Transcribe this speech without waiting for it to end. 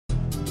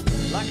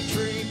like a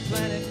tree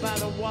planted by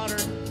the water,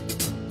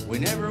 we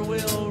never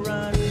will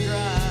run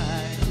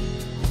dry.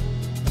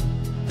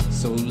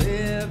 So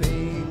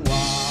living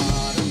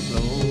water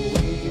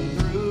flowing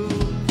through,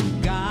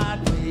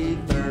 God, we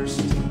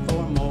thirst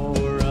for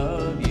more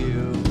of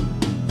you.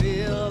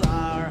 Fill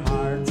our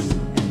hearts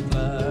and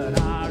flood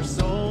our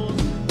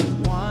souls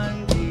with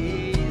one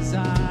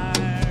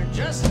desire,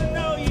 just to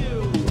know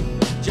you,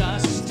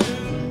 just to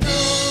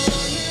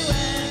know you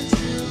and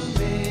to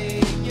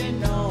make you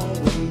known.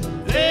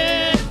 We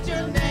lift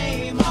your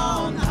name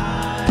on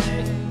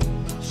high,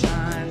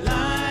 shine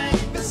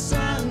like the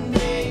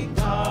Sunday,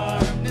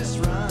 darkness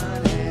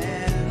run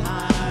and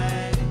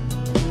hide.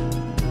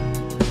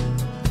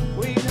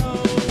 We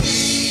know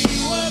we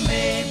were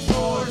made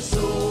for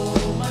so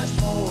much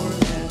more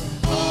than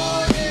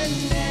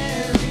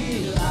ordinary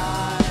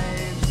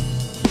lives.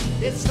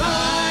 It's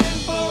time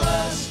for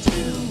us to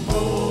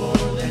more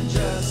than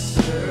just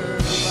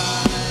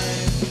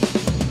survive.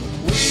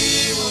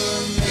 We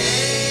were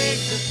made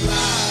to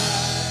fly.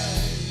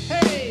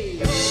 Hey!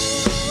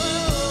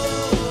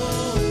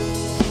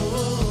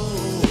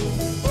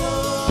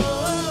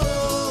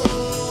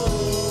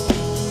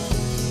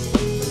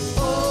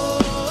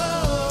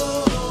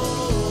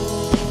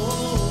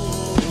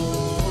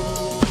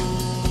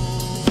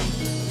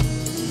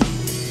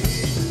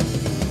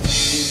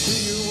 Into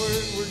your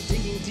word we're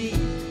digging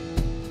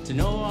deep to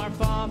know our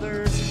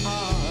Father's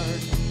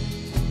heart.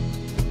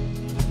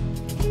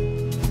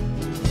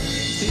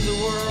 To the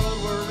world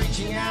we're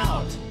reaching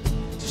out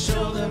to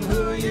show them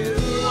who you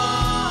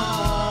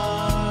are.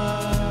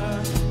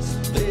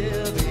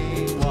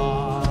 Living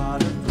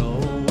water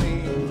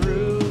flowing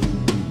through,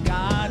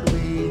 God,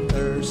 we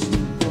thirst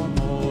for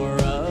more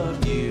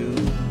of you.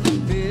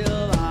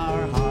 Fill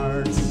our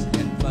hearts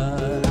and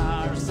flood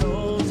our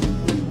souls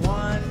with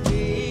one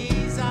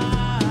desire,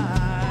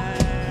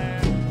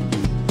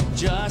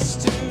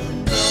 just to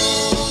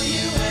know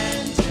you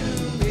and to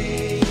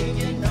make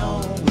you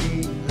known.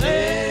 We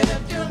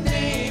lift your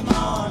name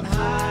on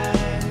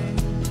high,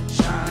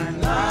 shine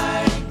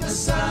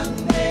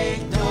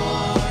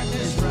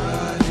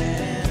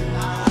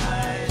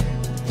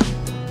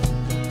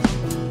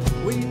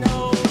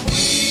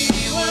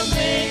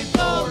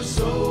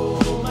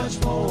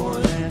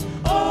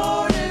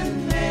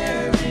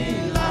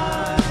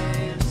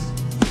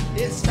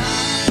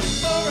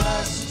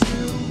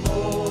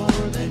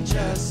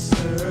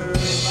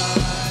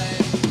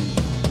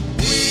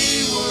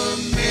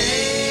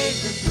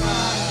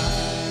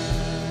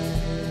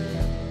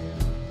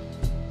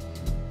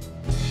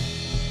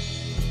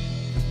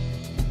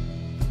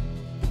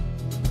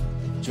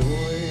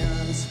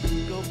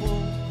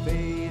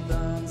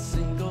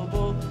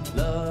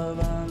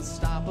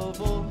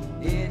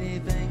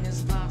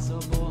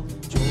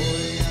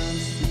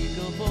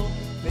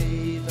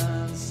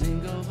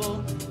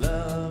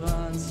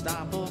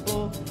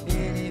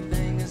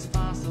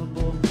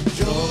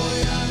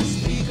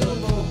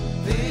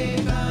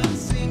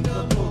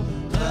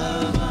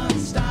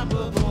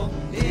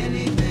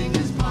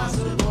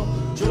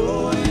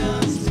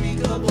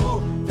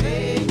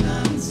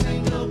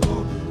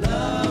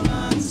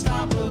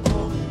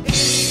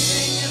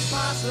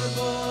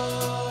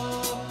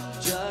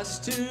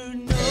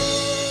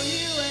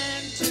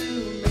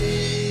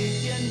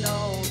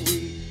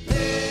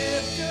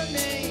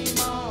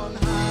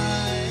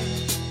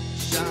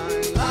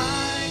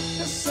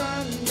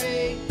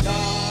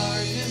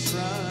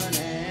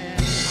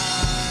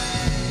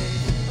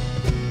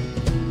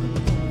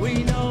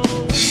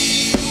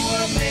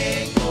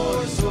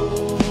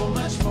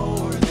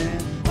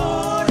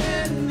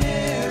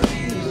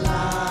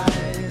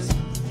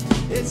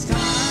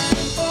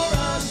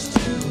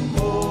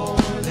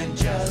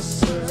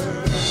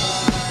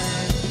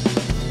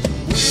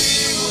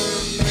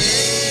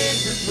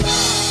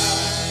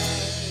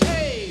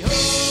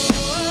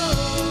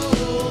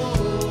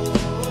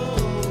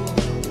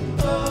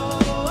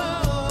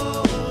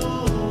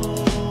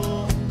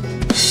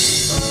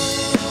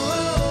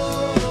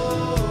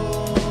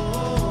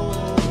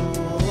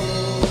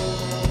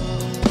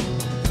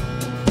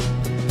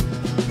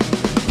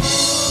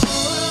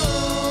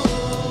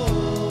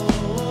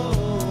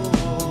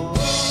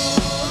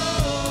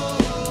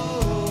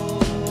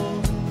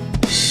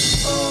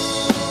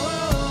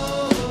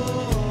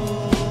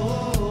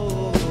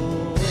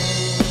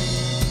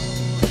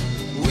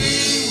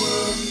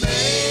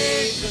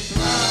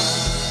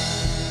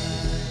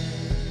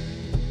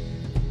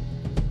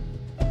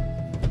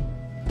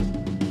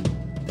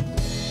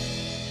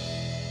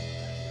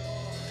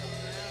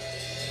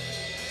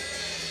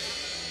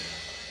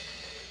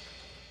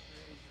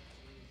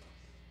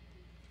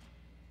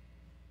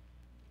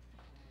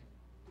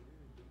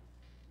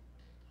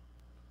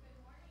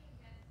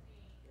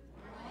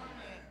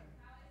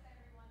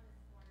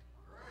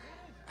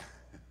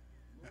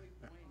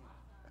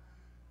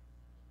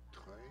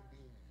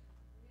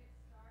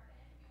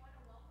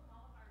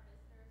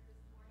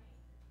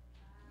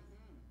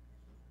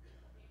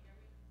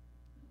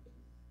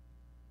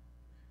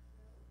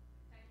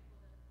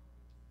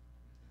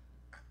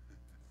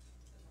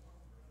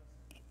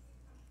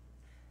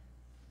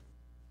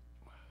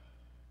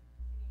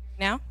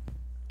now?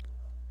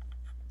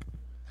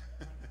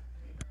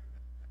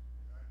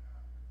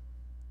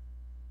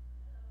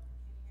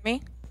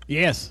 Me?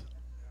 Yes.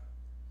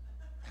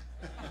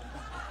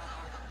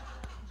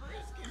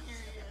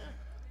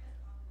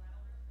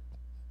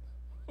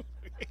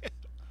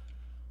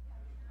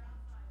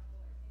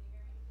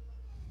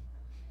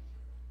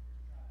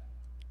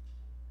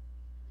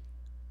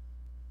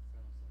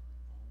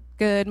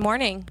 Good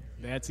morning.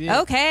 That's it.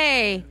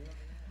 Okay.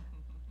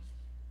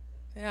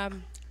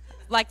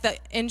 Like the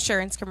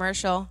insurance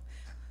commercial.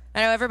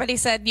 I know everybody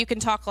said you can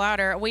talk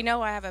louder. We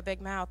know I have a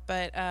big mouth,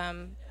 but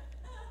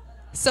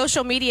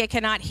social media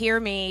cannot hear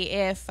me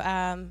if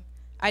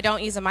I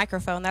don't use a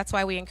microphone. That's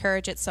why we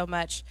encourage it so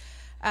much.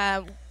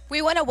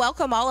 We want to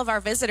welcome all of our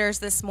visitors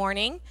this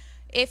morning.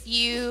 If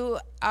you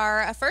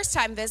are a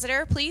first-time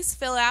visitor, please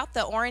fill out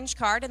the orange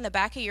card in the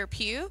back of your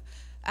pew.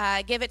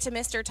 Give it to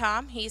Mr.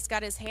 Tom. He's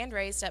got his hand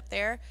raised up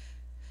there.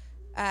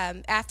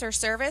 After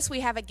service,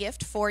 we have a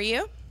gift for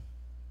you.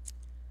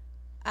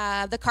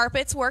 The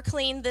carpets were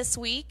cleaned this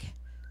week.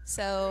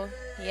 So,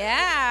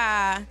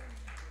 yeah.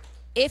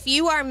 If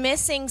you are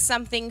missing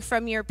something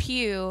from your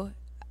pew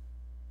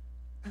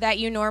that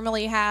you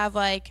normally have,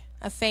 like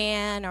a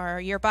fan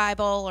or your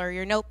Bible or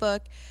your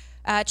notebook,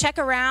 check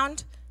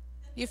around.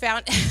 You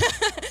found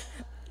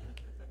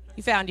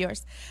you found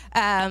yours.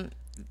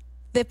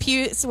 The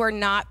pews were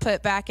not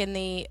put back in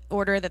the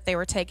order that they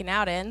were taken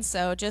out in,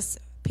 so just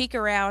peek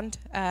around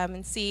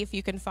and see if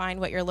you can find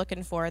what you're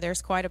looking for.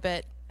 There's quite a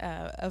bit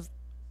of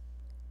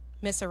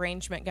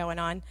misarrangement going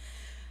on.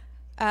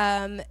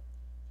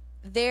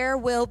 There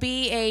will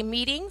be a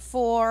meeting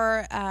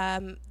for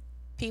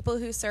people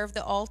who serve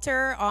the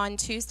altar on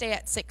Tuesday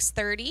at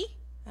 6:30.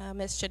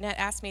 Ms. Jeanette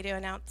asked me to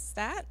announce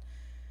that.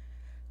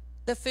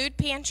 The food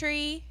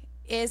pantry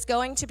is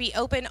going to be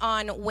open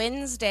on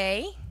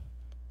Wednesday.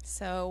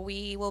 So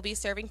we will be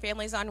serving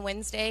families on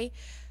Wednesday.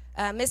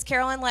 Ms.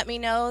 Carolyn let me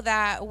know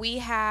that we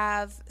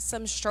have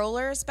some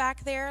strollers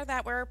back there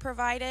that were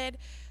provided.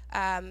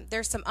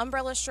 There's some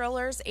umbrella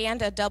strollers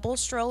and a double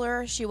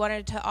stroller. She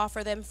wanted to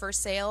offer them for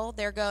sale.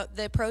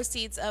 The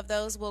proceeds of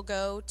those will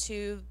go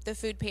to the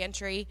food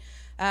pantry.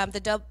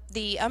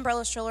 The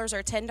umbrella strollers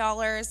are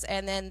 $10,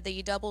 and then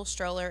the double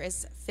stroller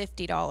is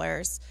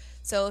 $50.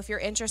 So if you're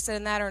interested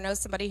in that or know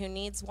somebody who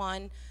needs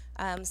one,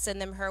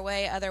 send them her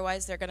way.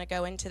 Otherwise, they're going to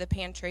go into the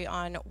pantry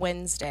on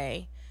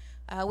Wednesday.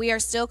 We are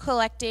still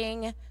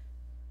collecting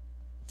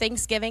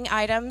Thanksgiving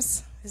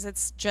items because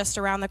it's just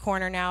around the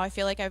corner now. I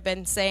feel like I've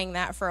been saying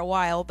that for a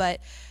while.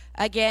 But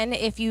again,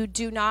 if you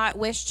do not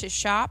wish to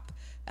shop,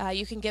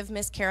 you can give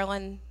Miss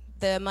Carolyn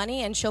the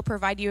money, and she'll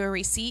provide you a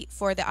receipt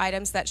for the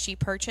items that she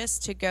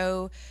purchased to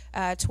go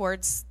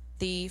towards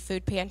the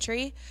food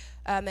pantry.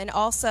 And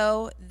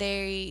also,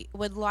 they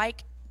would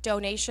like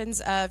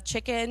donations of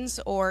chickens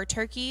or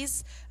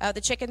turkeys.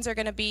 The chickens are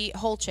going to be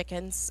whole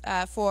chickens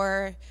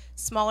for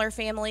smaller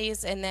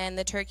families, and then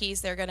the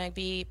turkeys, they're going to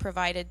be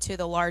provided to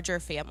the larger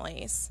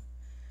families.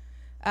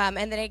 And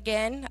then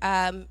again,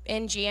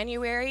 in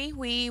January,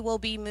 we will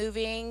be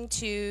moving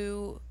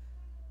to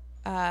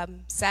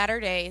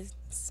Saturdays,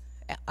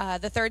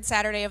 the third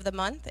Saturday of the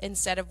month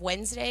instead of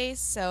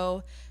Wednesdays.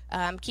 So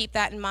keep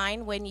that in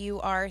mind when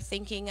you are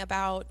thinking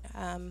about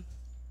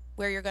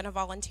where you're going to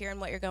volunteer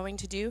and what you're going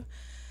to do.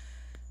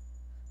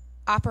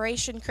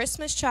 Operation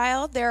Christmas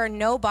Child, there are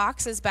no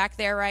boxes back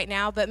there right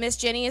now, but Miss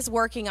Jenny is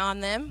working on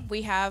them.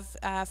 We have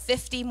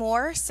 50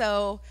 more,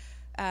 so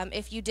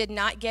if you did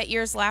not get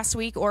yours last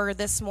week or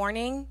this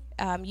morning,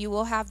 you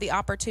will have the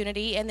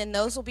opportunity, and then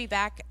those will be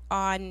back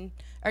on,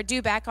 or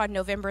due back on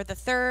November the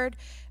 3rd,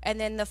 and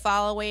then the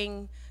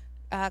following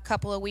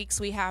couple of weeks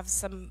we have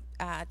some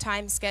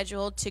time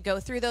scheduled to go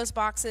through those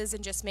boxes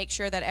and just make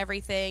sure that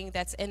everything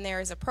that's in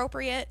there is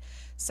appropriate.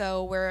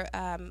 So we're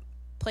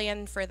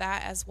planning for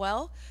that as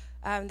well.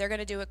 They're going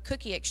to do a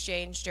cookie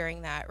exchange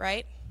during that,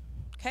 right?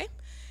 Okay.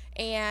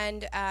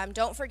 And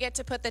don't forget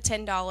to put the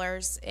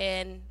 $10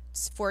 in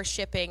for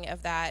shipping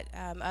of that.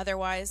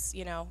 Otherwise,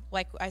 you know,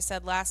 like I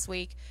said last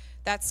week,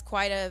 that's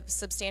quite a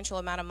substantial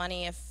amount of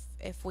money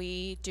if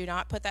we do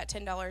not put that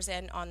 $10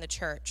 in on the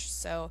church.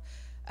 So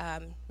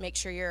make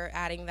sure you're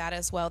adding that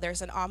as well.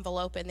 There's an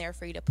envelope in there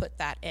for you to put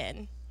that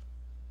in.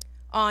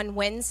 On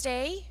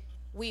Wednesday,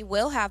 we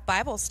will have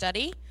Bible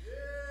study.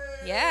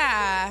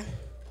 Yeah.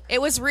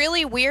 It was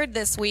really weird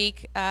this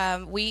week.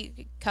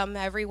 We come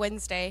every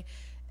Wednesday,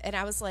 and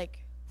I was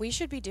like, we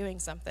should be doing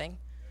something.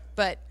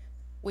 But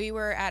we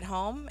were at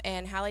home,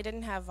 and Hallie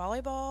didn't have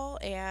volleyball,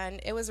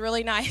 and it was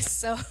really nice.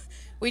 So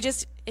we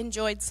just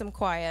enjoyed some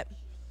quiet.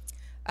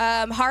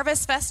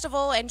 Harvest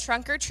Festival and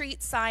Trunk or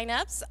Treat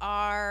sign-ups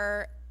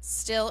are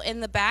still in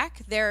the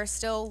back. There are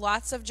still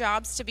lots of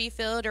jobs to be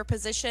filled or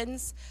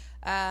positions.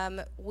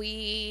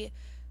 We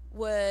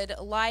would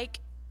like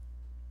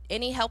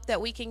any help that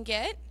we can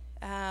get.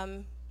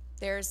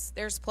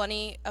 There's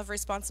plenty of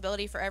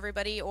responsibility for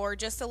everybody, or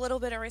just a little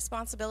bit of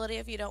responsibility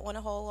if you don't want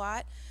a whole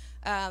lot.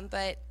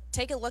 But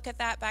take a look at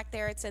that back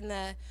there. It's in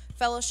the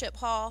fellowship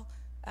hall,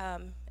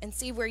 and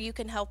see where you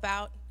can help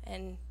out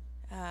and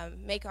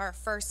make our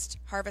first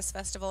Harvest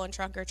Festival and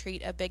Trunk or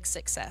Treat a big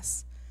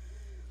success.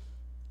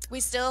 We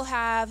still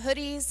have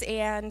hoodies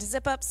and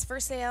zip-ups for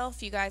sale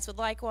if you guys would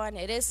like one.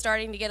 It is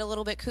starting to get a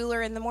little bit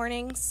cooler in the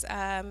mornings,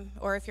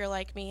 or if you're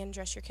like me and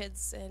dress your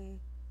kids in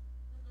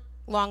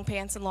long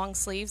pants and long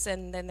sleeves,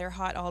 and then they're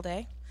hot all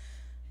day.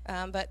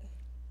 But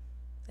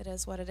it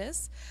is what it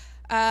is.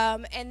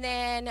 And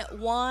then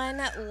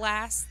one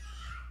last,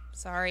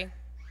 sorry,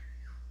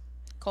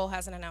 Cole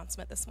has an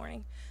announcement this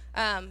morning.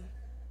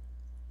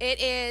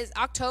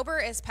 October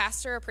is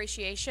Pastor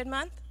Appreciation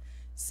Month.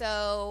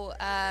 So,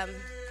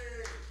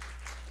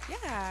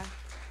 yeah.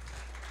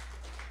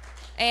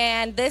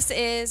 And this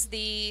is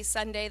the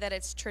Sunday that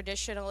it's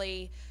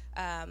traditionally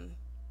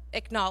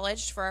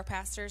acknowledged for our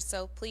pastors.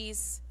 So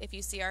please, if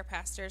you see our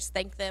pastors,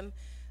 thank them.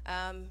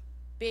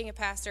 Being a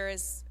pastor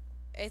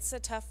it's a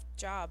tough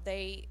job.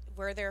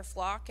 We're their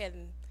flock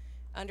and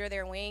under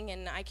their wing,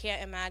 and I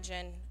can't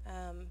imagine.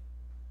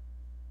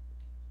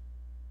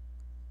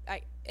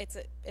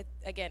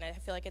 Again, I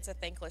feel like it's a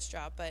thankless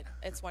job, but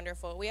it's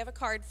wonderful. We have a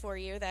card for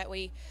you that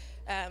we.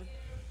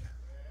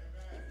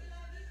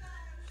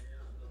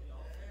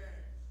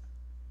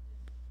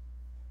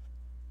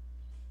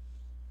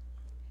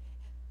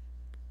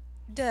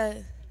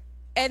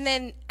 And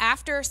then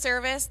after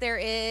service, there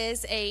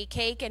is a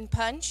cake and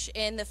punch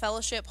in the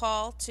fellowship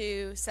hall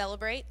to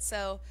celebrate.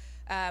 So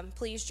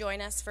please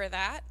join us for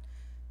that.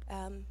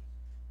 Is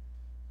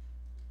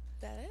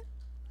that it?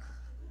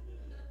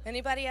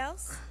 Anybody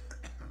else?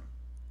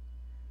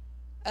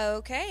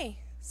 Okay,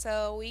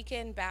 so we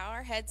can bow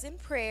our heads in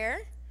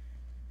prayer.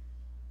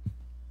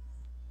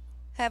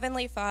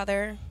 Heavenly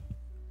Father,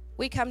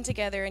 we come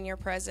together in your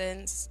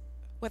presence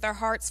with our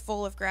hearts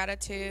full of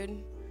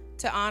gratitude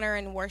to honor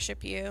and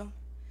worship you.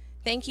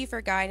 Thank you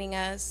for guiding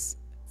us,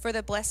 for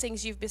the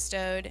blessings you've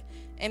bestowed,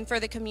 and for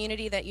the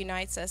community that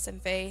unites us in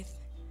faith.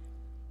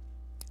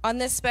 On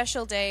this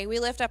special day, we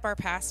lift up our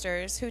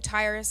pastors who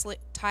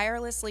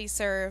tirelessly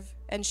serve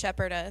and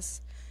shepherd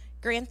us.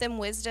 Grant them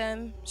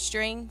wisdom,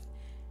 strength,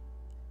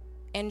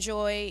 and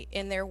joy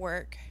in their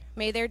work.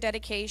 May their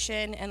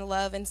dedication and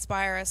love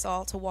inspire us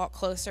all to walk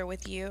closer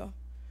with you.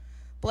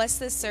 Bless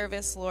this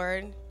service,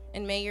 Lord,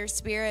 and may your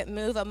Spirit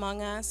move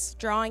among us,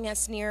 drawing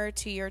us nearer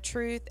to your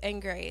truth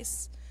and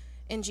grace.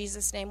 In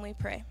Jesus' name we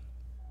pray.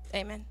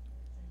 Amen.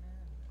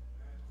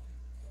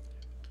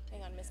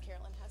 Hang on, Miss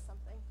Carolyn has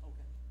something.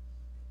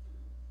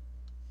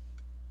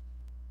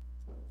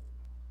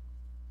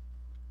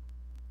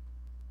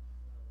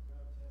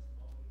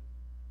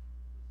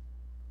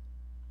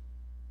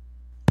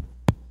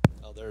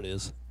 Oh, there it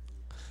is.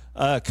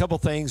 A couple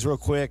things real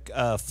quick.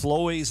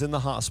 Floey's in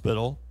the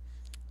hospital.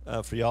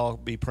 For y'all,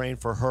 be praying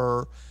for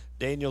her.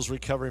 Daniel's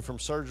recovering from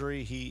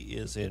surgery. He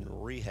is in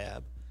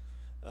rehab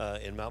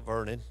in Mount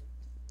Vernon.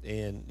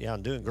 And, yeah,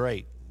 I'm doing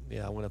great.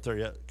 Yeah, I went up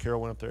there.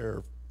 Carol went up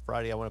there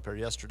Friday. I went up there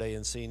yesterday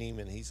and seen him,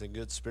 and he's in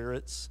good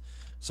spirits.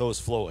 So is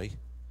Floey.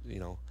 You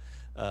know,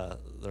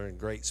 they're in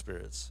great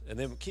spirits. And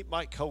then keep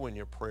Mike Cohen in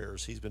your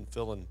prayers. He's been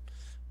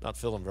not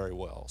feeling very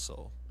well.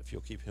 So if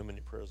you'll keep him in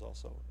your prayers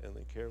also. And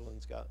then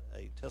Carolyn's got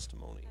a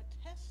testimony.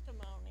 A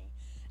testimony.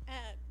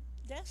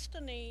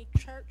 Destiny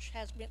Church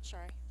has been,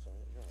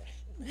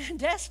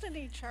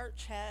 Destiny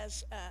Church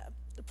has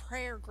the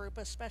prayer group,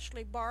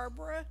 especially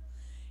Barbara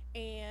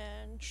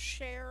and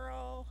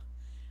Cheryl.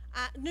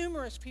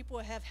 Numerous people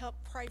have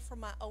helped pray for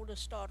my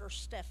oldest daughter,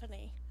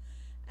 Stephanie.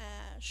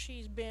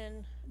 She's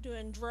been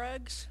doing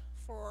drugs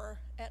for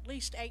at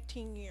least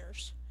 18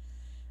 years.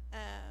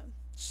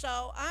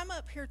 So I'm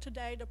up here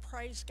today to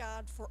praise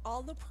God for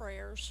all the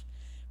prayers,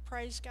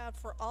 praise God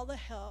for all the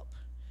help,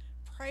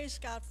 praise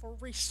God for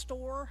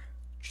Restore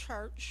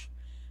Church.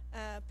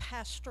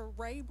 Pastor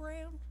Ray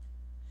Brown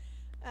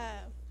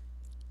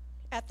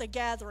at the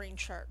Gathering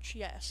Church,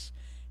 yes,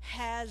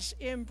 has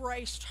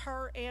embraced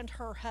her and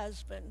her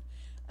husband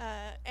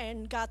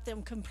and got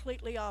them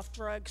completely off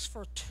drugs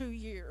for 2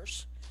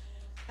 years.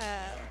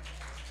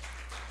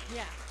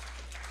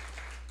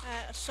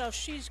 So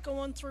she's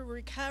going through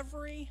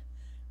recovery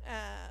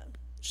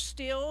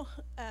still,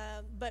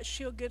 but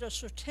she'll get a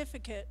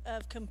certificate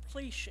of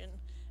completion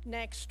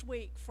next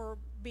week for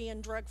being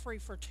drug-free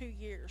for 2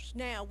 years.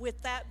 Now,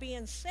 with that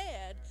being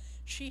said,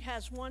 she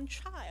has one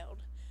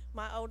child,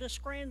 my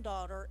oldest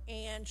granddaughter,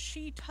 and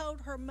she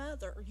told her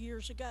mother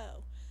years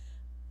ago,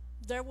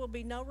 there will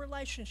be no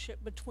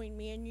relationship between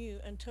me and you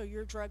until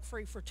you're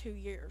drug-free for 2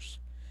 years.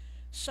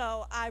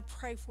 So I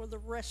pray for the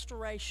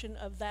restoration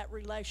of that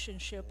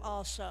relationship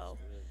also.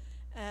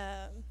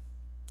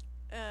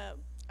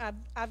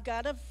 I've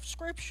got a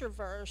scripture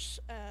verse,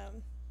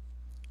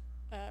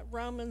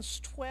 Romans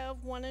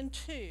 12, 1 and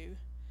 2.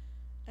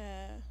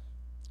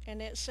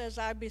 And it says,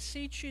 I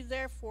beseech you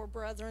therefore,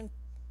 brethren,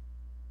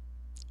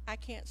 I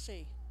can't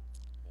see,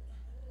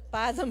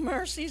 by the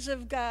mercies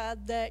of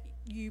God, that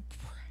you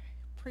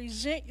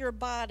present your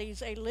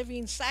bodies a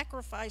living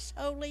sacrifice,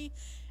 holy,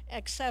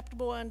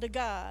 acceptable unto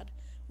God,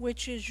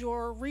 which is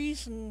your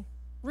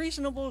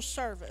reasonable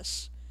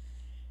service.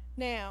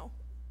 Now,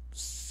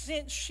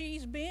 since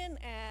she's been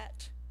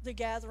at the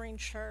Gathering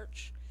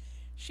Church,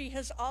 She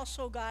has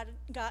also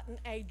gotten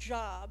a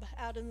job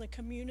out in the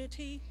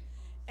community,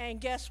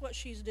 and guess what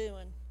she's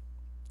doing?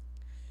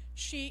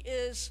 She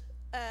is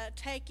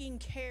taking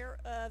care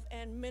of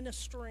and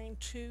ministering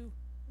to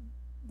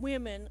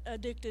women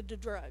addicted to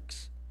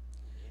drugs.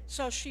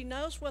 So she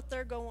knows what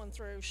they're going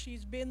through.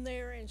 She's been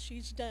there and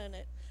she's done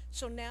it.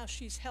 So now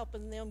she's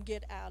helping them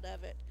get out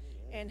of it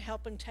and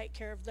helping take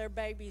care of their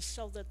babies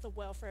so that the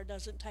welfare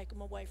doesn't take them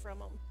away from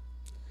them.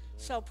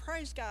 So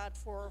praise God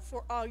for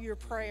all your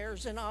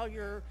prayers and all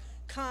your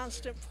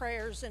constant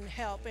prayers and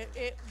help.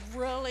 It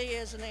really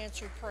is an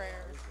answered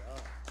prayer.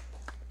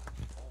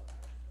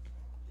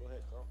 Go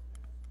ahead, Carl.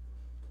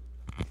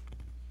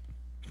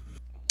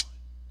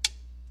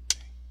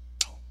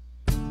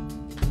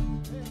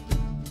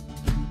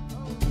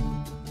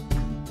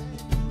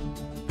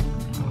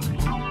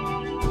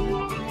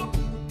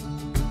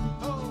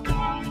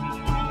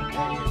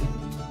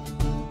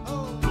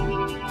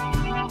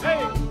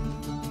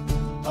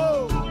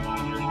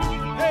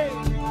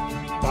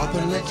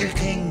 Father, let your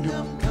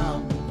kingdom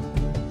come.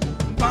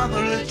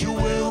 Father, let your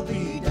will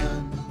be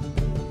done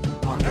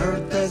on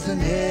earth as in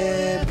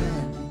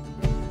heaven,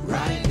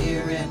 right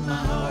here in my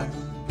heart.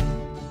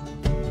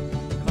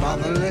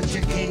 Father, let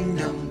your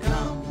kingdom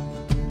come.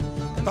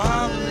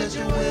 Father, let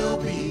your will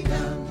be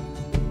done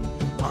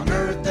on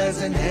earth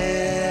as in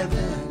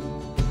heaven,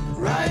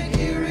 right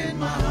here in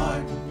my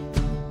heart.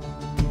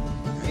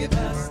 Give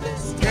us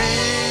this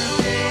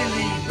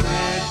daily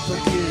bread.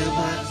 Forgive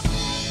us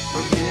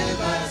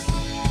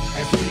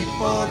as we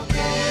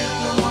forgive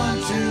the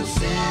ones who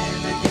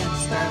sin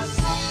against us.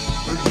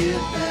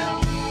 Forgive them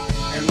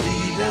and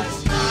lead us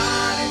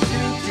not into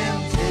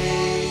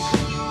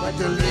temptation, but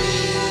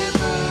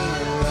deliver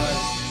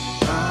us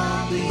from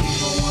the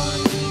evil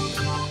one.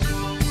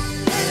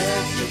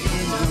 Let your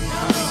kingdom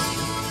come.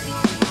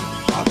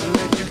 Father,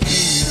 let your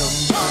kingdom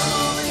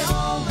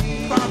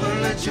come. Father,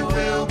 let your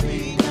will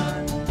be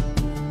done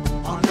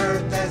on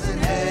earth as in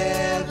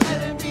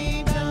heaven,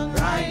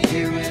 right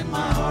here in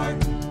my heart.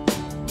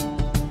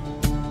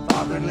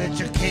 Father, let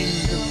your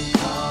kingdom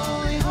come.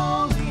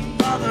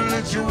 Father,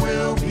 let your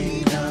will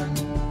be done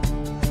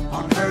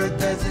on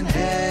earth as in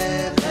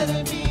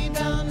heaven,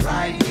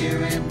 right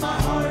here in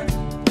my heart.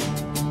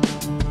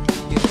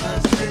 Give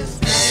us this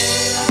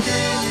day our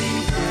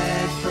daily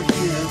bread.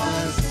 Forgive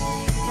us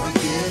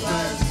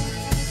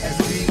as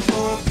we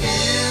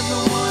forgive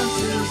the ones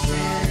who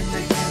sinned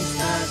against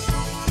us.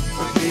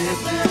 Forgive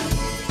them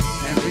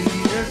and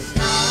lead us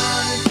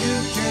not into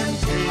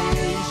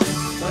temptation,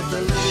 but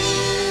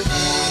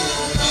deliver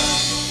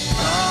us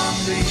from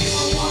the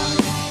evil one.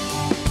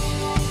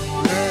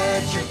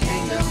 Let your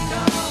kingdom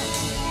come.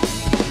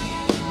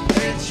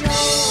 It's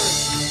yours,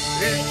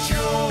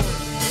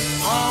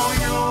 all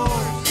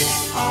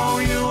yours, all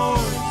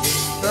yours.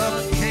 The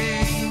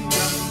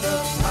kingdom, the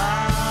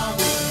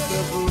power,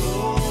 the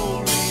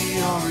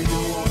glory are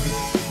yours.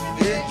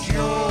 It's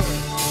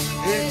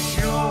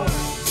yours,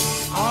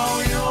 all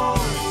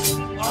yours,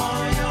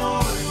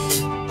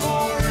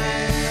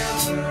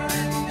 forever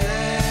and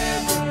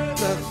ever.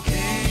 The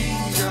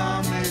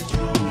kingdom is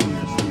yours.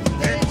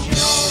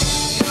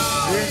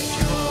 It's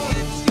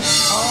yours,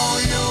 all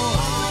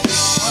yours,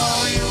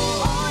 all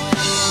yours.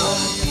 The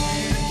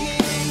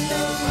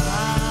kingdom,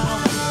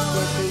 power,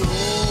 the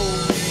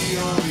glory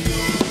are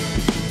yours.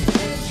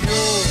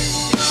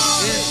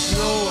 It's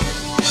yours,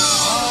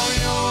 all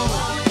yours,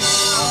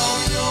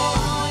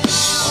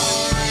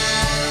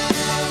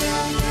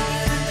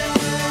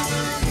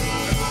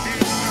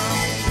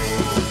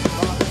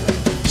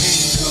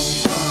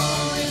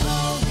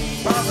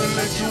 Father,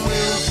 let your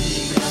will be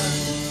done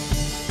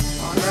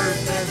on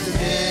earth as in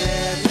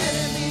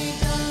heaven,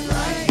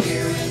 right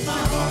here in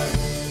my heart.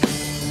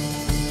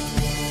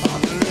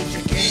 Father, let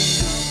your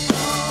kingdom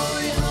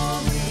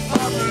come.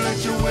 Father, let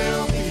your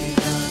will be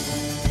done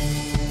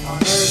on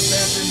earth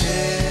as in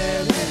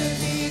heaven,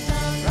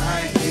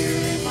 right here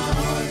in my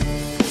heart.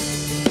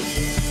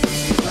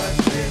 Give us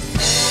this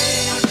day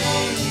our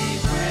daily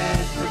bread.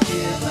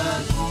 Forgive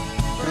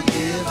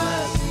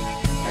us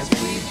as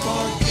we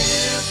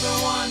forgive the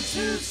ones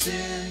who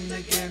sinned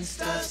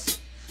against us.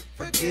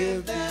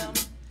 Forgive them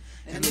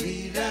and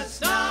lead us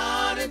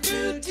not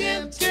into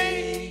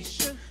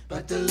temptation,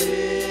 but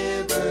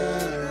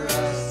deliver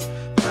us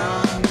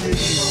from the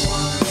evil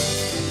one.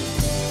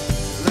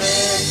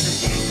 Let the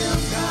kingdom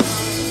come.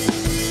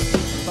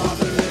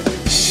 Father, let the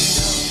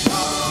kingdom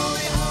come.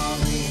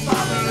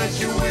 Father, let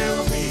your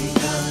will be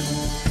done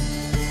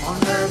on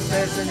earth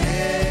as in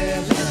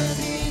heaven,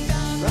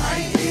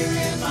 right here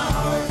in my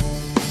heart.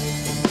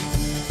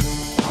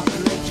 Father,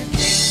 let your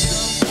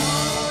kingdom come.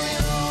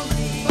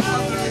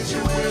 Father, let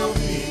your will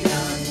be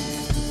done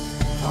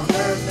on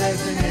earth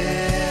as in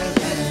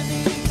heaven,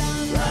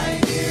 right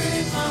here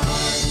in my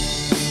heart.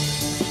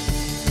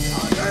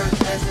 On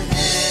earth as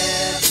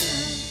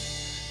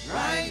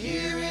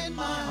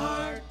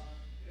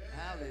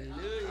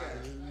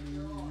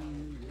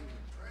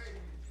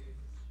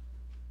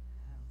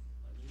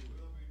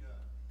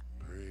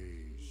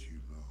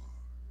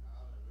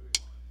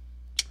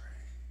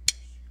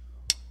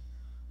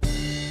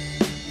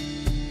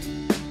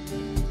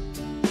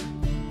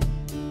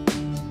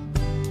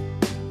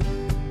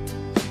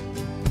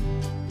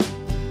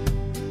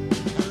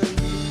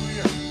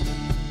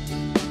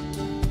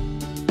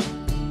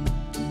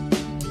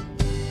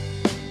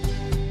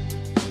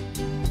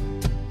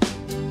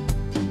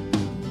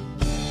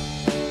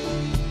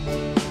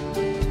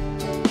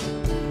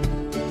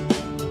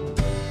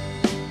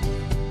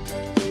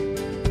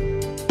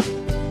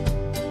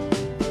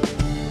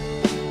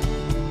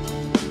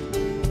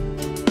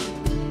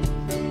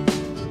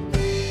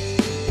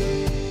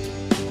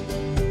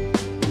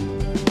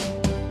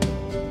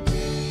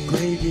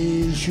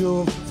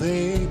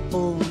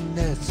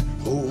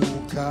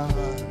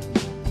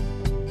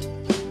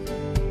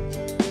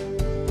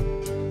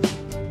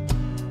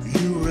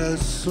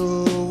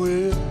wrestle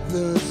with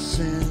the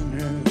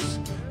sinner's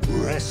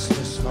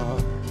restless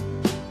heart.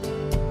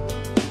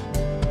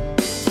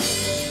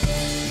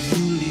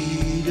 You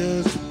lead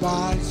us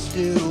by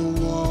still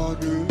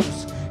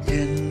waters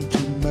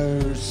into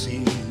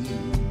mercy,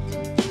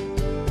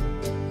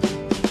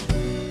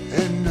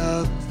 and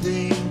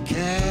nothing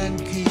can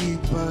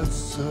keep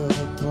us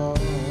apart.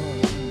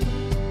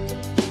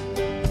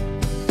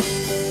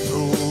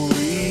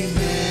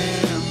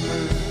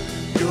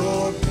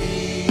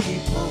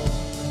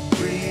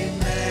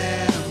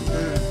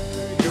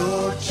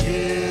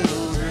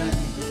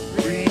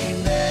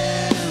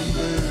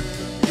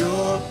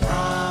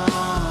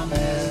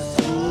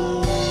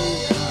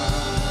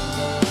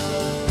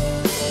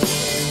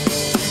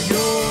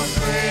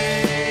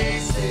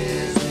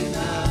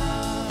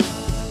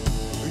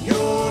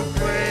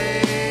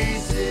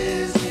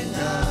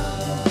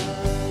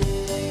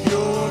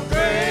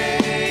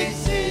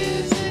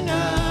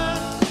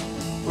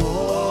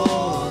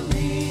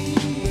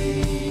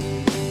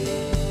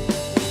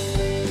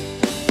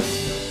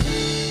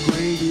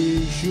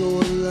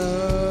 Your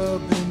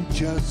love and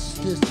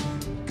justice,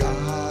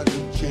 God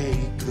of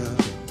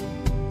Jacob.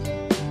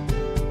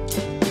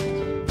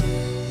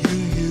 You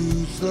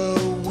use the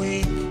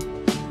weak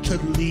to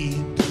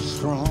lead the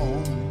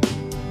strong.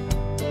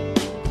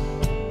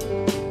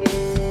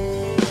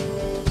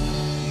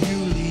 You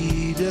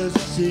lead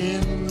us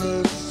in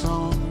the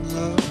song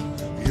of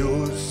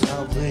your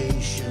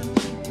salvation,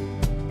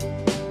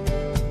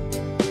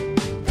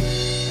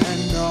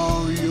 and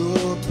all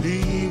your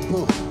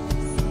people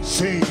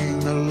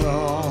sing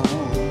along.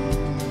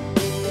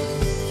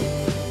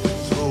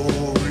 So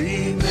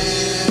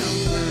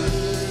remember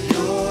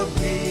your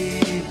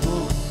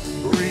people,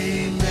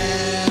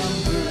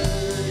 remember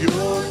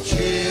your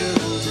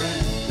children,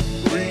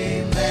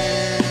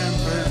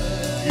 remember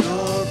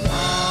your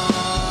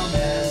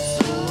promise,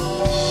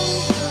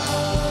 oh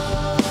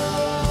God.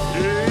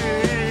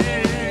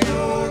 Yeah,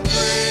 your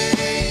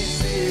grace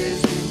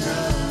is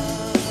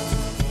enough.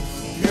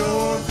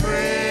 Your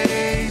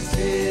grace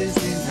is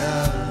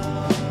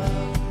enough.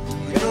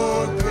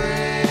 Your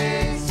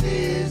grace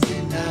is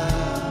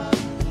enough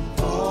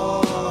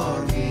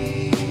for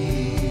me.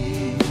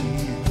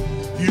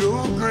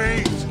 Your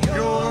grace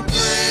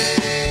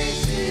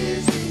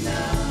is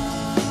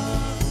enough.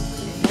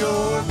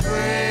 Your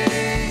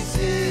grace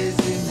is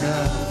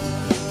enough.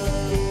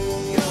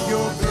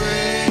 Your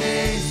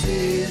grace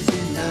is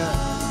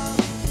enough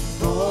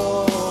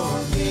for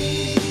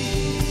me.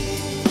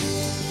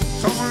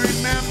 So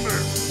remember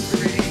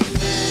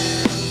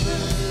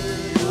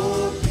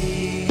your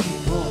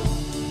people,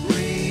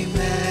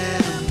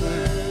 remember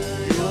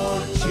your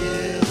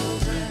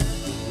children,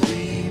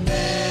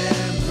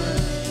 remember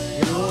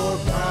your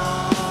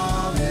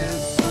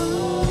promise, oh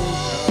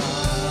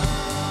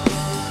God.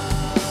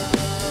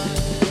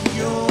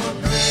 Your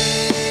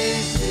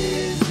grace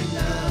is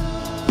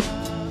enough.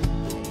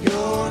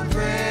 Your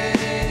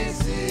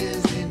grace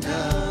is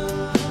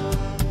enough.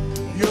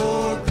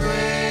 Your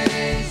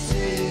grace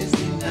is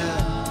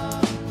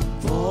enough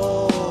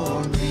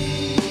for me.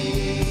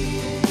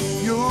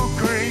 Your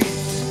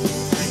grace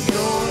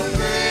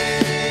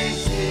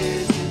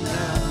is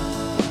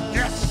enough.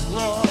 Yes,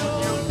 Lord,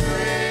 your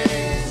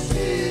grace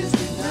is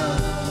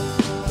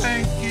enough.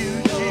 Thank you,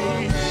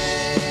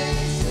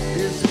 Jesus,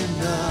 is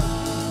enough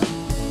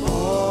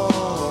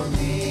for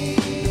me.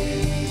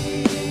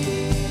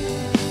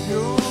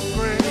 Your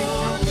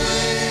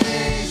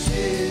grace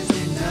is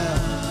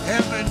enough.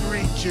 Heaven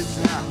reaches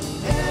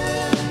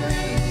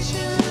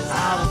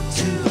out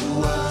to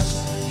us.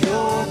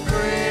 Your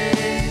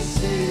grace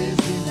is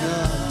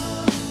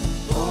enough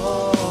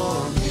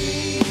for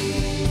me.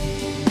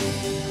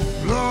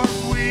 Lord,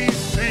 we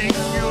sing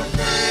your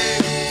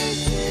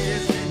grace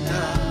is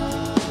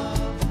enough.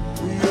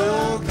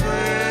 Your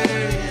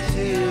grace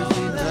is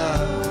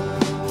enough.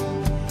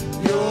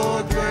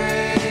 Your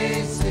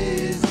grace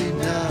is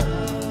enough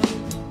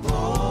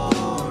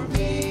for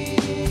me.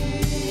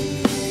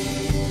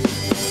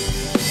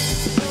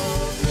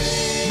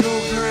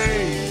 Your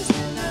grace,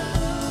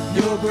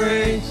 your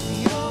grace,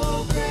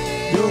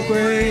 your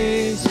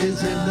grace is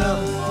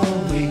enough for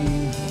me.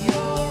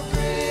 Your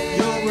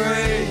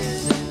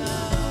grace,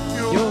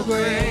 your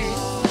grace,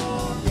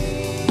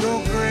 your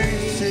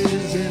grace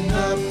is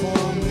enough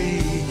for me.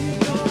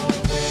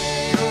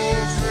 Your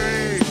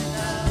grace,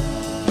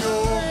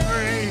 your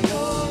grace,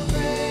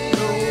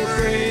 your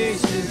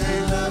grace is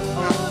enough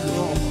for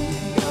me.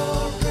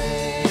 Your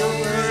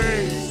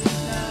grace,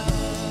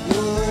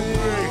 your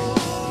grace,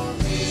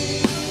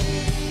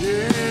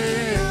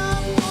 yeah.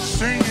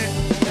 Sing it.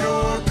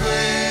 Your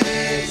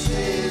grace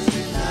is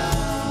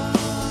enough.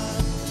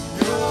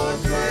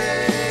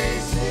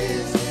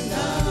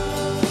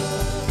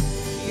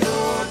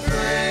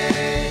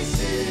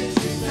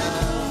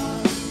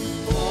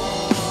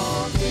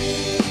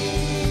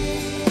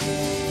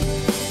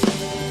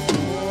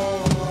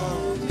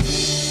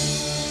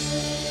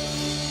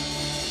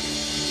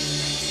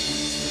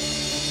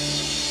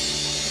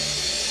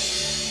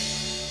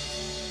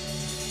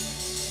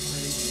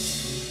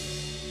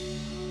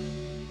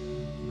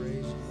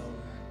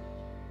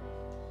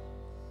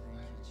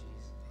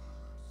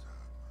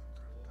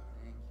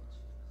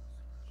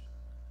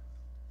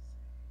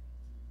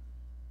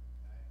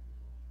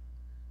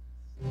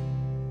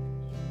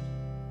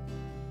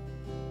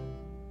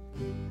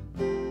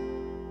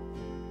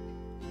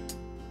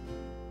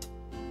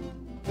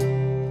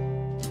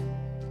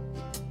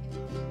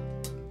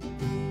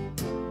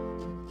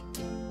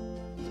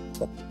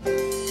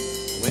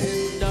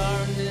 When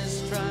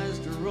darkness tries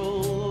to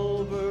roll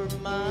over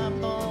my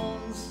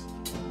bones,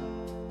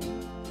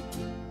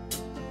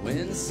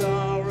 when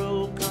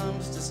sorrow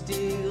comes to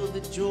steal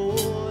the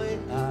joy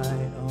I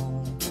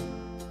own,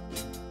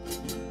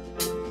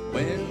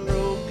 when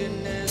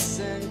brokenness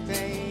and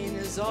pain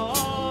is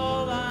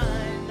all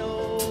I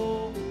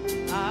know,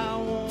 I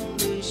won't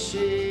be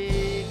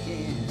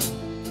shaken,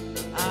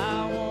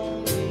 I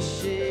won't be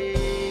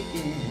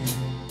shaken.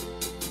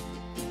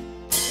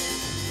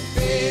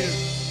 Fear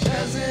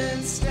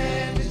doesn't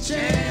stand a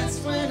chance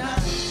when I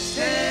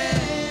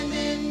stand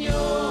in your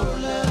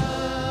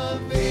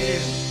love. Fear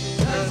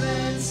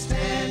doesn't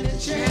stand a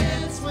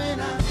chance when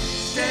I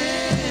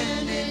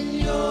stand in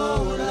your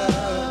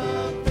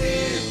love.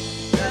 Fear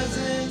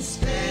doesn't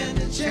stand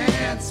a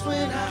chance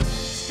when I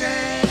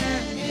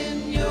stand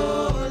in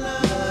your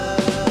love.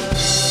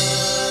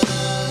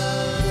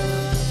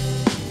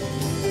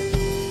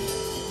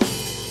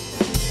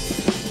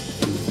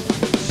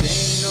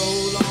 Shame no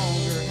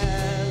longer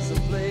has a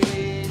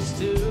place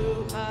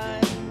to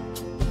hide.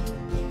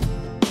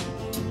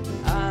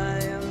 I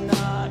am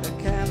not a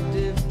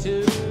captive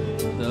to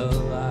the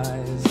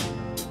lies.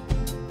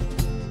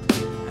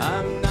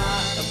 I'm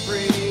not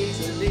afraid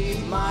to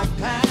leave my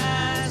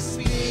past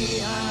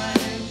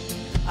behind.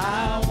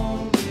 I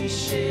won't be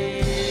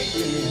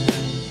shaken.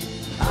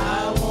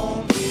 I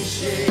won't be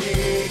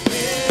shaken.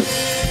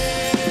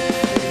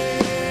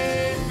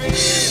 Fear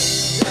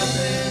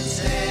doesn't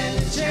stand a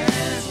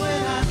chance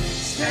when I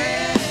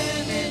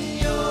stand in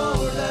your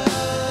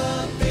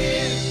love.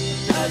 Fear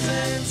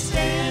doesn't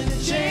stand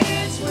a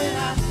chance when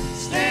I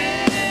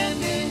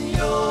stand in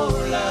your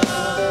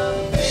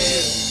love.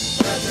 Fear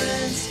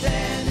doesn't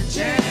stand a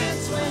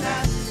chance when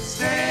I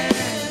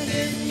stand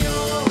in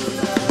your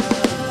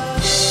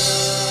love.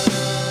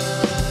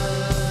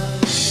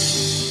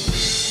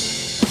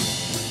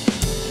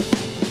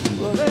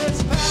 Well,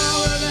 there's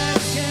power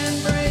that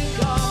can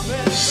break off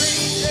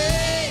every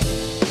day.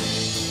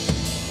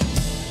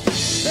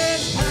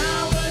 There's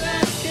power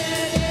that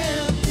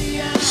can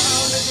empty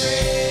out a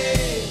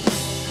grave.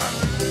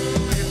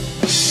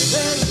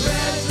 There's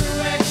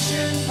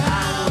resurrection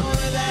power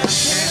that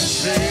can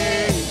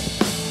save.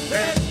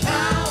 There's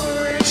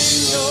power in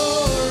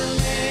your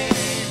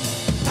name.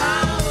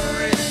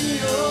 Power in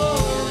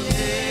your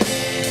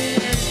name.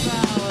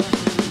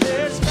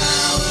 There's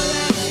power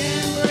that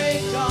can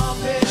break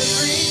off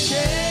every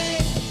chain.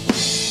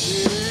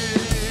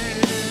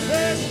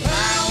 There's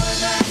power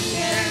that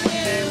can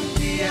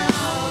empty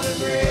out a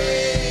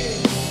grave.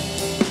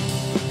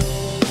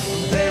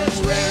 There's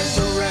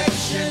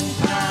resurrection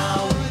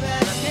power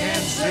that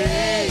can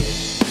save.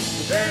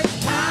 There's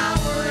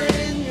power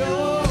in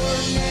your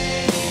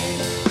name.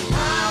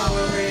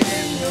 Power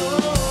in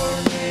your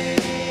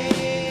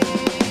name.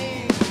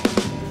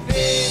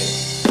 Fear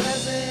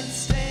doesn't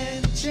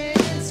stand a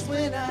chance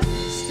when I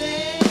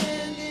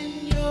stand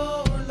in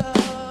your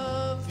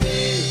love.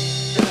 Fear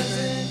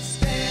doesn't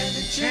stand a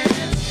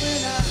chance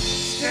when I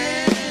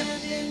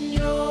stand in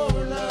your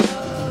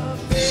love.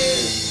 Fear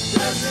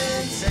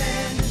doesn't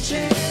stand a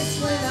chance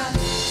when I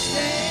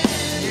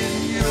stand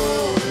in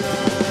your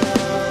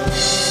love.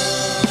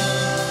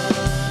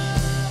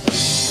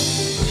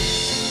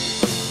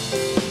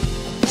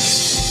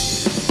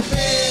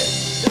 Fear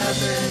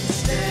doesn't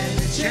stand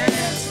a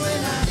chance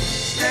when I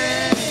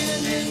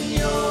stand in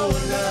your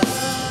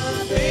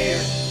love. Fear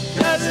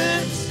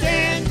doesn't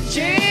stand a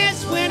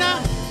chance when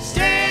I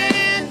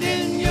stand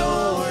in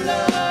your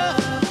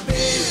love.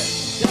 Fear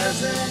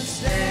doesn't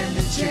stand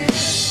a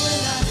chance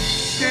when I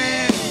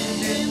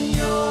stand in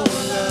your love.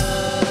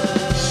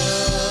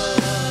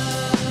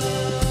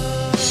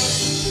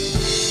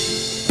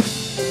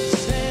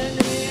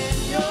 Standing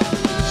in your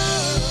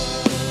love.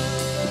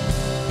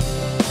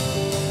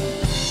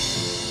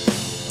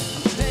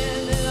 I'm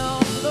standing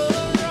on the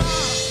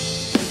rock.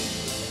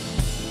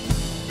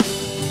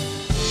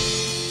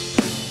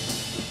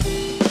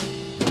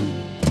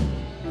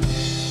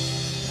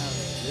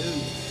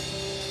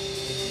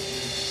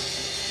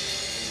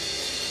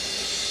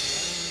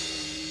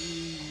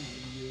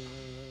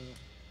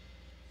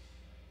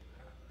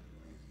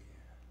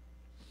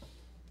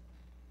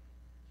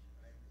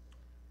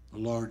 The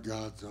Lord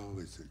God's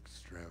always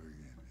extravagant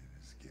in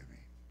his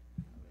giving.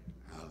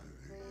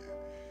 Hallelujah.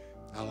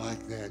 I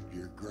like that.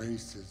 Your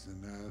grace is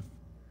enough.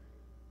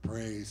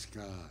 Praise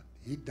God.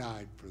 He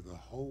died for the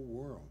whole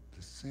world,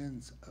 the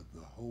sins of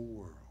the whole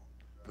world,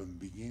 from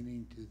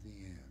beginning to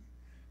the end,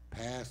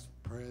 past,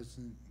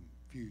 present, and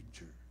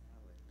future.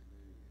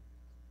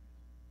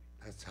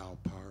 That's how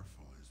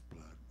powerful his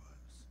blood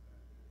was.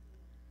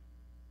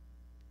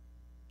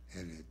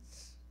 And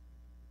it's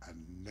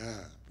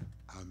enough.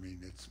 I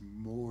mean, it's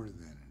more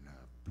than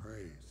enough.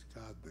 Praise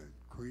God, the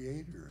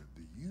creator of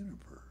the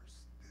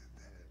universe did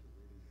that.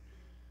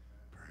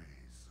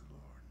 Praise the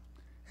Lord.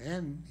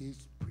 And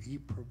he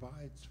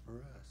provides for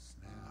us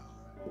now.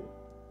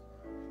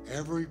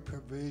 Every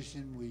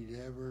provision we'd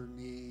ever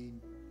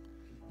need.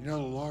 You know,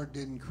 the Lord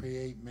didn't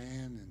create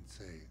man and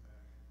say,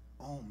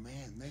 oh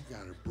man, they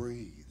got to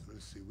breathe.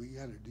 let's see, we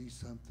got to do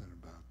something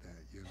about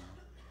that, you know.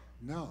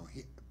 No,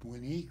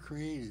 when he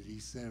created, he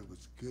said it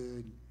was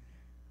good,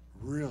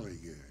 really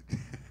good.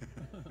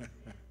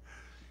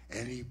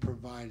 And he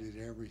provided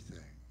everything.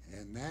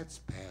 And that's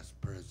past,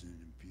 present,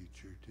 and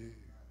future, too.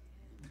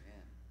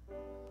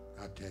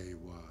 I tell you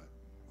what,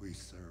 we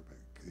serve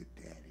a good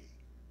daddy.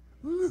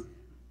 Woo!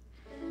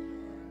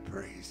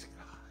 Praise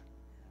God.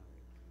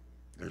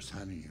 There's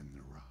honey in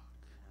the rock.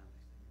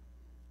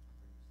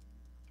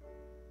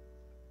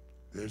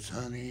 There's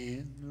honey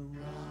in the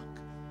rock,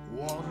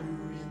 water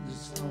in the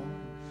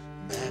stone,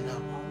 manna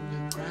on the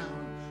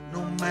ground,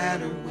 no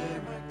matter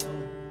where I go.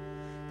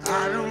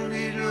 I don't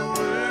need to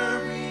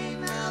worry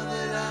now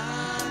that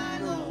I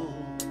know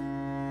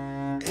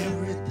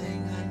everything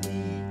I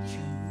need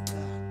you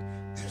got.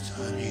 There's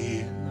honey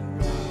in the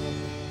rock.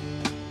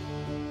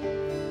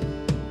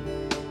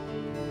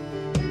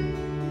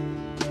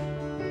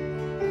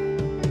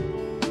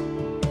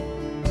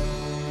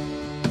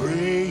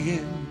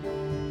 Praying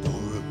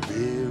for a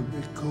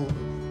miracle,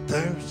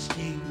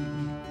 thirsty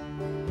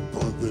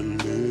for the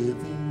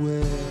living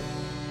well.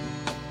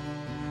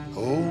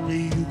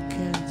 Only you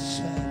can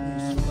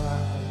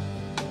satisfy.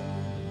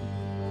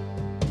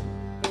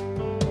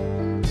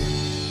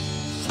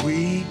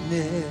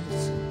 Sweetness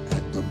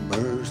at the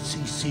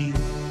mercy seat.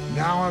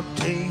 Now I've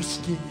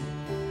tasted,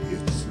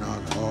 it's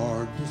not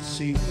hard to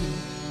see.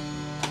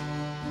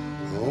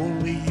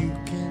 Only you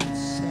can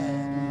satisfy.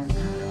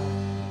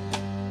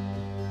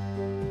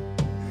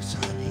 There's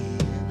honey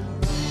in the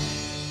rock.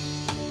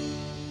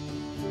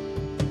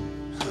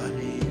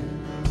 Honey in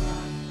the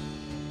rock.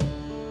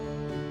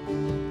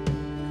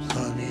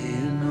 Honey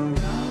in the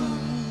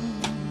rock.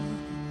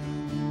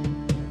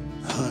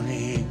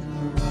 Honey in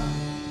the rock.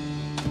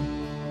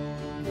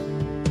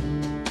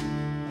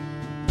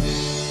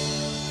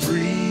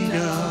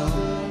 Freedom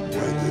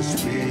where the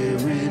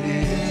Spirit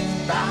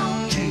is,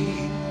 bounty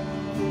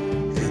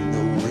in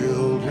the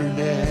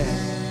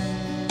wilderness.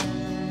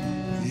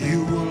 You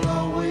will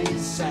always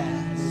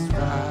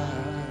satisfy.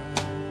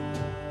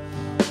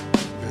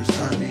 There's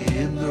honey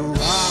in the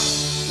rock,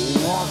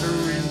 water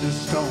in the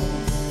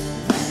stone,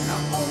 and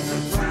I'm on the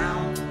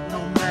ground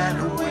no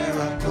matter where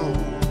I go.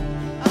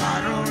 I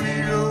don't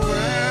need to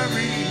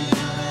worry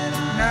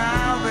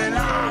now that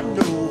I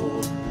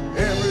know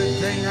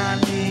everything I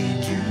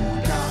need you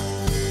got.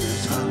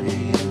 There's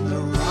honey in the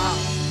rock,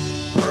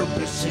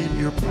 purpose in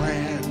your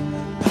plan,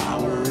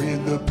 power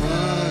in the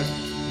blood,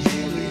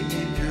 healing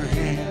in your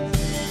hands.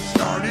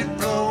 Started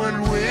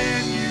flowing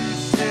when you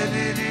said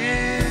it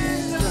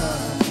is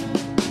done.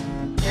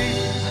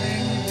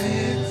 Everything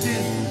fits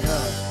in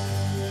done.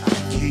 I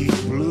keep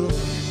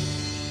looking,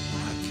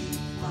 I keep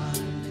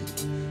finding,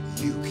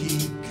 you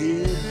keep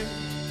giving,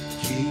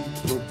 keep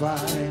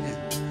providing.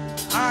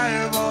 I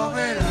have all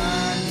that I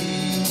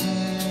need.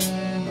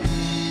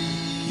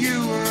 You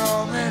are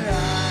all that I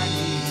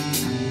need.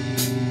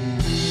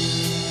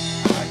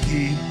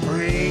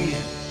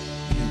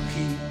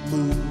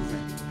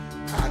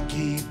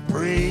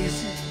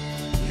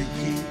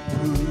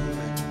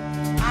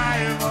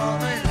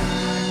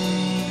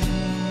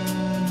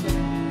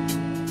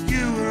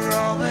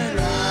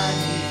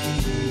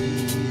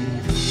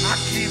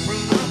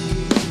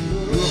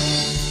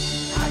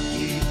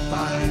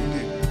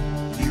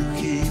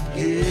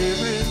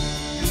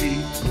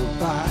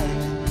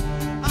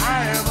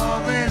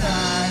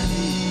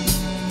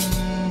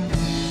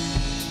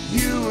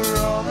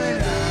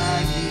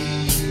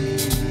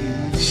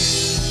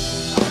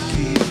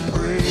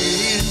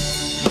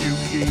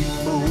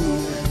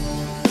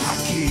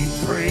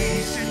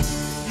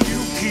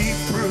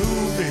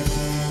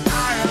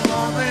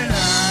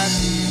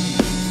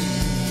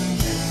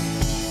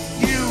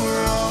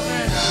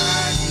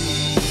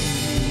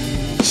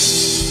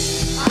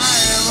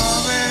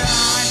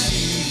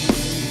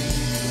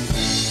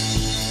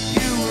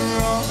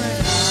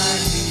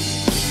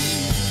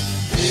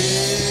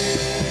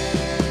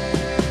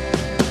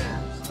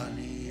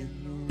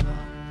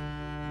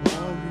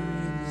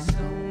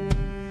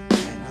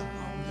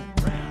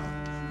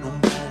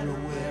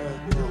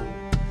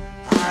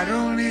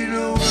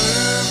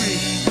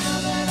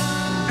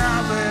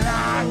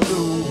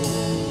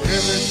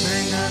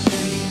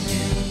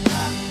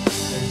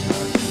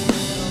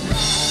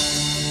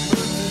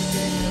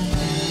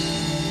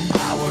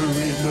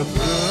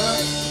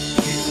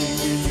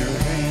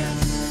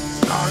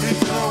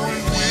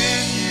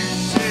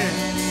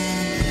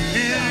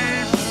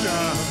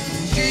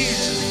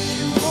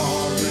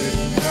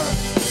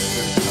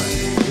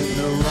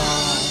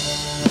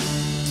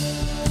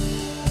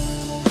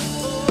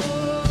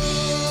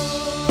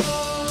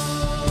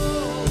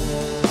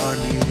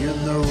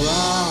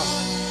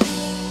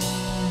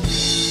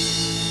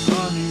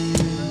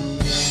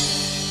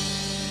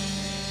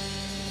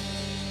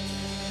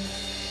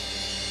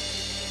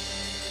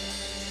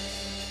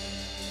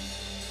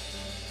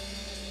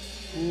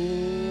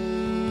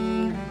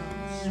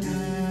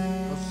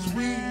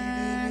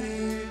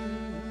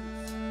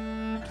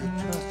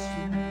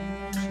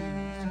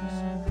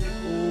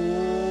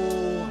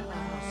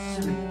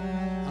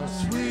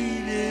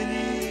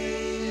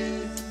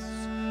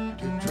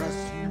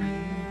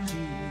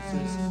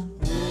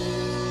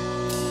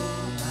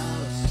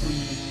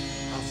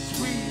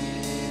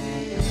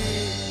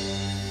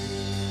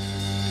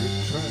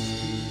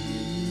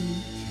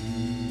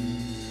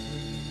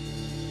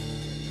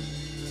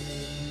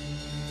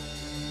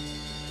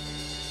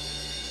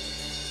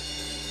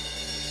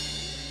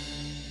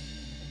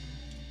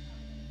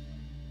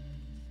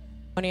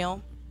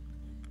 O'Neill.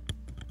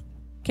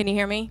 Can you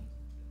hear me?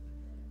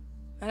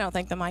 I don't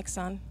think the mic's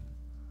on.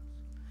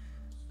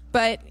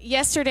 But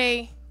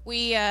yesterday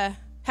we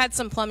had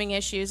some plumbing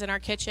issues in our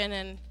kitchen,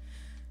 and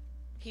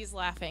he's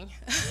laughing.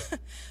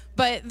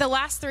 But the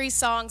last 3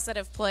 songs that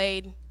have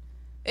played,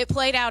 it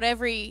played out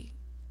every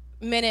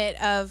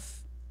minute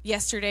of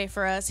yesterday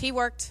for us. He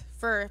worked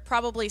for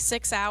probably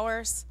 6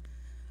 hours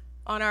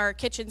on our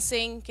kitchen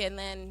sink, and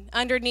then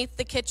underneath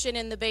the kitchen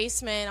in the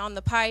basement on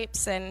the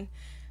pipes, and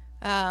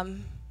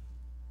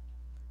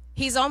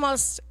he's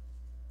almost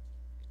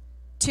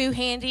too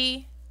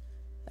handy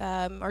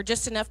or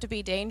just enough to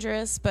be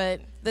dangerous,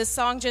 but this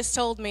song just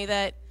told me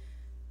that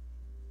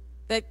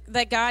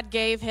God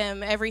gave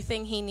him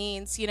everything he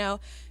needs. You know,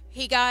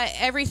 he got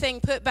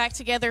everything put back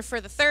together for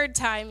the 3rd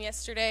time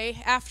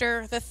yesterday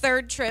after the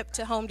 3rd trip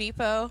to Home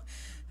Depot,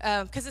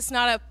 because it's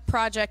not a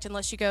project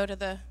unless you go to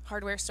the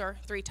hardware store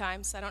 3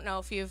 times. I don't know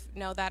if you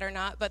know that or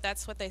not, but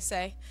that's what they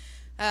say.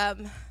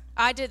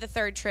 I did the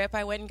 3rd trip.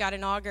 I went and got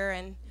an auger,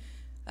 and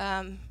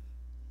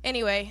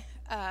anyway,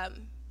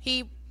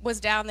 he was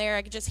down there.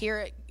 I could just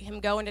hear him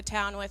going to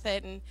town with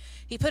it, and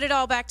he put it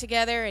all back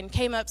together and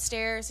came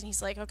upstairs, and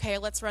he's like, okay,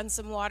 let's run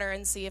some water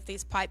and see if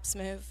these pipes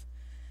move.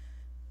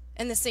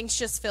 And the sink's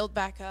just filled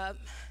back up.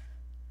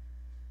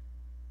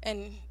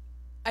 And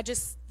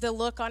the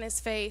look on his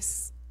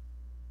face,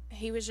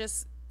 he was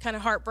just kind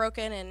of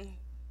heartbroken, and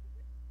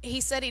he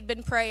said he'd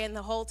been praying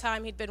the whole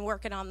time he'd been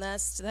working on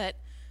this that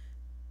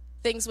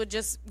things would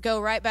just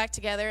go right back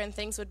together and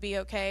things would be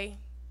okay.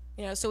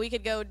 You know, so we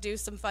could go do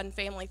some fun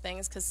family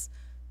things, because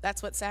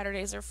that's what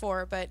Saturdays are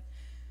for. But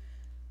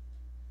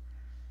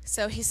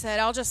so he said,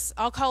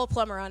 I'll call a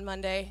plumber on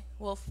Monday.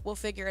 We'll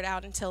figure it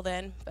out until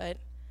then. But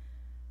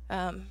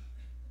a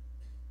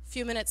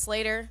few minutes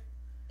later,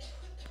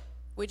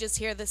 we just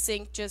hear the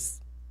sink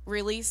just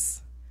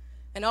release,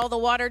 and all the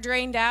water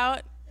drained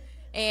out,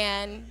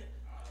 and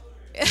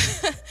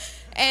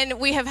and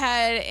we have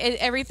had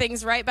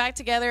everything's right back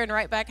together and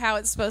right back how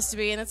it's supposed to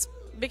be, and it's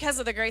because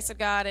of the grace of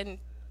God and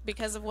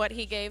because of what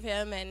he gave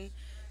him. And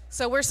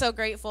so we're so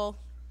grateful,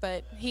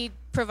 but he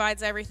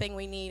provides everything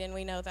we need, and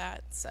we know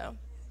that. So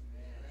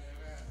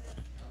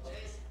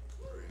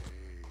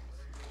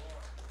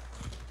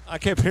I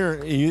kept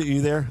hearing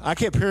you there. I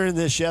kept hearing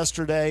this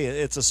yesterday.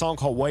 It's a song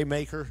called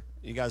Waymaker.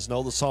 You guys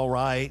know the song,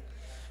 right?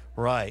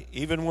 Right.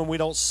 Even when we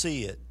don't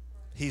see it,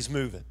 he's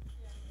moving.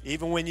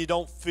 Even when you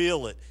don't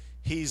feel it,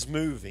 he's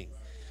moving.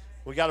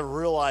 We got to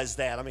realize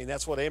that. I mean,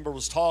 that's what Amber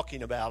was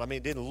talking about. I mean,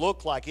 it didn't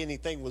look like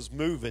anything was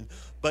moving,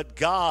 but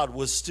God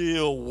was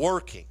still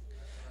working.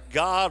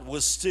 God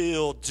was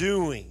still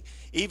doing.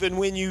 Even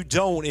when you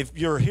don't, if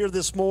you're here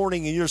this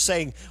morning and you're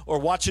saying, or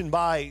watching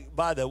by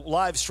the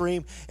live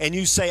stream, and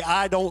you say,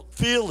 I don't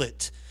feel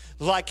it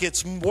like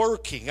it's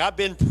working. I've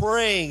been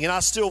praying and I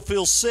still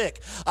feel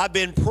sick. I've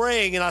been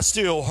praying and I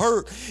still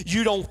hurt.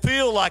 You don't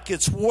feel like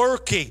it's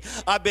working.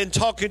 I've been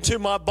talking to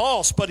my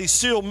boss, but he's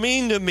still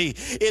mean to me.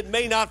 It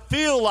may not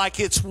feel like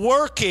it's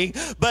working,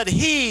 but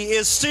he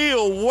is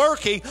still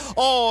working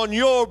on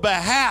your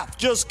behalf.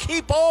 Just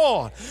keep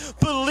on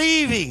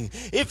believing.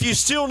 If you're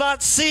still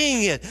not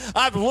seeing it,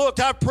 I've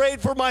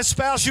prayed for my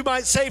spouse, you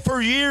might say,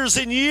 for years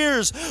and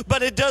years,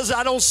 but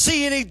I don't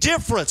see any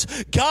difference.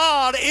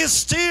 God is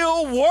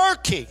still working.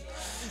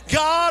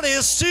 God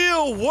is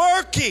still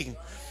working.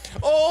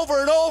 Over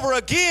and over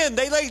again,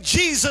 they laid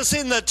Jesus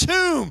in the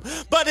tomb,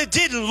 but it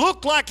didn't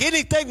look like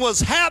anything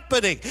was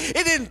happening.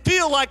 It didn't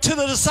feel like to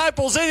the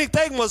disciples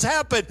anything was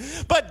happening,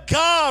 but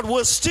God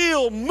was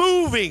still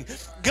moving.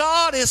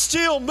 God is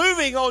still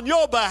moving on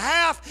your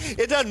behalf.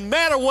 It doesn't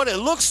matter what it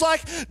looks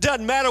like,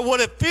 doesn't matter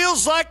what it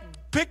feels like.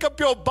 Pick up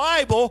your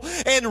Bible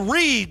and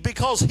read,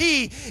 because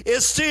he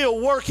is still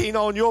working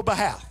on your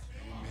behalf.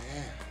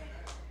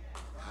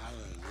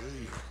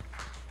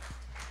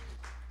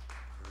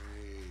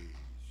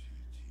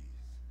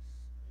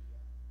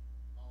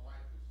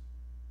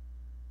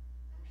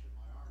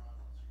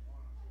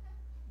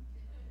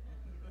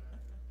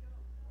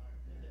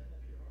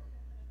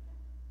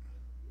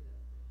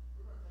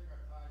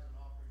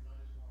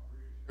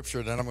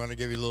 Scripture, then I'm going to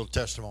give you a little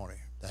testimony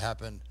that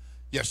happened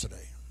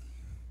yesterday.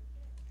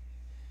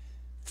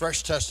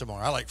 Fresh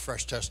testimony. I like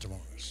fresh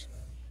testimonies.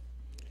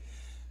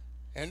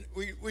 And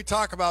we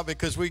talk about,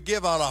 because we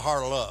give out a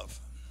heart of love.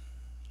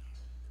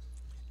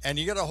 And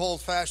you got to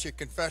hold fast your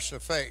confession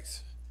of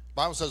faith. The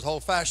Bible says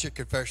hold fast your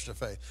confession of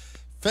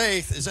faith.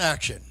 Faith is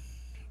action.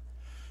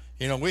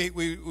 You know,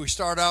 we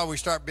start out, we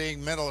start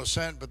being mental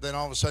assent, but then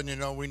all of a sudden, you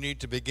know, we need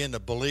to begin to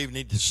believe,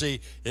 need to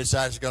see it's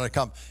actually going to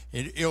come.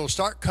 It'll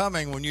start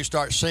coming when you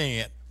start seeing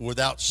it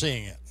without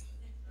seeing it.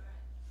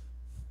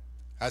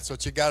 That's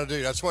what you got to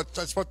do. That's what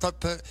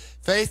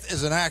faith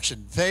is an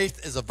action.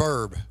 Faith is a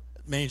verb.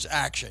 It means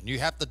action. You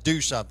have to do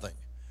something.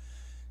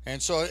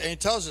 And so he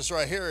tells us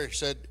right here, he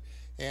said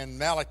in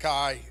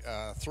Malachi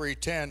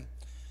 3:10,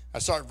 I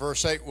start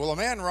verse 8. Will a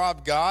man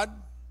rob God?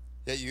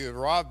 Yet you have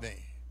robbed me.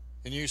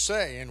 And you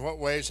say, in what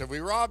ways have we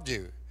robbed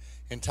you?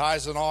 In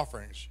tithes and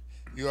offerings.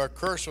 You are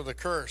cursed with a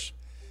curse,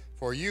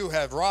 for you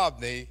have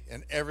robbed me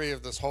and every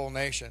of this whole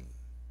nation.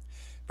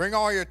 Bring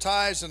all your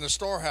tithes in the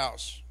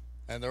storehouse,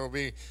 and there will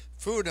be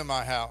food in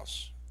my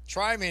house.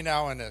 Try me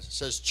now in this. It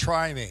says,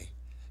 try me.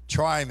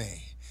 Try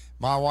me.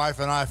 My wife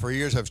and I for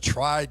years have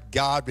tried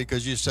God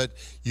because you said,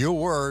 your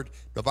word,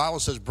 the Bible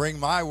says, bring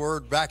my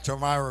word back to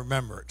my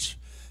remembrance.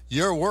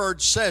 Your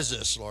word says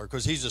this, Lord,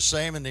 because he's the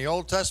same in the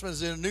Old Testament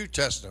as in the New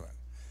Testament.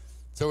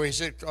 So he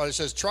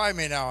says, try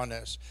me now in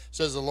this,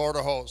 says the Lord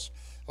of hosts.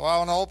 Well, I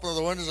want to open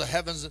the windows of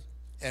heavens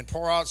and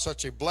pour out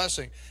such a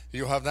blessing,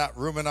 you'll have not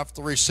room enough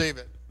to receive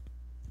it.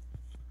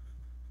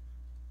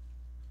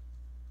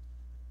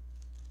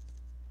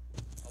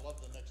 I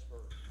love the next verse.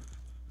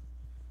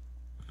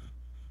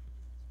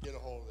 Get a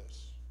hold of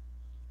this.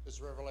 This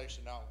is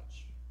revelation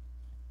knowledge.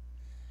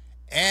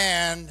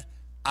 And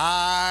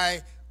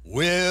I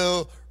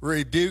will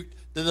rebuke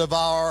the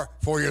devourer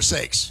for your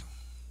sakes.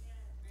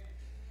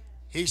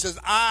 He says,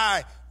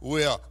 I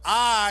will.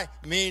 I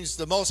means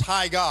the Most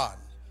High God.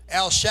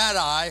 El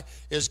Shaddai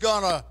is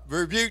going to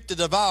rebuke the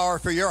devourer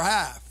for your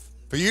half,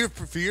 for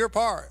your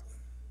part.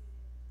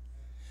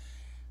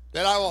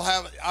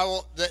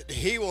 That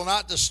he will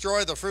not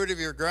destroy the fruit of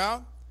your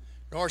ground,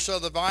 nor shall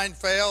the vine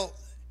fail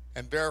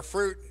and bear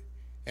fruit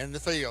in the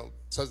field,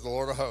 says the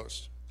Lord of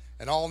hosts.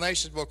 And all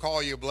nations will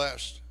call you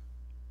blessed.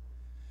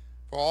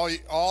 For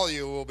all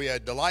you will be a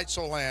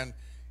delightful land,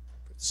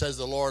 says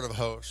the Lord of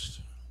hosts.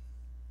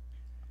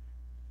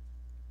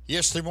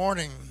 Yesterday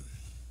morning,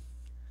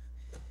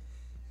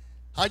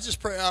 I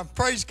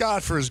praise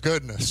God for his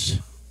goodness.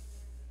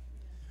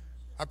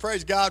 I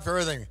praise God for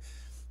everything.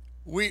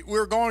 We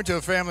were going to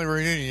a family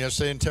reunion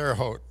yesterday in Terre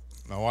Haute,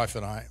 my wife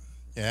and I.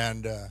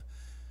 And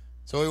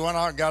so we went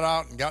out,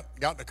 got in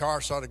the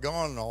car, started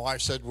going, and my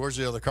wife said, where's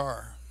the other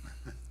car?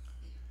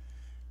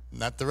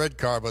 Not the red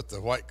car, but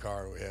the white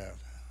car we have.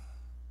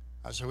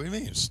 I said, what do you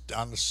mean? It's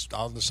on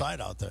the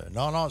side out there.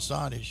 No, it's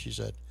not, she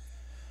said.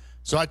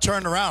 So I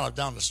turned around, I'm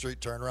down the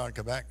street, turned around and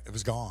come back. It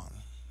was gone.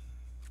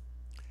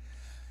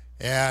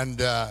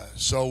 And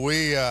so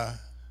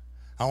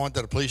I went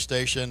to the police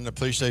station. The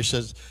police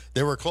station says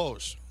they were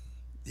closed.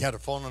 You had a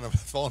phone number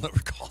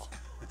call.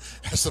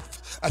 That's a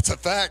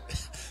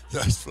fact.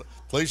 The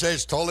police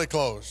station's totally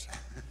closed.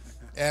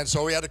 And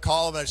so we had to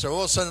call them, and they said, well,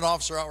 we'll send an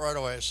officer out right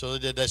away. So they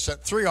did. They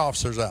sent 3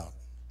 officers out.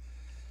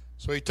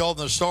 So he told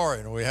them the story,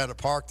 and we had it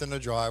parked in the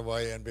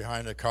driveway and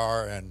behind the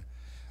car. And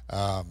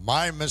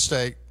my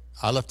mistake,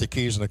 I left the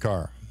keys in the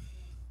car.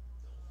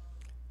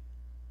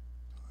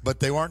 But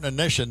they weren't in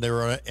ignition, they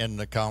were in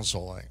the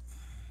console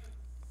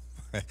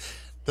light.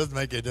 Doesn't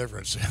make a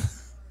difference.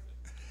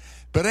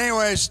 But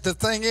anyways, the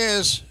thing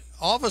is,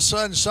 all of a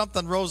sudden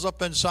something rose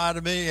up inside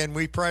of me, and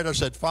we prayed. I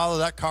said, Father,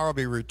 that car will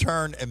be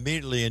returned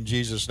immediately in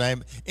Jesus'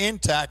 name,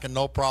 intact and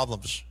no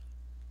problems.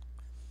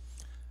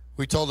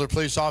 We told the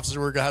police officer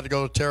we had to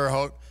go to Terre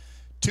Haute.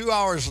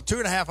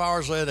 2.5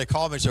 hours later, they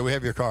called me and said, we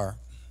have your car.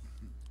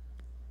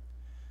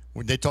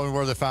 They told me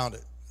where they found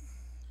it.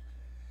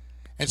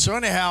 And so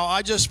anyhow,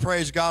 I just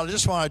praise God. I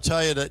just want to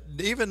tell you that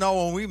even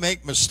though when we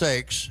make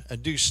mistakes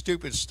and do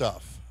stupid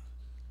stuff,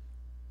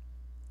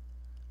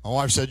 my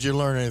wife said, you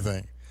learn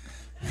anything?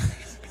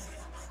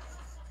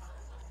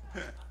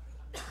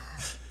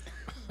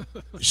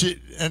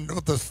 And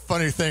what the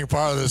funny thing,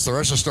 part of this, the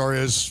rest of the story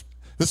is,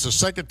 this is the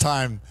second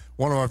time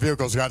one of our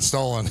vehicles got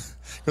stolen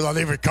because I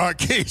leave car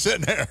keys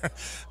in there.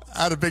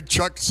 I had a big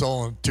truck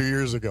stolen 2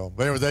 years ago.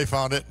 But anyway, they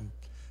found it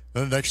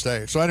the next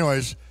day. So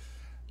anyways,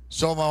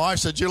 so my wife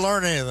said, did you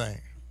learn anything?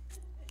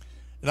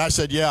 And I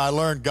said, yeah, I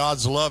learned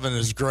God's love and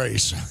his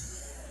grace.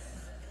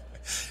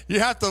 You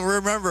have to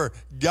remember,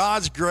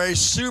 God's grace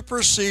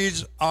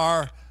supersedes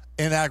our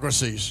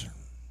inadequacies.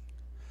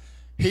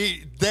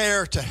 He's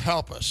there to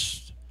help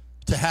us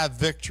to have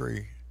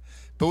victory.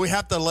 But we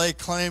have to lay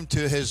claim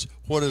to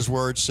what his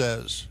word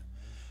says.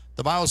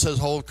 The Bible says,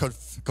 hold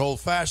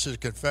fast his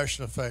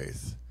confession of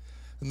faith.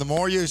 And the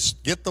more you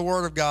get the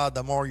word of God,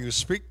 the more you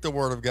speak the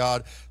word of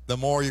God, the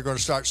more you're going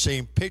to start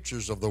seeing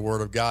pictures of the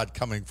word of God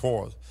coming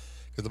forth.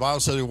 Because the Bible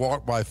says we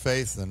walk by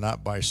faith and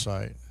not by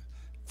sight.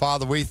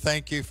 Father, we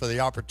thank you for the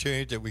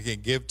opportunity that we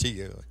can give to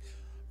you.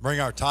 Bring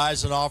our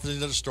tithes and offerings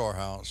into the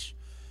storehouse.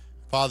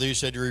 Father, you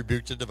said you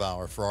rebuked the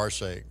devourer for our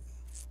sake.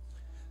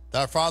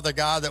 That, Father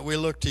God, that we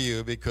look to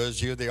you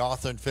because you're the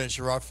author and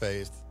finisher of our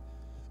faith.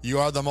 You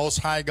are the Most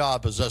High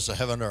God, possessor of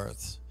heaven and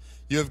earth.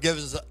 You have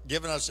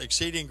given us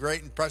exceeding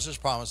great and precious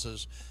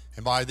promises,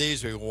 and by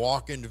these we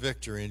walk into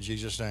victory in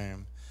Jesus'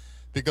 name.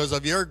 Because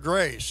of your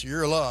grace,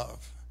 your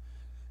love.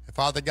 And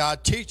Father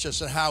God, teach us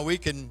how we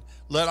can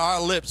let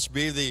our lips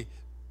be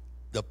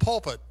the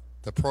pulpit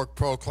to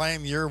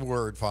proclaim your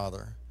word,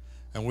 Father.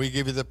 And we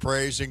give you the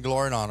praise and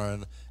glory and honor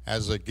and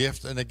as a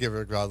gift and a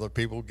giver, God, that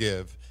people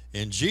give.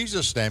 In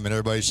Jesus' name, and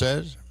everybody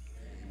says,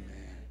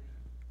 amen.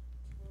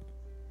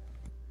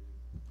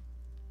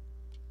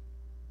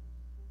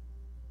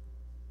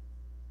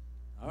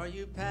 Are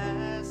you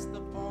past the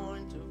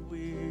point of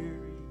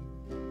weary?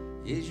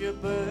 Is your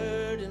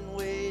burden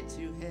way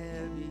too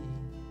heavy?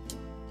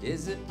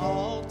 Is it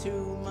all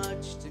too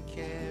much to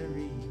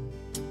carry?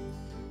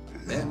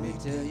 Let me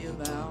tell you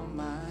about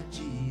my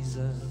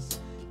Jesus.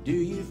 Do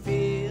you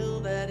feel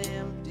that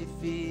empty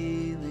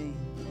feeling?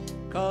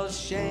 'Cause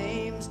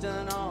shame's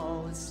done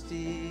all its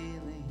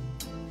stealing,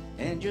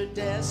 and you're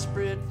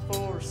desperate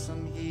for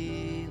some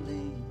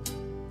healing.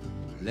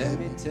 Let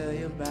me tell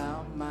you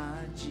about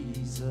my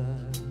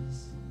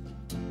Jesus.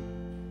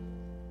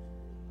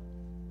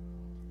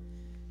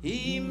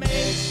 He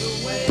makes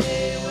a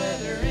way where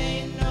there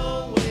ain't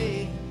no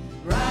way,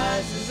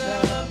 rises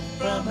up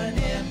from an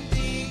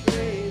empty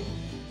grave.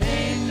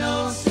 Ain't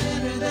no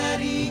sinner that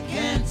he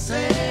can't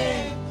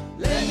save.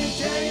 Let me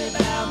tell you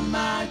about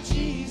my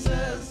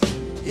Jesus.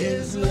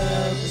 His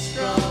love is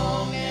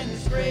strong and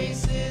his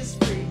grace is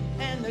free.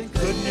 And the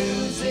good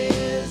news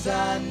is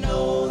I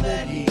know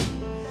that he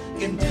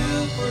can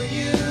do for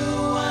you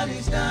what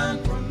he's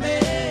done for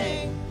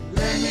me.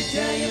 Let me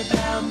tell you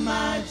about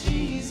my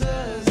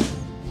Jesus.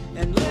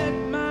 And let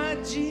my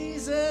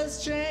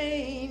Jesus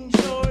change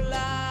your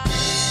life.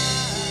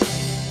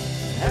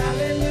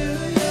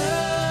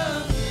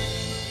 Hallelujah.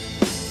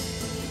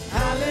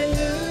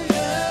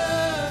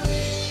 Hallelujah.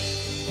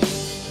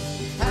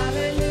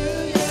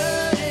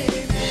 Hallelujah.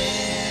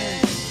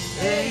 Amen.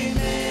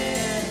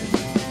 Amen.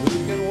 Who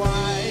can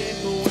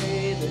wipe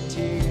away the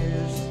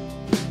tears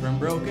from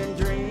broken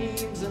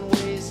dreams and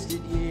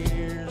wasted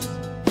years,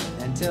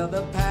 and tell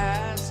the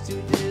past to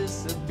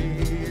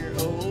disappear?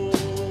 Oh,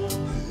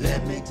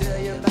 let me tell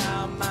you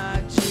about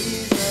my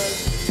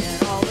Jesus,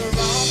 and all the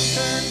wrong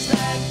turns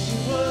that you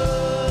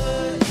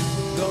would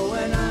go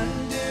and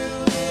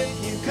undo if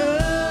you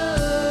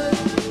could.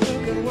 Who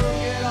could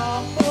work it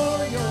all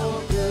for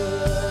your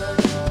good?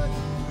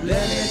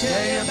 Let me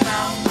tell you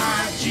about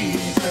my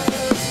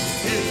Jesus.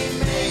 He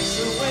makes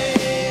a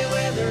way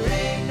where there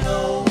ain't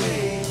no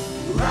way,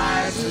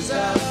 rises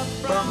up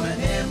from an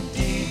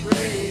empty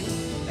grave.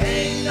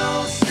 Ain't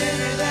no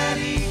sinner that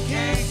he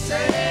can't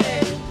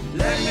save.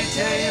 Let me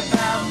tell you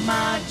about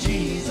my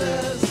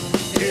Jesus.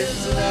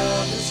 His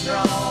love is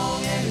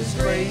strong and his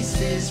grace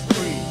is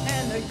free.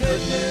 And the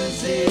good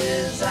news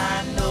is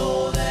I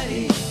know that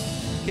he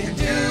can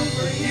do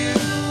for you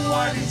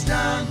what he's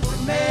done for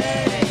me.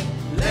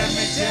 Let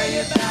me tell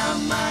you about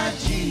my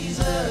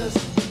Jesus.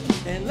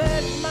 And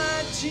let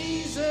my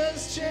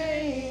Jesus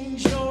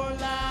change your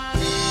life.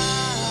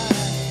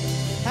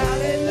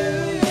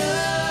 Hallelujah.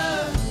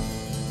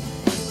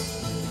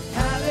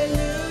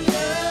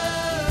 Hallelujah.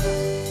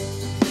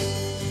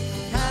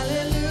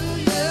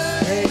 Hallelujah.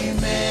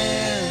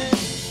 Amen.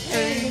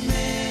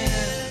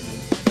 Amen.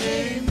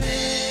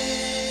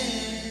 Amen.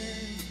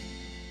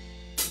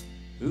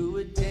 Who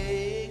would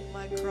take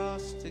my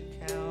cross to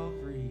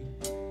Calvary,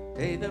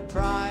 pay the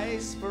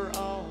price for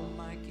all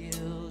my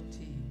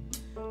guilty?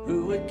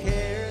 Who would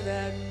care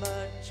that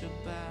much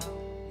about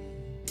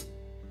me?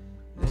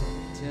 Let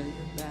me tell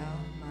you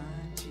about my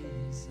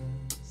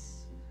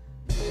Jesus.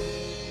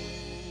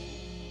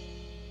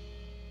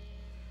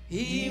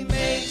 He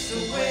makes a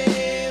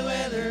way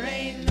where there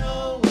ain't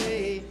no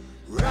way,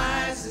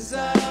 rises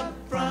up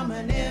from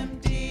an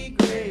empty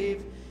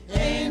grave.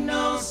 Ain't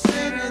no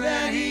sinner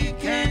that he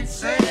can't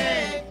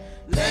save.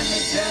 Let me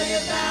tell you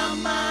about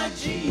my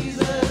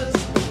Jesus.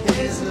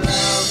 His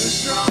love is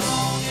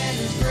strong and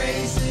his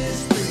grace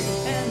is free.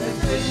 And the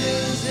good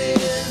news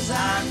is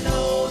I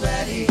know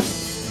that he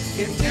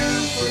can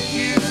do for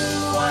you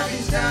what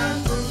he's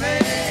done for me.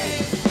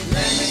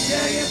 Let me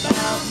tell you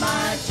about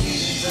my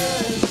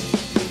Jesus.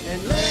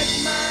 And let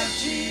my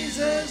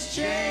Jesus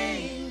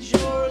change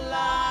your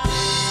life.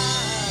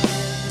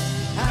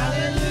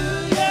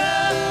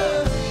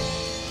 Hallelujah.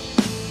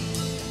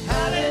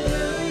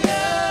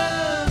 Hallelujah.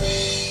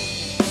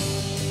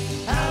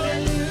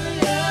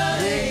 Hallelujah.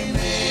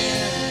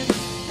 Amen.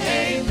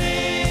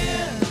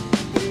 Amen.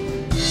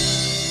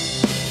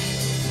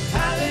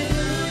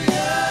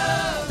 Hallelujah.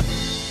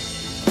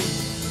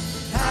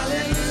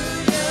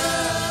 Hallelujah.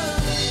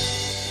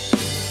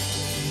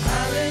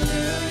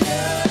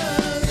 Hallelujah.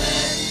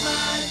 Let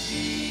my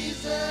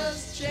Jesus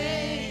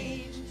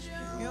change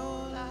your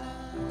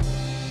life.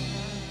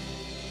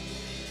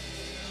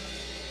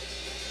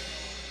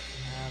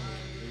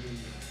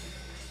 Hallelujah.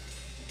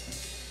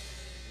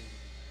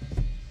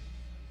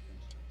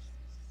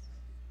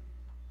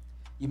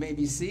 You may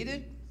be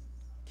seated.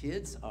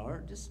 Kids are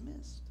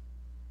dismissed.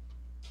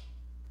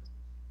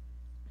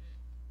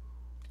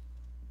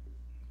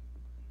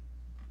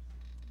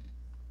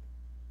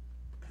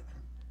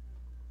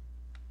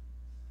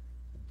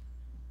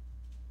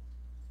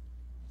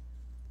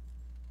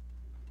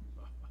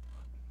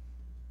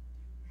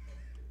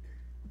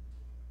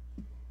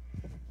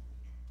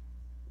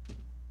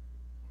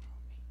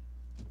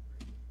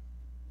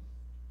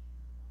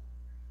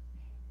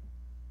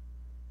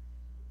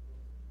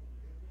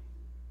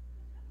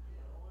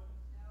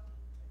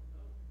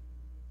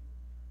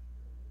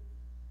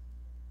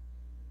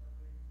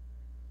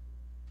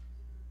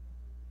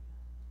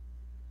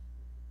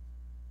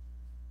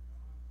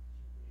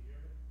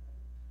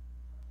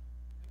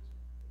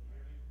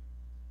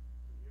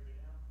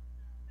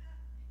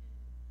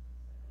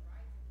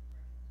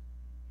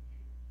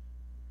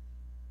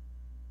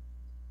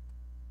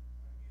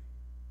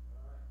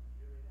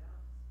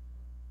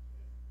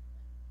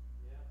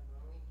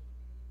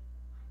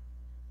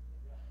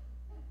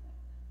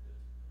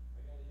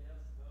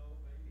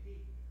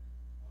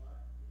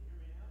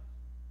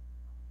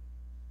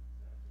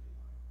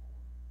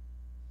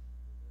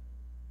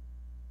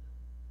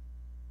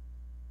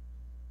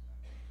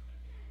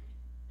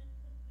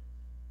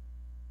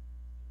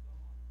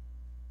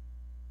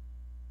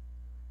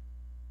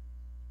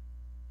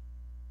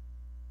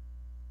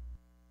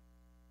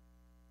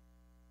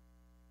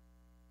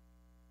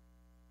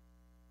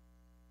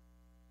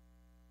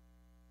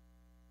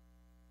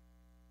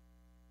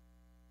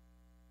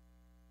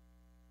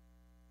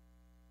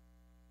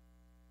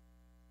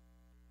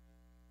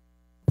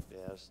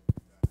 Yes.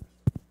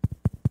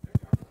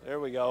 There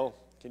we go.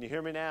 Can you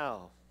hear me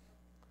now?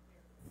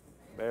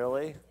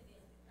 Barely?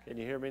 Can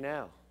you hear me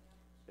now?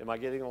 Am I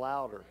getting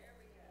louder?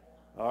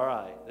 All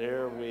right,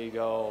 there we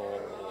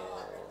go.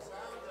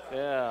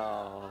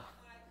 Yeah.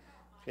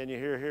 Can you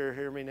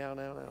hear me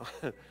now?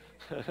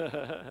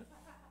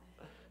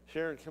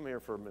 Sharon, come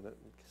here for a minute.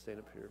 Stand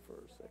up here for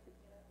a second.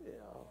 Yeah.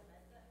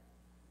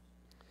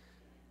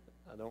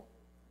 I don't.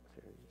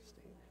 Here, you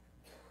stand.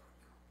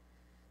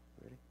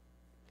 Ready?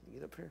 Can you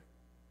get up here?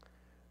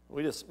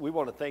 We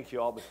want to thank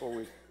you all before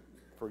we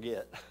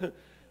forget.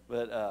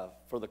 But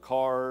for the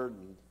card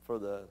and for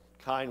the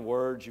kind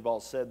words, you've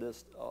all said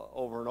this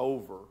over and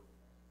over.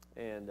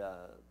 And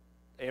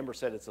Amber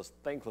said it's a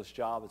thankless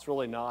job. It's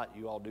really not.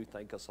 You all do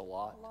thank us a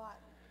lot. A lot.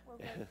 We're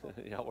grateful.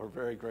 Yeah, we're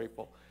very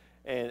grateful.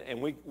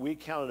 And we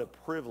count it a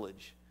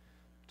privilege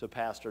to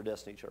pastor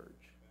Destiny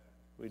Church.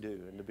 We do.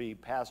 And to be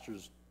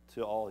pastors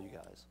to all you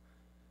guys,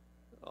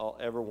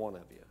 every one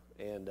of you.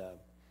 And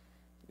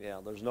yeah,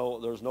 there's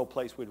no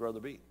place we'd rather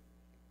be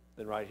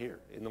than right here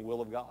in the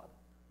will of God.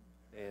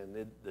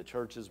 And the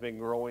church has been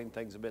growing.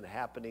 Things have been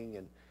happening.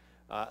 And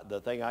the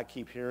thing I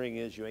keep hearing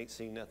is you ain't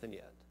seen nothing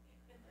yet.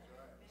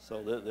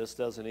 So this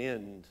doesn't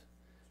end.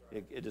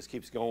 It just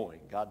keeps going.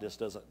 God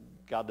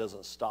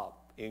doesn't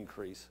stop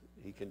increase.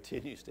 He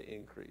continues to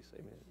increase.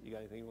 Amen. You got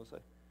anything you want to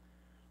say?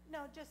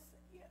 No, just,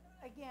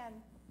 again,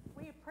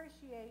 we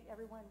appreciate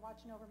everyone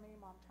watching over me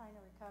while I'm trying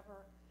to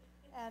recover.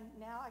 And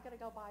now I got to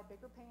go buy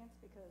bigger pants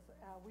because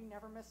we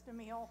never missed a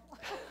meal.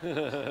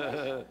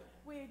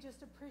 We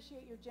just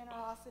appreciate your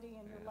generosity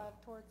and your love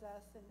towards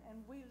us.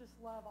 And we just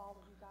love all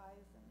of you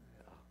guys. And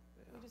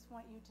we just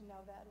want you to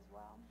know that as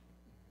well.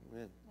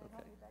 Amen. And Okay.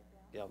 help me back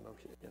down. Yeah, no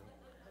kidding. Yeah.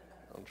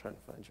 I'm trying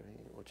to find your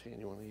hand. Which hand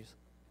you want to use?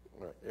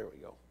 All right, there we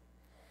go.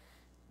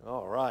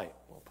 All right.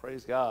 Well,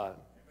 praise God.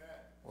 Amen.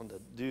 Wanted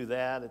to do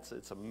that.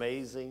 It's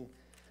amazing.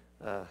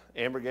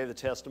 Amber gave the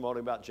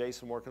testimony about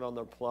Jason working on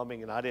their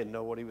plumbing, and I didn't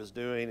know what he was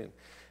doing. And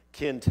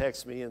Ken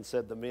texted me and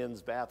said the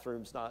men's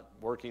bathroom's not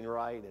working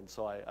right. And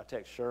so I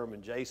text Sherm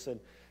and Jason.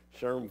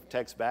 Sherm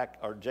texts back,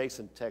 or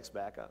Jason texts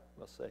back, I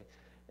must say,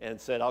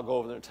 and said, I'll go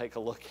over there and take a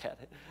look at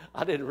it.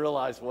 I didn't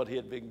realize what he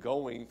had been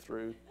going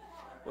through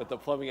with the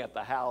plumbing at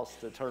the house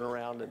to turn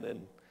around, and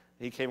then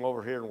he came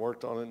over here and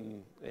worked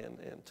on it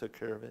and took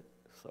care of it.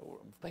 So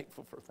I'm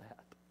thankful for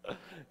that.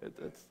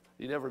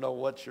 You never know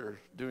what you're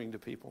doing to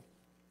people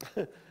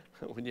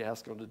when you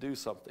ask them to do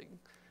something.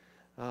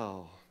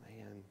 Oh,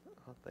 man.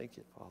 Oh, thank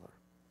you, Father.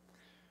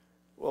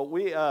 Well,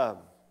 we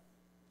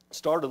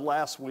started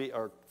last week,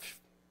 or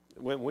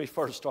when we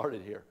first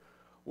started here,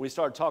 we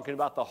started talking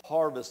about the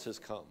harvest has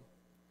come.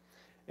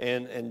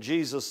 And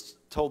Jesus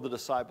told the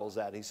disciples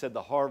that. He said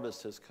the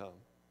harvest has come.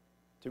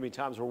 Too many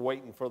times we're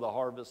waiting for the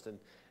harvest,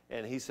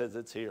 and he says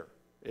it's here.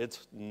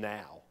 It's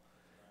now.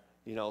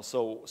 You know,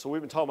 so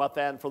we've been talking about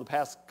that, and for the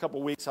past couple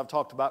of weeks I've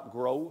talked about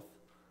growth.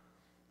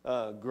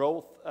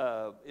 Growth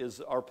is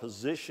our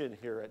position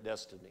here at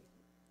Destiny.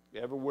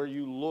 Everywhere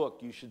you look,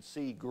 you should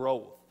see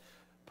growth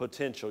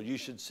potential. You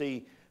should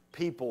see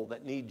people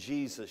that need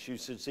Jesus. You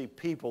should see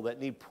people that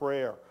need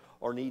prayer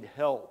or need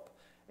help,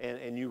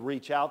 and you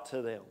reach out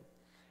to them.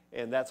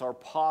 And that's our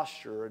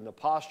posture. And the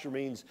posture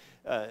means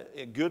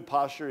a good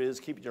posture is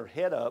keeping your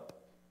head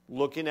up,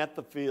 looking at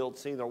the field,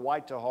 seeing the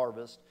white to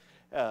harvest,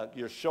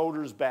 your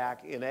shoulders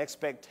back in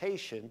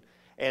expectation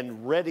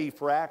and ready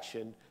for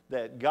action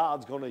that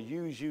God's going to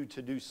use you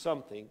to do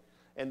something.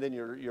 And then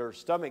your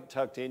stomach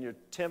tucked in, your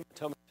tummy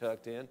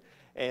tucked in,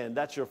 and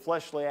that's your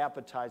fleshly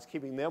appetites,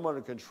 keeping them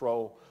under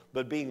control,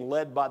 but being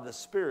led by the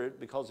Spirit,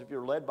 because if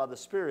you're led by the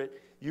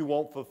Spirit, you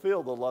won't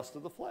fulfill the lust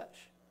of the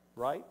flesh,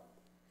 right?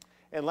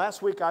 And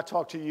last week I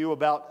talked to you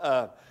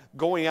about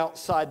going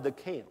outside the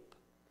camp.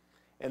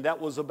 And that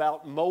was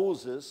about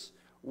Moses,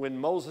 when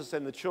Moses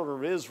and the children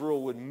of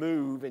Israel would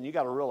move. And you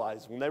got to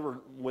realize, when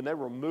they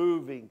were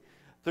moving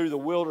through the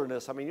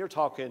wilderness, I mean, you're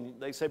talking,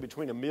 they say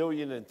between 1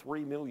 million and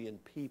 3 million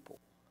people.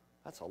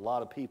 That's a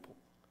lot of people.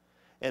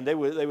 And they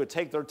would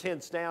take their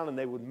tents down and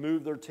they would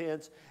move their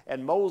tents.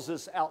 And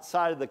Moses,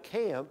 outside of the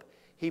camp,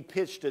 he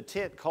pitched a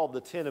tent called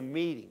the Tent of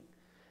Meeting.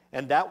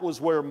 And that was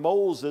where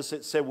Moses,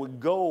 it said, would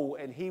go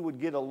and he would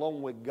get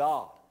along with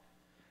God.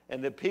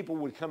 And the people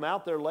would come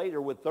out there later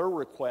with their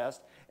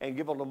request and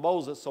give them to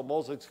Moses so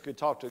Moses could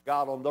talk to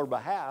God on their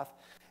behalf.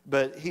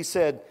 But he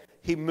said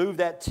he moved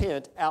that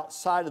tent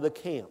outside of the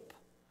camp.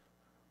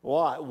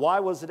 Why? Why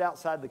was it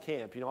outside the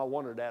camp? You know, I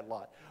wondered that a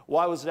lot.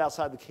 Why was it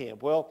outside the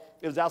camp? Well,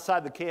 it was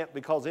outside the camp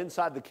because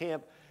inside the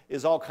camp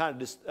is all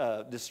kinds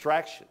of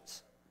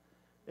distractions.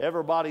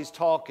 Everybody's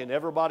talking.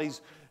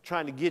 Everybody's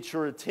trying to get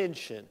your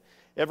attention.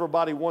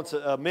 Everybody wants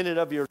a minute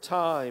of your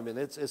time. And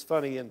it's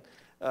funny, in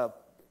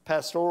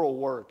pastoral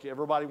work,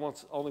 everybody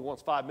only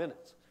wants 5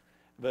 minutes.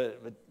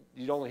 But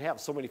you'd only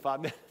have so many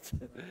 5 minutes,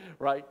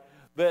 right?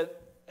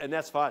 And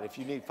that's fine. If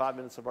you need 5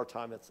 minutes of our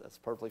time, that's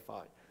perfectly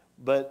fine.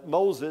 But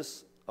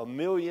Moses, 1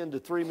 million to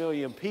 3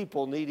 million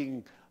people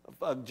needing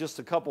just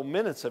a couple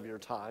minutes of your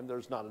time,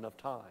 there's not enough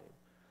time.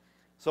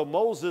 So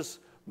Moses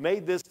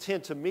made this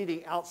tent of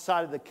meeting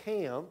outside of the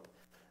camp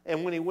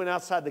And when he went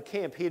outside the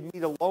camp, he'd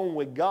meet alone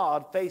with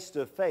God face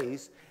to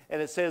face.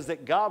 And it says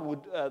that God would,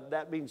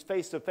 that means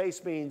face to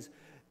face means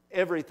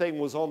everything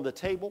was on the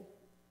table.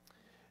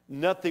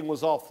 Nothing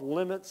was off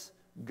limits.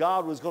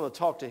 God was going to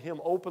talk to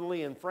him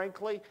openly and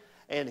frankly,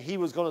 and he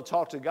was going to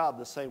talk to God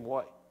the same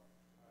way.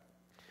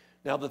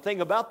 Now, the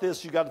thing about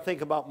this, you got to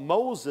think about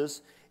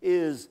Moses,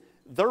 is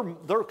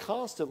they're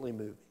constantly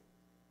moving.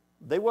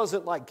 They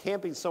wasn't like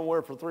camping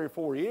somewhere for 3 or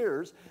 4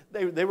 years.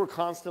 They were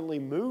constantly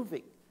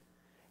moving.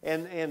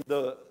 And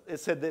it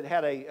said that it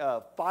had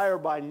a fire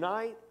by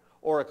night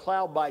or a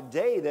cloud by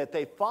day that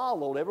they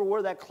followed.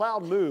 Everywhere that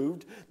cloud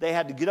moved, they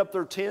had to get up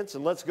their tents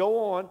and let's go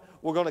on.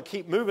 We're going to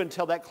keep moving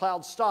until that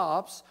cloud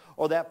stops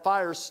or that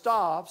fire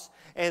stops.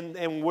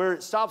 And where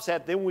it stops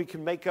at, then we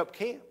can make up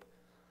camp.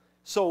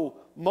 So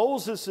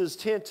Moses'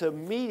 tent to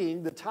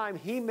meeting, the time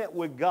he met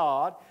with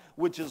God,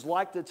 which is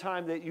like the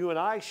time that you and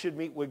I should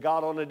meet with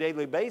God on a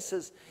daily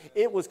basis,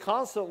 it was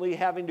constantly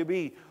having to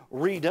be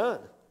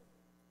redone,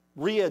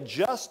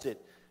 readjusted,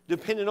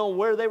 depending on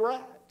where they were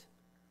at.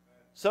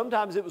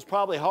 Sometimes it was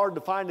probably hard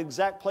to find an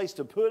exact place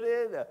to put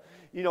it.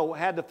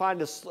 Had to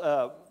find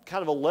a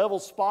kind of a level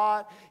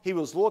spot. He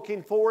was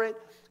looking for it,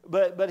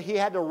 but he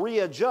had to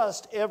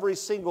readjust every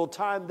single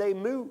time they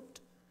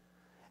moved.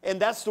 And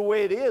that's the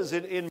way it is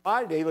in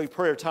my daily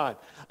prayer time.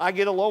 I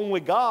get alone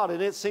with God, and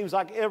it seems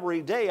like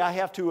every day I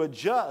have to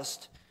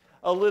adjust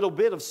a little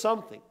bit of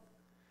something.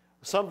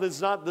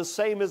 Something's not the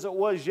same as it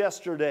was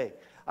yesterday.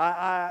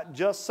 I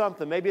adjust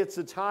something. Maybe it's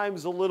the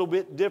time's a little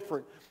bit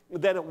different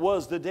than it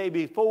was the day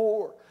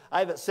before. I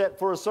have it set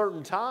for a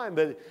certain time,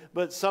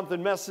 but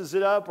something messes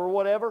it up or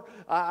whatever.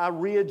 I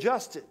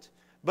readjust it.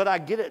 But I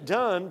get it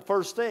done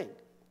first thing.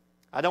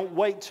 I don't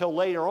wait till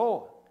later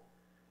on.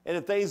 And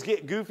if things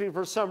get goofy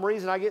for some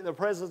reason, I get in the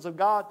presence of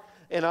God,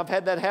 and I've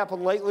had that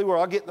happen lately where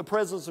I'll get in the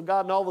presence of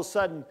God, and all of a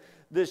sudden,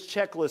 this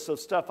checklist of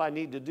stuff I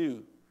need to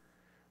do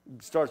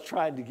starts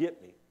trying to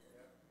get me.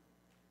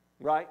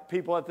 Right?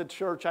 People at the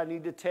church I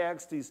need to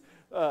text, these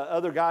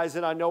other guys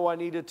that I know I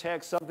need to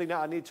text, something that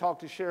I need to talk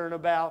to Sharon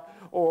about,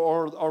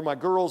 or my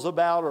girls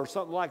about, or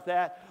something like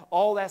that.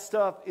 All that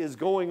stuff is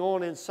going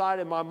on inside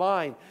of my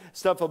mind.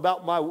 Stuff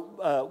about my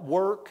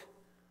work.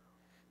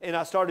 And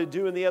I started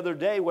doing the other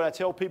day, what I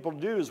tell people to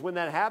do is when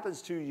that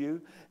happens to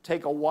you,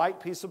 take a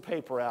white piece of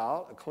paper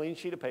out, a clean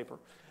sheet of paper,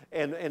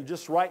 and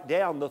just write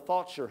down the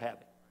thoughts you're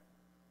having.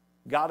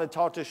 Got to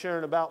talk to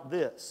Sharon about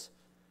this.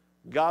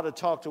 Got to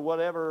talk to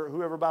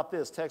whoever about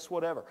this, text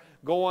whatever.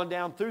 Go on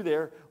down through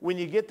there. When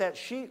you get that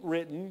sheet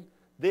written,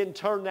 then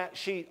turn that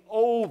sheet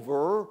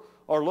over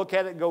or look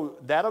at it and go,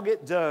 that'll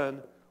get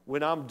done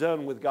when I'm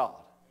done with God.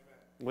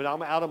 When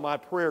I'm out of my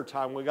prayer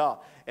time with God.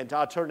 And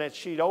I turn that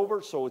sheet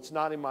over so it's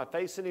not in my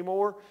face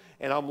anymore.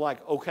 And I'm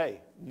like,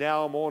 okay,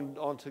 now I'm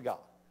on to God.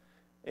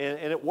 And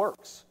it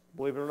works,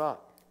 believe it or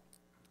not.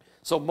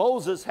 So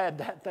Moses had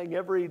that thing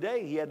every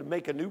day. He had to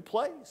make a new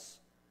place.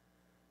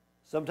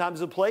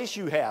 Sometimes the place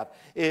you have,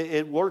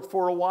 it worked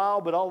for a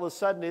while, but all of a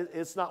sudden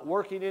it's not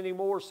working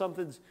anymore.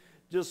 Something's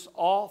just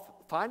off.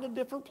 Find a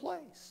different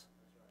place.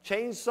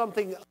 Change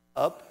something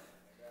up.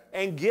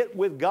 And get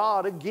with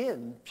God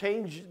again.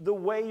 Change the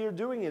way you're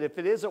doing it. If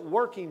it isn't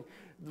working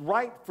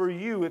right for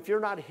you, if you're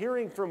not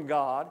hearing from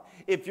God,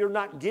 if you're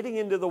not getting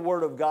into the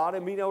Word of God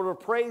and being able to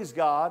praise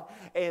God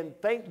and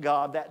thank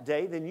God that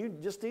day, then you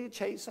just need to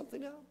change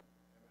something up.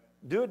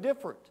 Do it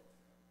different.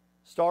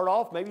 Start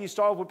off, maybe you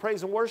start off with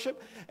praise and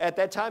worship. At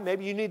that time,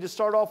 maybe you need to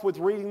start off with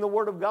reading the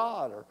Word of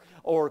God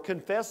or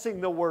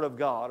confessing the Word of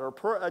God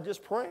or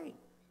just praying.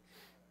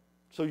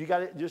 So you got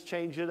to just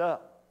change it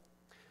up.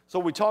 So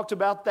we talked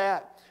about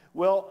that.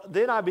 Well,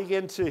 then I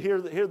began to hear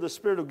the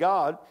Spirit of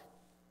God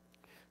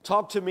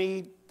talk to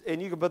me,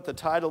 and you can put the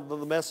title of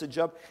the message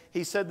up.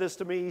 He said this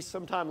to me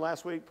sometime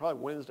last week,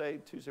 probably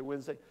Tuesday,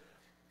 Wednesday.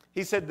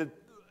 He said that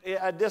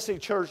at Destiny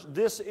Church,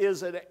 this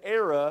is an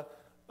era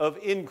of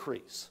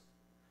increase.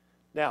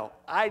 Now,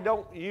 I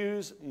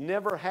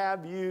never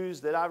have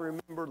used that I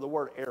remember the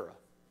word era.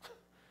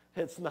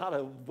 It's not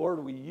a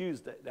word we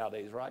use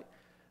nowadays, right?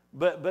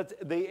 But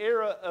the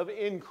era of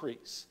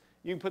increase.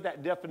 You can put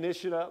that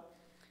definition up.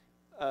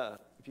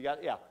 If you got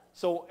it, yeah.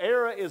 So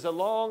era is a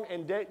long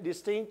and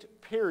distinct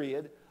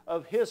period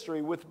of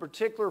history with a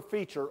particular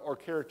feature or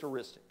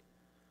characteristic.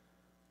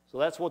 So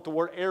that's what the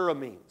word era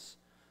means.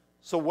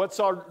 So what's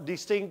our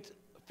distinct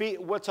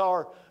period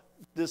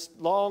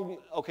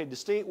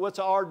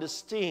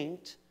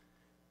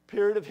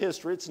of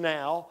history? It's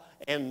now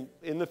and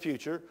in the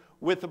future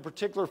with a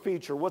particular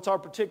feature. What's our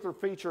particular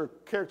feature or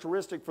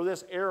characteristic for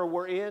this era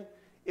we're in?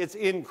 It's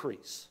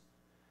increase.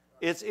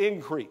 It's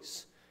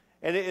increase.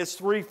 And it's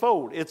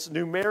threefold. It's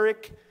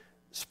numeric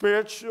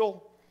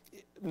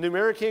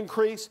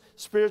increase,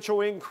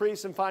 spiritual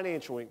increase, and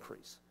financial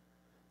increase.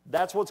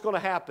 That's what's going to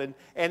happen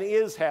and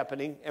is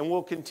happening and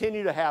will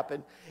continue to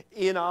happen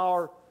in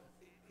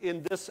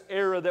this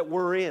era that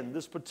we're in,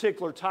 this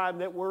particular time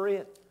that we're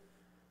in.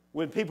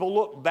 When people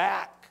look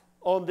back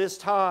on this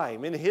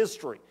time in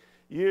history,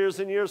 years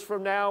and years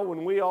from now,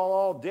 when we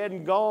all dead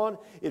and gone,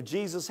 if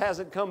Jesus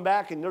hasn't come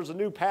back and there's a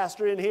new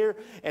pastor in here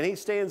and he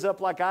stands up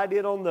like I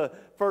did on the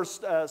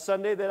first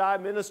Sunday that I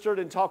ministered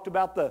and talked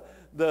about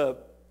the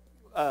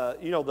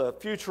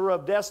future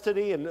of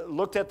destiny and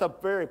looked at the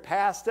very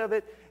past of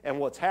it and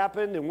what's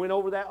happened and went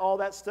over all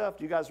that stuff.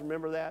 Do you guys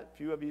remember that? A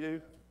few of you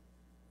do.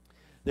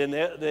 Then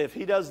if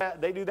he does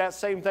that, they do that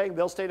same thing,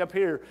 they'll stand up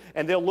here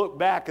and they'll look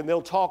back and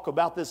they'll talk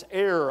about this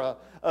era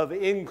of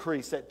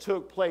increase that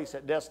took place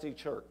at Destiny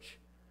Church.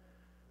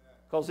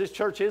 Because this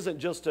church isn't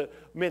just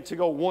meant to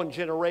go one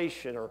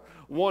generation or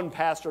one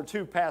pastor,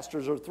 two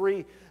pastors, or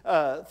three.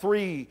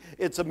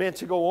 It's meant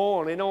to go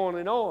on and on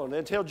and on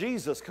until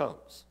Jesus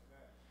comes.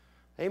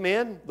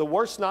 Amen. The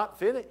work's not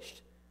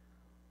finished.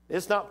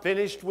 It's not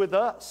finished with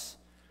us.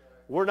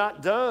 We're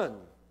not done.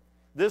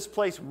 This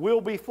place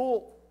will be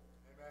full.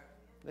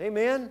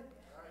 Amen.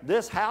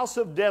 This house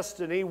of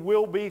destiny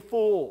will be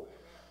full.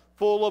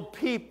 Full of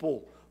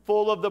people.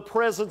 Full of the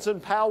presence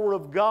and power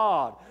of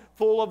God.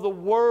 Full of the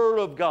Word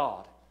of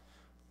God.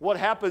 What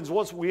happens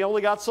once we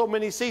only got so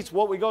many seats?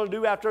 What are we going to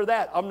do after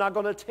that? I'm not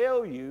going to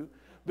tell you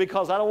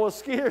because I don't want to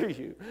scare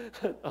you.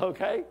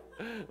 Okay?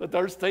 But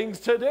there's things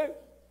to do.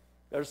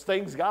 There's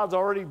things God's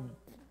already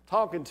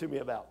talking to me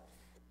about.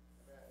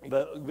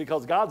 But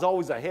because God's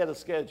always ahead of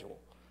schedule.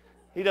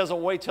 He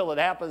doesn't wait till it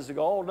happens to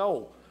go, oh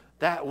no,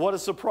 what a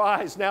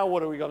surprise. Now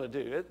what are we going to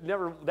do?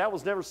 That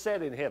was never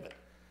said in heaven.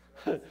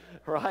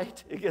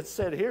 Right? It gets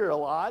said here a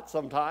lot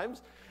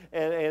sometimes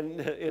and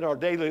in our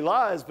daily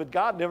lives, but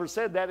God never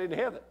said that in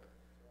heaven.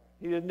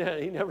 He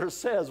never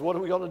says, what are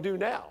we going to do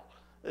now?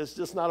 It's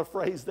just not a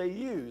phrase they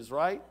use,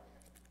 right?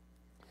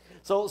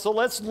 So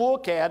let's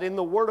look at in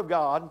the Word of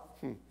God.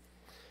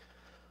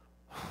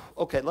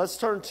 Okay, let's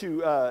turn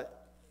to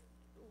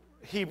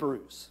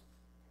Hebrews.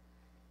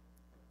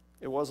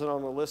 It wasn't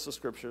on the list of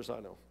scriptures,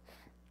 I know.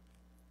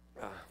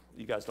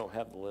 You guys don't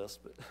have the list,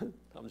 but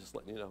I'm just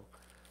letting you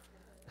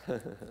know.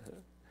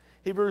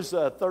 Hebrews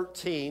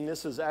 13,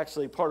 this is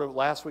actually part of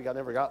last week. I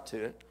never got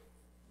to it.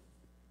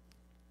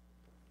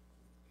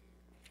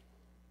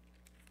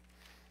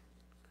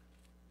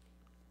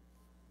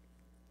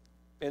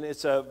 And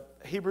it's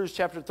Hebrews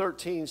chapter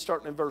 13,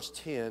 starting in verse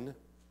 10.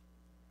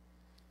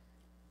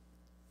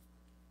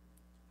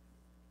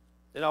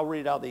 And I'll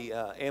read out the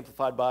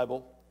Amplified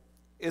Bible.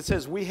 It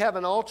says, we have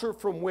an altar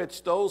from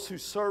which those who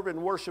serve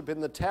and worship in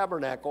the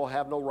tabernacle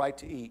have no right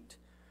to eat.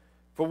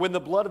 For when the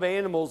blood of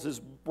animals is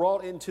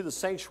brought into the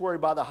sanctuary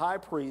by the high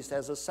priest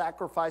as a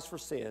sacrifice for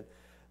sin,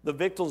 the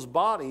victims'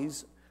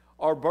 bodies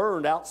are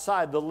burned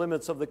outside the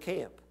limits of the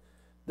camp.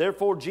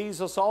 Therefore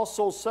Jesus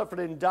also suffered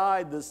and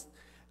died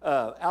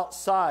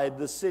outside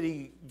the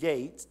city's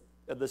gate,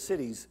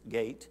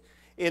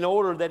 in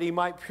order that he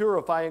might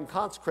purify and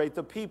consecrate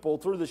the people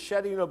through the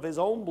shedding of his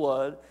own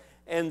blood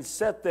and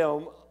set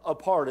them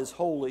apart as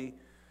holy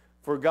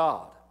for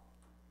God.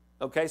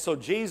 Okay, so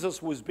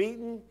Jesus was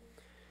beaten,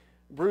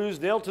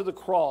 bruised, nailed to the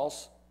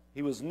cross.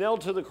 He was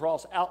nailed to the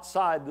cross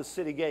outside the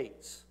city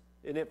gates.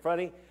 Isn't it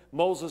funny?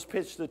 Moses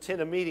pitched the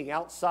tent of meeting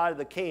outside of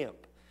the camp.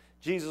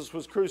 Jesus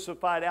was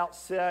crucified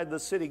outside the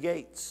city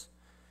gates.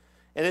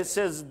 And it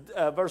says,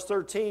 verse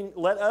 13,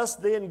 let us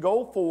then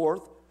go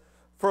forth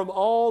from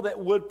all that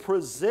would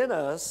prevent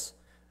us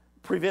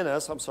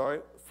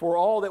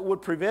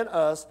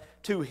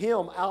to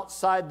him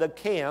outside the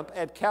camp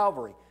at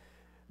Calvary,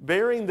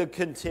 bearing the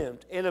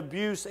contempt and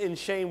abuse and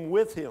shame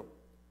with him.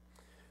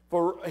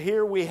 For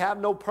here we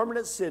have no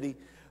permanent city,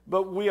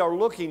 but we are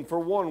looking for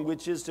one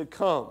which is to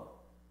come.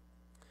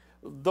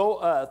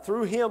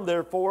 Through him,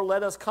 therefore,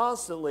 let us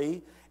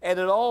constantly and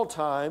at all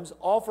times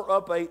offer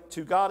up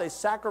to God a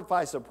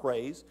sacrifice of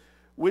praise,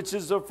 which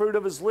is the fruit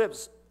of his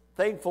lips,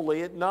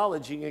 thankfully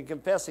acknowledging and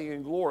confessing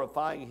and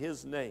glorifying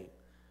his name.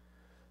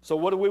 So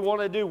what do we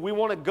want to do? We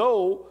want to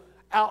go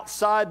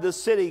outside the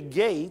city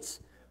gates,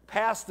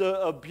 past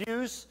the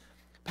abuse,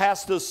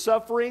 past the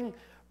suffering,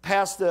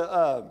 past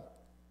the...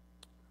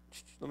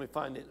 let me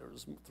find it.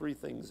 There's 3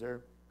 things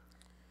there.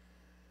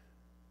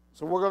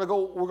 So we're going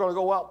to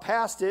go out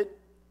past it,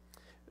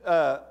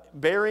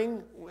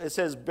 bearing. It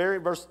says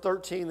bearing, verse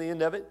 13, the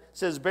end of it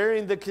says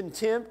bearing the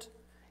contempt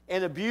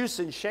and abuse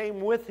and shame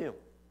with him.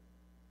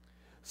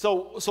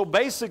 So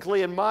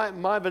basically, in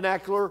my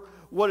vernacular,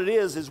 what it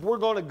is we're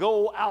going to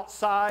go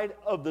outside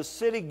of the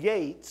city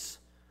gates,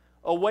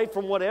 away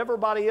from what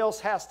everybody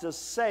else has to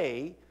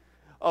say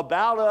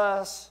about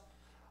us,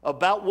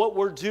 about what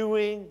we're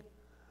doing.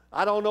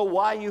 I don't know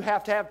why you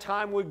have to have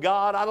time with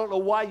God. I don't know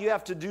why you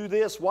have to do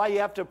this, why you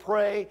have to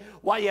pray,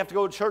 why you have to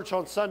go to church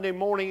on Sunday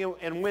morning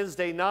and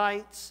Wednesday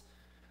nights.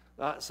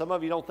 Some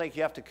of you don't think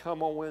you have to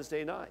come on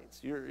Wednesday nights.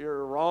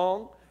 You're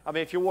wrong. I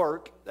mean, if you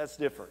work, that's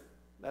different.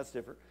 That's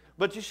different.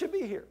 But you should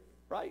be here,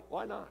 right?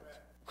 Why not?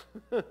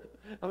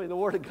 I mean, the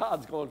Word of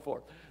God's going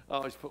forth.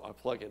 Oh, I just put my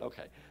plug in.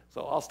 Okay,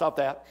 so I'll stop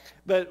that.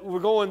 But we're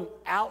going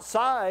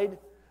outside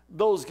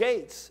those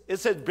gates. It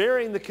said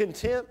bearing the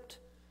contempt.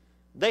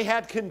 They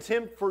had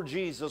contempt for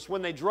Jesus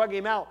when they drug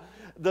him out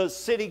the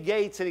city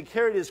gates and he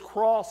carried his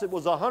cross. It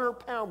was a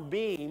 100-pound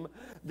beam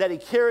that he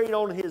carried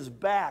on his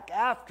back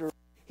after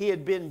he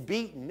had been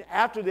beaten,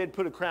 after they had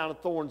put a crown of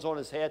thorns on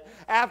his head,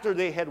 after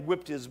they had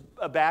whipped his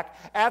back,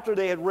 after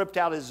they had ripped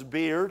out his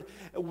beard.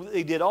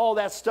 They did all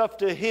that stuff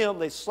to him.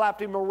 They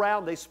slapped him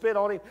around. They spit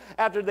on him.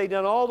 After they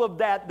done all of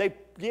that, they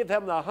give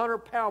him the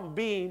 100-pound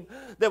beam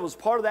that was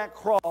part of that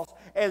cross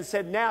and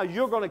said, now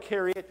you're going to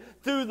carry it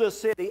through the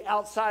city,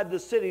 outside the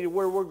city, to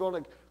where we're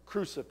going to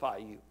crucify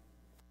you.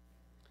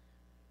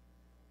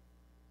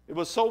 It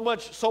was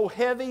so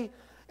heavy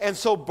and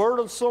so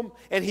burdensome,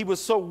 and he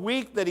was so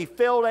weak that he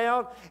fell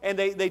down, and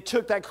they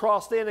took that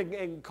cross in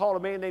and called a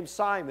man named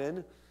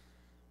Simon,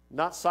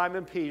 not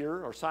Simon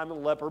Peter or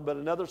Simon the leper, but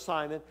another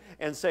Simon,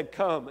 and said,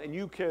 come, and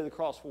you carry the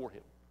cross for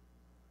him.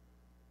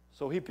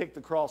 So he picked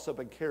the cross up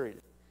and carried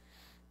it.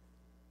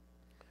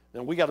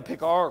 Now we got to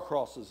pick our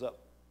crosses up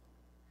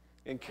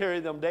and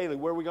carry them daily.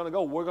 Where are we going to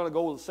go? We're going to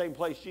go to the same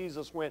place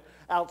Jesus went,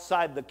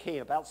 outside the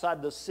camp,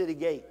 outside the city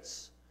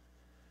gates,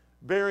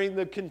 bearing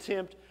the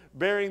contempt,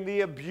 bearing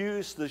the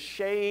abuse, the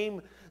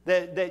shame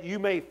that you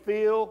may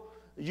feel.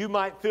 You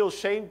might feel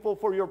shameful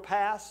for your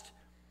past.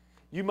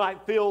 You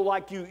might feel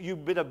like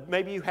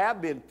maybe you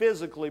have been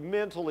physically,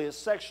 mentally,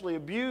 sexually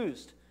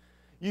abused.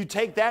 You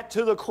take that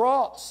to the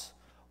cross.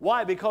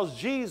 Why? Because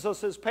Jesus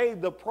has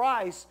paid the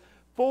price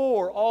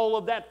for all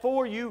of that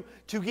for you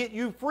to get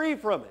you free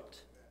from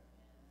it.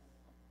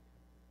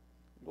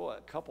 Boy,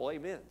 a couple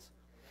amens.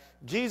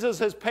 Jesus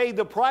has paid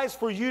the price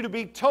for you to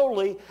be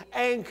totally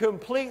and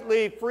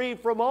completely free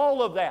from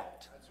all of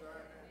that.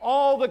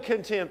 All the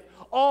contempt,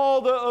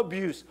 all the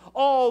abuse,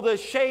 all the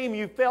shame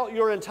you felt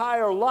your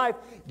entire life.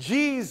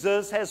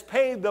 Jesus has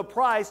paid the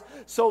price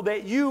so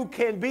that you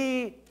can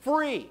be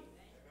free.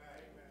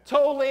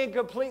 Totally and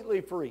completely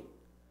free.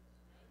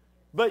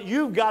 But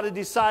you've got to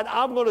decide,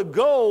 I'm going to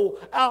go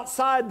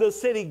outside the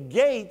city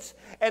gates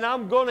and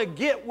I'm going to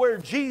get where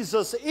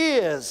Jesus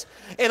is.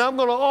 And I'm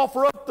going to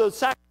offer up the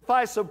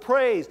sacrifice of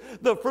praise,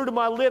 the fruit of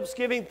my lips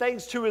giving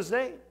thanks to His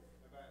name. Amen.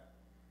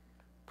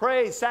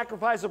 Praise,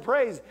 sacrifice of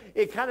praise.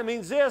 It kind of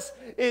means this.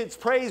 It's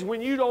praise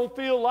when you don't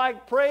feel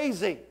like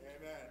praising.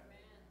 Amen.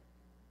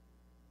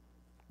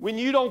 When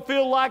you don't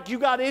feel like you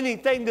got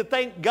anything to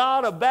thank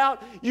God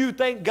about, you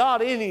thank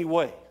God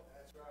anyway.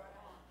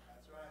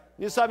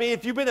 Yes, I mean,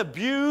 if you've been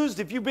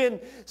abused, if you've been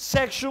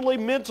sexually,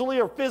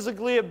 mentally, or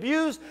physically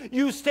abused,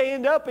 you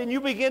stand up and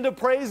you begin to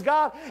praise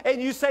God.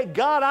 And you say,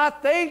 God, I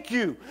thank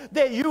you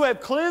that you have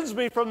cleansed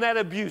me from that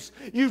abuse.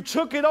 You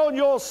took it on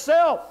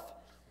yourself.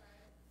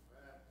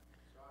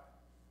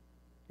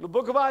 The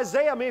book of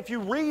Isaiah, I mean, if you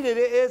read it,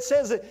 it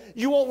says that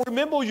you won't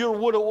remember your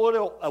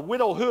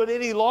widowhood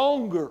any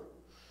longer.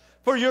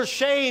 For your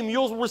shame,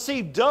 you'll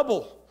receive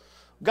double.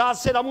 God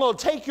said, I'm going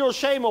to take your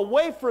shame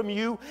away from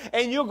you,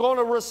 and you're going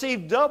to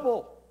receive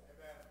double.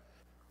 Amen.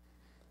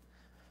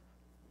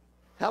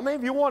 How many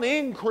of you want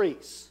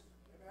increase?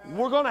 Amen.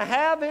 We're going to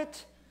have it.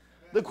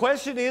 Amen. The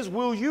question is,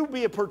 will you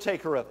be a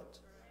partaker of it?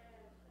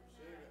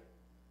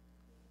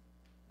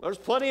 There's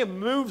plenty of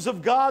moves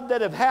of God that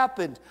have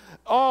happened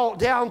all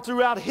down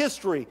throughout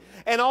history.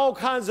 And all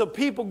kinds of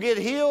people get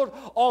healed.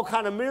 All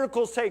kinds of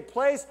miracles take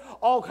place.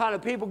 All kinds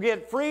of people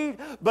get freed.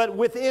 But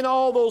within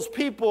all those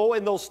people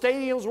in those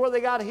stadiums where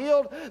they got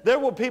healed, there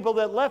were people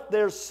that left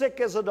there sick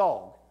as a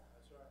dog.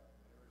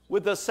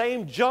 With the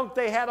same junk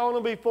they had on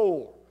them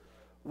before.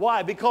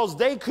 Why? Because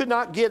they could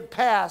not get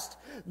past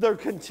their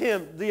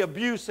contempt, the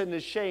abuse, and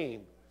the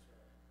shame.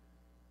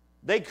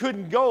 They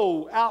couldn't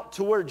go out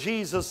to where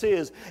Jesus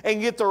is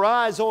and get their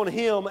eyes on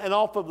Him and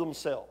off of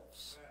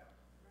themselves.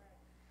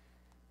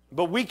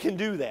 But we can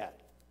do that.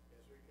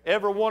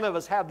 Every one of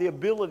us have the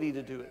ability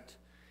to do it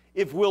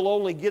if we'll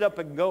only get up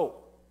and go.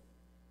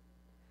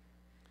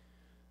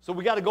 So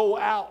we got to go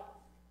out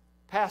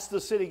past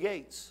the city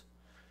gates.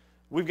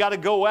 We've got to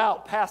go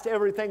out past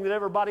everything that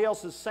everybody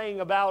else is saying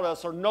about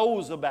us or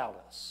knows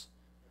about us.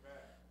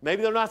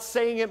 Maybe they're not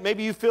saying it.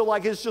 Maybe you feel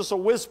like it's just a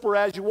whisper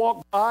as you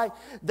walk by.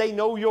 They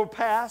know your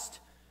past.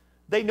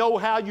 They know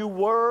how you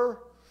were.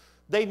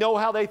 They know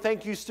how they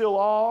think you still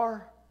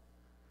are.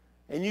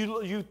 And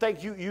you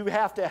think you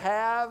have to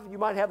have. You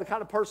might have the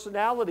kind of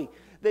personality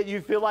that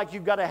you feel like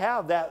you've got to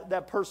have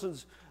that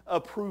person's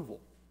approval.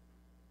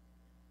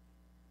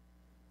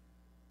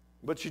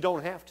 But you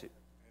don't have to.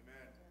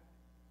 Amen.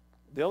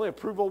 The only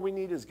approval we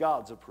need is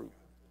God's approval.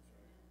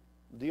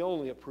 The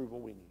only approval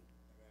we need.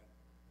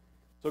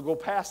 So go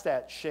past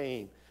that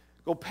shame.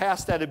 Go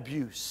past that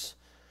abuse.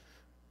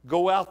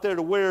 Go out there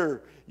to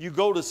where you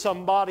go to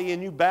somebody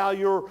and you bow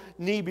your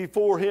knee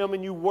before Him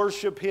and you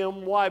worship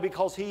Him. Why?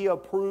 Because He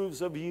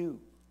approves of you.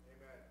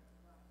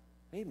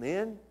 Amen. Amen.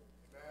 Amen.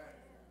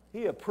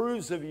 He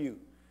approves of you.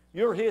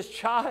 You're His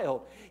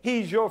child.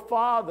 He's your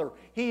Father.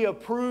 He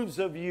approves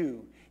of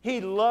you. He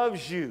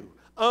loves you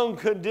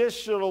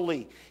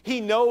unconditionally.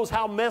 He knows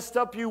how messed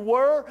up you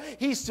were.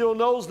 He still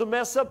knows the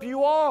mess up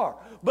you are.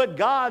 But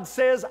God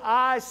says,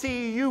 I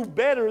see you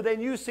better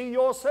than you see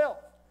yourself.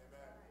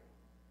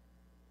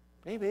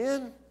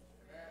 Amen.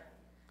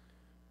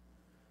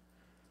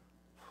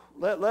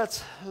 Amen.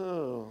 Let's,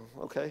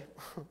 okay.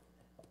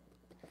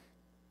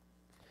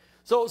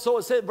 So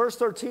it said, verse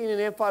 13 in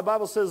the Amplified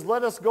Bible says,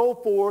 let us go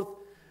forth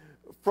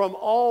from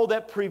all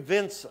that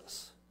prevents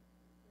us.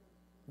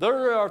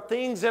 There are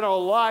things in our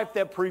life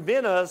that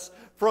prevent us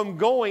from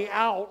going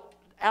out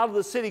of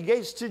the city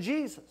gates to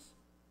Jesus.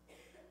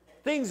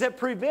 Things that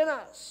prevent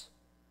us.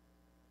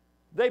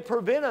 They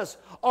prevent us.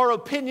 Our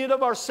opinion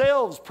of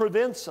ourselves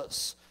prevents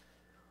us.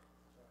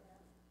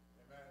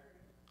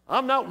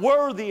 I'm not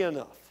worthy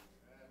enough.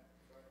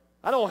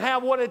 I don't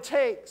have what it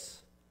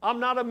takes. I'm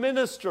not a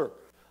minister.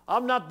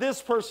 I'm not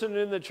this person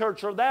in the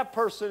church or that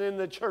person in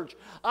the church.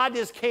 I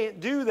just can't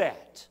do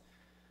that.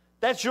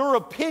 That's your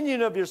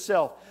opinion of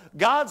yourself.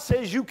 God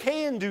says you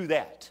can do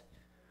that.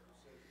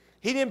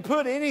 He didn't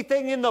put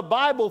anything in the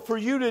Bible for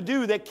you to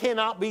do that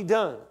cannot be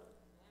done.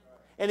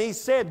 And He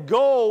said,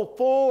 go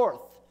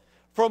forth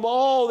from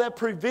all that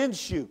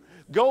prevents you.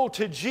 Go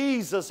to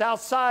Jesus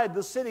outside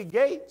the city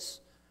gates.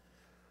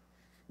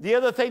 The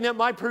other thing that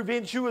might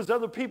prevent you is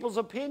other people's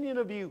opinion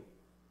of you.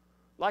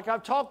 Like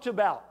I've talked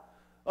about.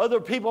 Other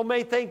people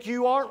may think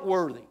you aren't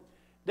worthy.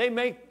 They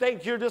may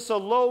think you're just a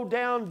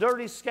low-down,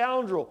 dirty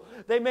scoundrel.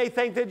 They may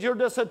think that you're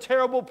just a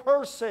terrible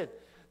person.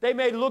 They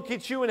may look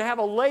at you and have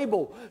a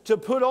label to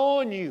put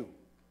on you.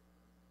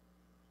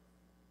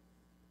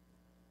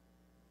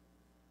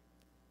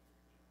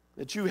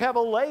 That you have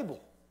a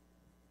label.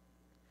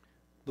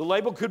 The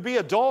label could be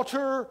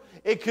adulterer.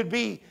 It could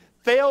be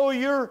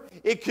failure.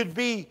 It could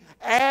be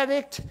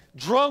addict,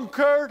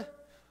 drunkard,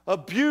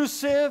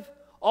 abusive.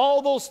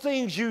 All those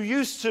things you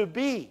used to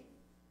be.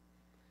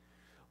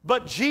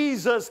 But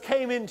Jesus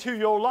came into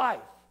your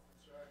life.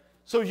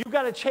 So you've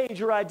got to change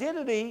your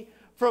identity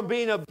from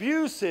being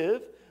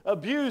abuser,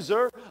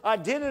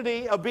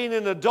 identity of being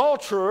an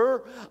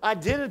adulterer,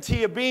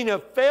 identity of being a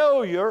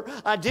failure,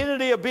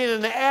 identity of being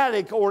an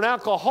addict or an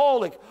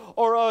alcoholic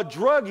or a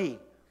druggie.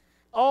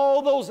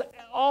 All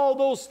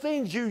those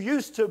things you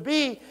used to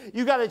be,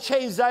 you got to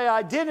change that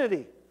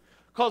identity.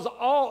 Because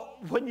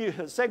when you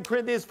 2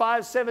 Corinthians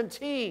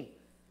 5:17.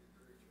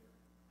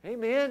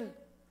 Amen.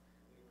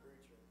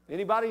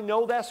 Anybody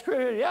know that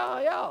scripture?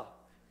 Yeah.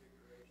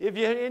 If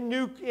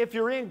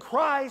you're in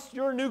Christ,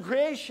 you're a new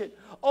creation.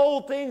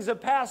 Old things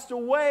have passed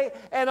away,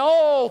 and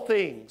all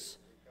things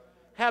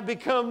have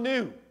become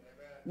new.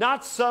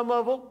 Not some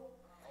of them,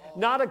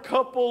 not a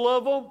couple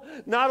of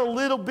them, not a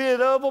little bit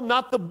of them,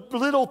 not the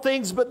little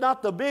things but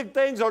not the big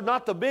things, or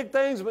not the big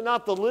things but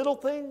not the little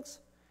things.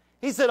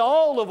 He said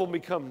all of them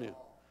become new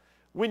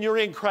when you're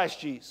in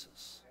Christ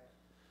Jesus.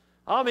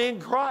 I'm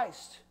in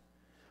Christ.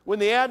 When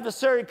the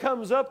adversary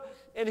comes up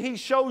and he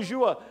shows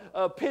you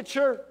a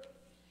picture,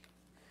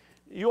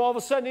 you all of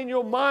a sudden in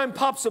your mind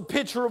pops a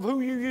picture of who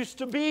you used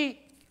to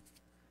be.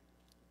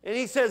 And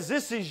he says,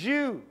 this is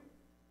you.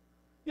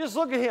 You just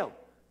look at him.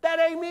 That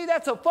ain't me,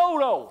 that's a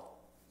photo.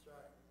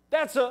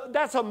 That's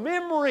a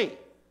memory.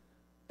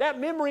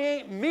 That memory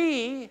ain't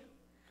me.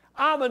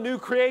 I'm a new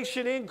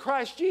creation in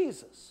Christ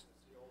Jesus.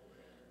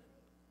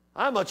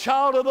 I'm a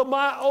child of the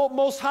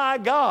Most High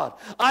God.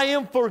 I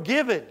am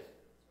forgiven.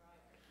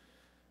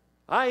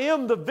 I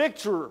am the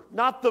victor,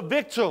 not the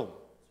victim.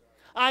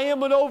 I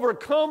am an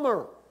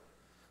overcomer,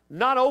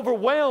 not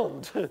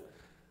overwhelmed.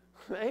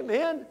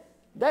 Amen.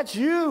 That's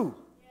you.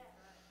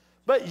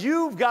 But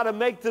you've got to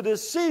make the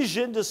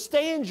decision to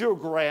stand your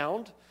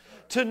ground,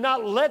 to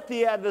not let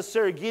the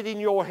adversary get in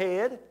your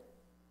head,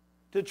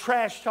 to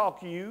trash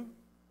talk you.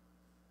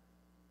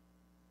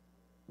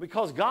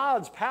 Because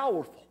God's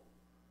powerful.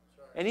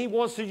 And He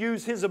wants to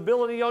use His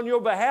ability on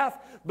your behalf,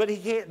 but He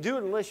can't do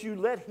it unless you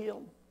let Him.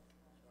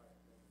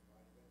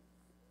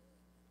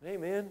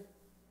 Amen.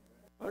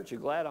 Aren't you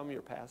glad I'm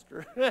your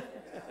pastor?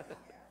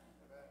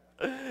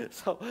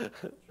 So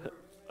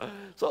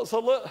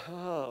look.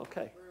 Oh,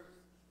 okay.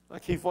 I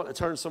keep wanting to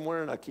turn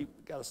somewhere, and I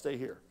got to stay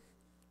here.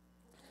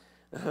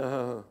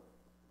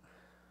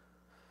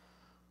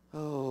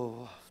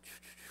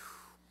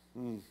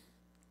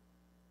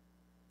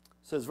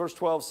 Says verse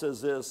 12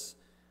 says this.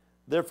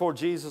 Therefore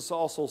Jesus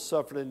also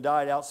suffered and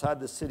died outside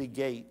the city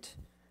gate,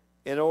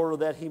 in order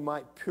that He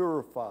might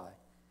purify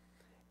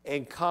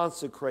and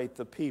consecrate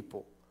the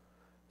people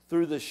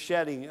through the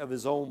shedding of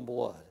His own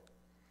blood.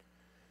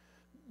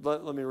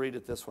 Let me read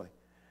it this way.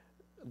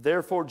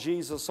 Therefore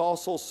Jesus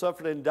also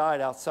suffered and died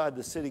outside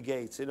the city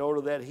gates, in order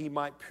that He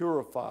might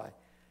purify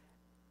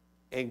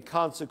and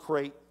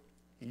consecrate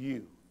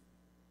you.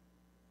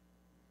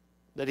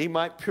 That He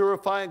might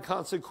purify and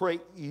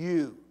consecrate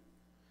you.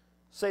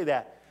 Say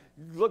that.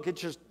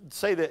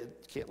 Say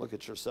that. Can't look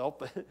at yourself,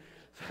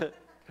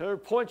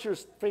 but point your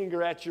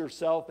finger at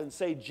yourself and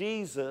say,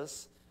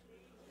 Jesus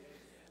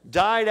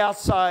died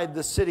outside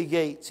the city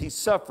gates. He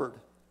suffered.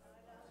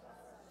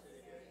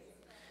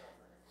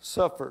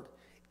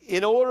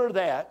 In order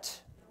that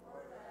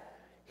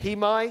He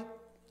might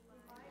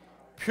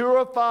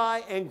purify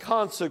and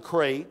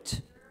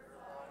consecrate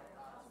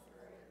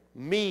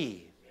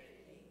me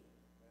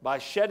by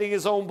shedding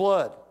His own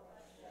blood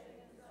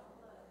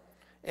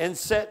and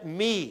set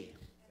me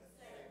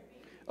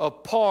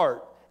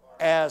apart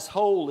as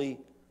holy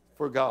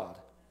for God.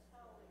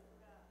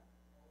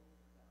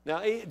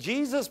 Now,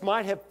 Jesus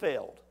might have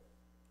failed,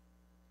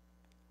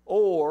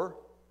 or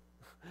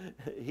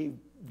He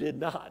did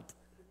not.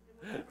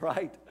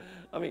 Right?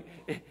 I mean,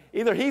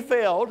 either he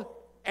failed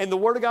and the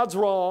Word of God's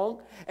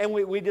wrong, and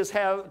we just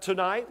have,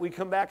 tonight, we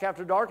come back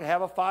after dark and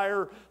have a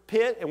fire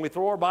pit, and we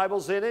throw our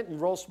Bibles in it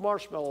and roast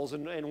marshmallows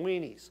and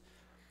weenies.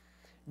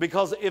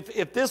 Because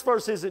if this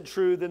verse isn't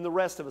true, then the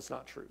rest of it's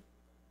not true.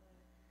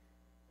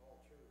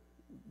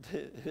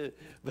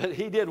 But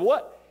he did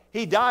what?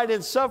 He died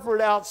and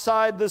suffered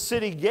outside the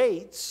city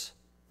gates.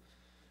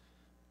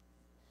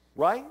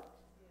 Right?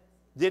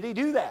 Did he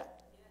do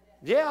that?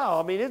 Yeah,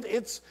 I mean,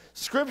 it's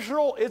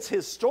scriptural, it's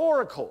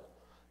historical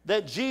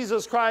that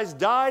Jesus Christ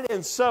died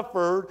and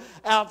suffered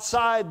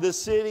outside the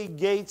city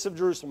gates of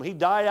Jerusalem. He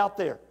died out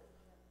there.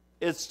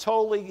 It's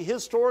totally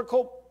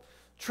historical,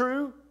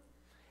 true,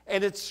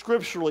 and it's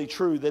scripturally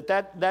true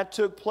that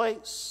took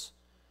place.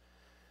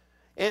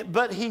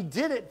 But he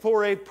did it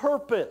for a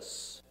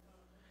purpose.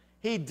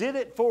 He did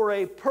it for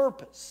a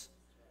purpose.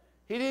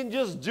 He didn't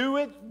just do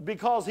it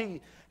because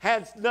he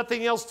had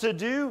nothing else to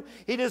do.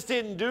 He just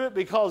didn't do it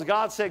because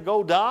God said,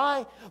 go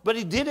die. But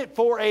he did it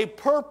for a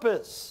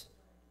purpose.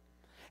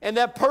 And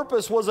that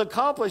purpose was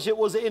accomplished. It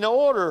was in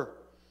order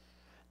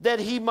that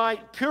he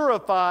might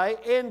purify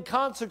and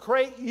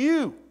consecrate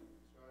you.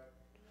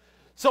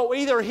 So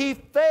either he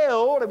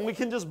failed and we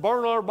can just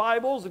burn our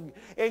Bibles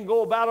and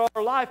go about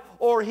our life,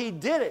 or he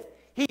did it.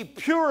 He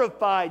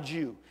purified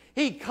you.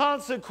 He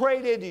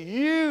consecrated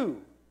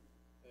you.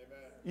 Amen.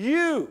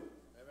 You. Amen.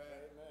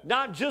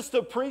 Not just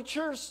the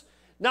preachers,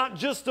 not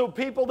just the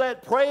people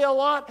that pray a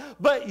lot,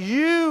 but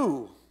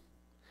you.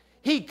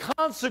 He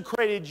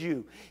consecrated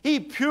you. He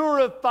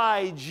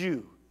purified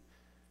you.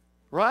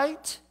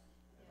 Right?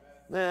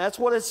 That's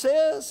what it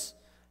says.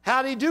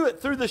 How did he do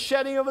it? Through the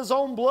shedding of his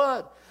own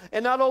blood.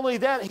 And not only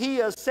that, he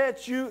has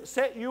set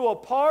you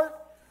apart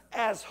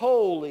as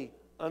holy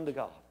unto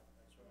God.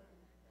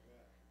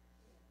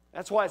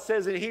 That's why it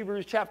says in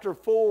Hebrews chapter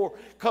 4,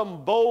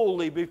 come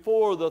boldly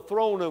before the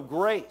throne of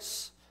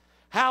grace.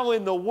 How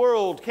in the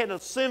world can a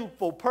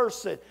sinful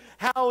person,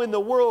 how in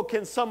the world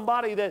can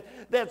somebody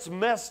that's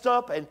messed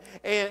up and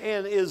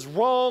is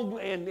wrong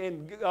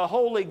and a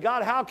holy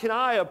God, how can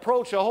I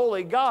approach a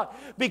holy God?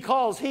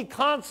 Because he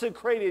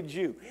consecrated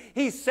you.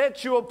 He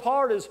set you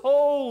apart as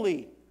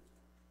holy.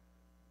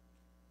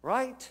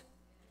 Right?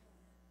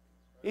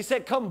 He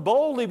said, come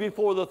boldly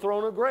before the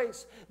throne of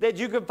grace, that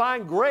you can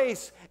find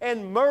grace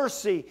and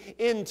mercy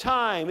in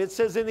time. It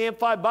says in the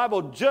Amplified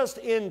Bible, just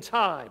in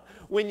time.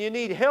 When you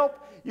need help,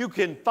 you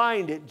can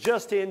find it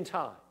just in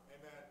time.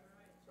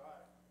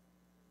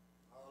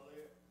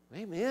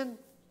 Amen. Amen.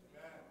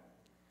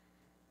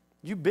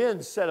 You've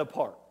been set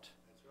apart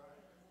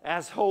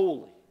as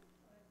holy.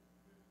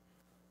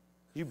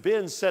 You've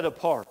been set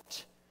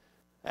apart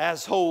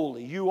as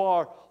holy. You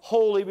are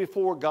holy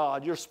before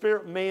God. Your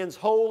spirit man's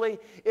holy.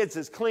 It's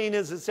as clean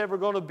as it's ever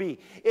going to be.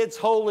 It's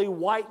holy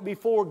white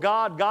before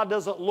God. God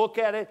doesn't look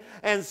at it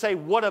and say,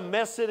 what a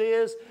mess it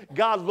is.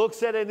 God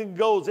looks at it and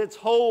goes, it's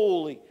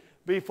holy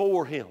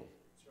before him.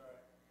 That's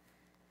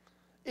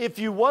right. If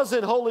you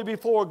wasn't holy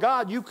before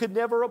God, you could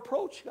never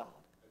approach God.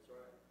 That's right.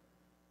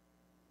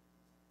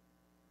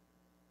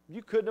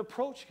 You couldn't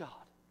approach God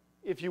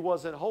if you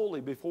wasn't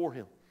holy before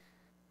him.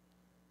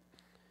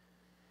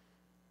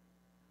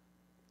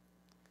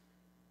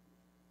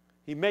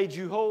 He made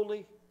you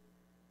holy.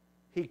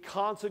 He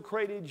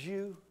consecrated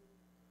you.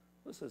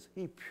 Listen,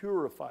 he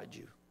purified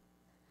you.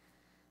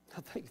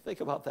 Now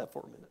think about that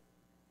for a minute.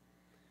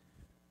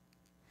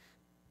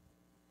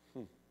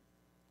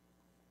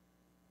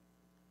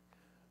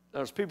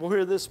 There's people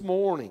here this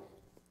morning.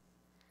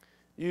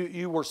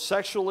 You were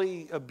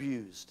sexually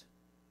abused.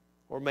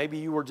 Or maybe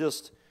you were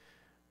just,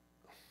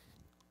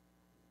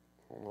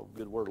 I don't know a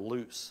good word,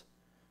 loose.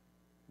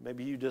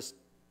 Maybe you just,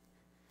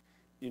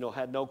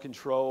 had no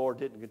control or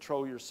didn't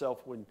control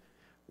yourself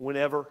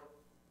whenever.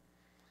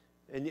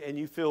 And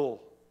you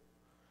feel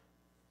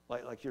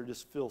like you're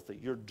just filthy.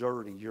 You're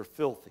dirty. You're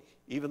filthy.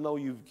 Even though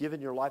you've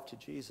given your life to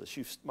Jesus,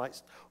 you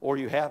might, or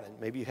you haven't.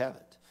 Maybe you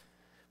haven't.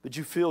 But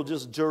you feel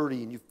just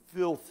dirty and you're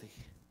filthy.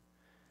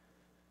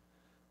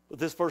 But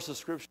this verse of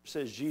Scripture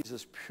says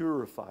Jesus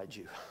purified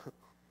you.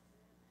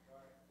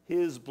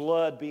 His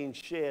blood being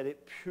shed,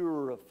 it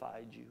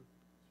purified you.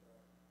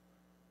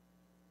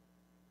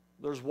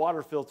 There's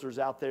water filters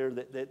out there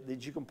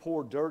that you can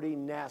pour dirty,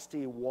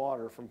 nasty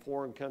water from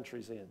foreign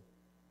countries in.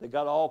 They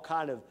got all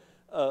kind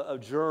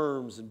of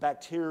germs and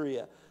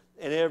bacteria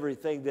and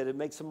everything that it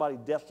makes somebody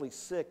deathly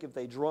sick if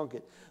they drunk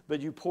it.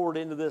 But you pour it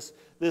into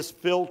this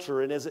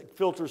filter, and as it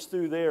filters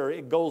through there,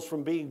 it goes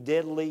from being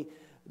deadly,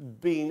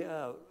 being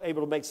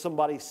able to make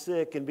somebody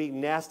sick and being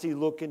nasty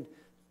looking,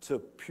 to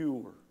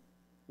pure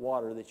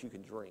water that you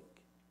can drink.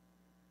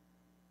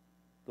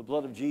 The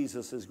blood of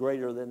Jesus is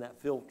greater than that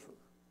filter.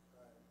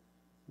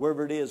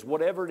 Wherever it is,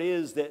 whatever it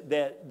is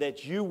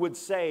that you would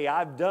say,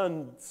 I've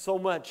done so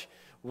much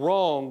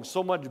wrong,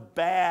 so much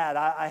bad.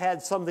 I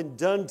had something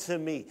done to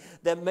me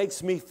that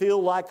makes me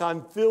feel like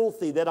I'm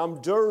filthy, that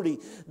I'm dirty,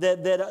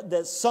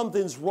 that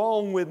something's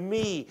wrong with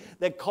me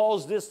that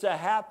caused this to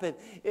happen.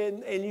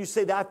 And you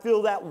say, I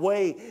feel that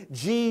way.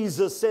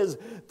 Jesus says,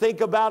 think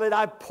about it.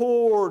 I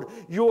poured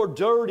your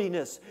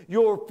dirtiness,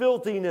 your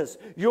filthiness,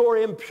 your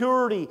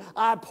impurity.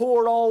 I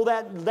poured all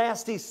that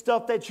nasty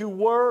stuff that you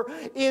were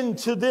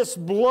into this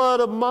blood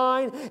of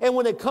mine. And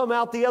when it come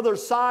out the other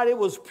side, it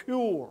was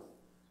pure.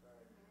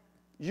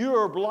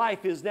 Your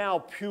life is now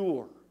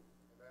pure.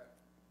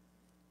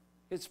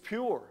 It's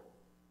pure.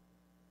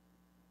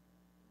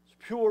 It's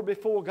pure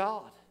before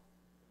God.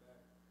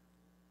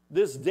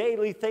 This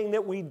daily thing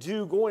that we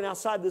do, going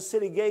outside the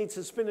city gates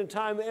and spending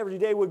time every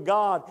day with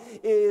God,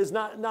 is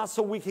not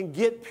so we can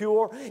get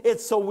pure.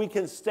 It's so we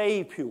can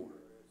stay pure.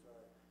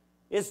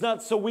 It's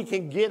not so we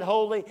can get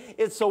holy.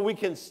 It's so we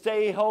can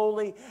stay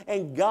holy.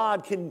 And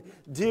God can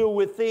deal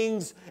with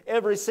things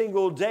every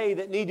single day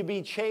that need to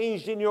be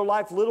changed in your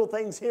life. Little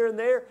things here and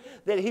there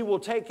that He will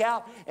take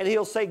out. And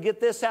He'll say, get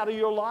this out of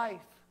your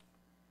life.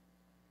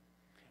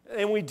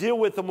 And we deal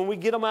with them when we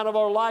get them out of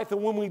our life.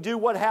 And when we do,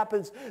 what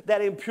happens?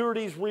 That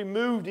impurity is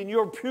removed and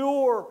you're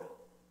pure.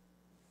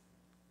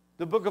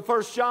 The book of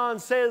 1 John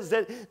says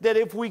that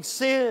if we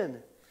sin,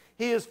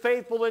 He is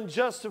faithful and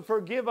just to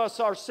forgive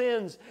us our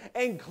sins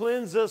and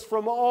cleanse us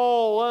from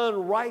all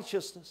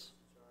unrighteousness.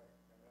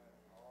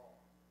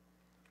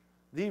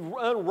 The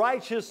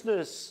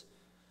unrighteousness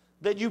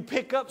that you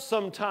pick up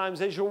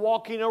sometimes as you're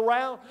walking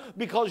around,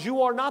 because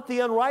you are not the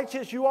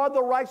unrighteous, you are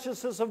the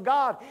righteousness of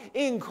God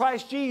in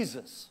Christ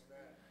Jesus.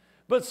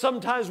 But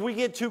sometimes we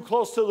get too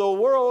close to the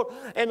world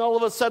and all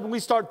of a sudden we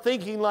start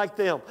thinking like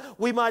them.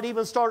 We might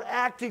even start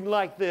acting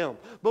like them.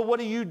 But what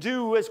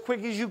do as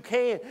quick as you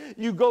can?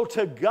 You go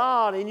to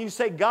God and you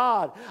say,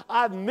 God,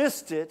 I've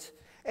missed it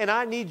and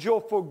I need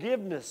your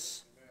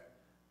forgiveness.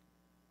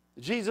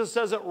 Jesus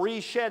doesn't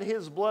reshed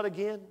His blood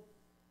again.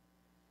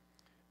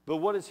 But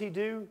what does He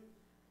do?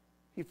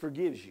 He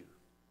forgives you.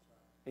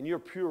 And you're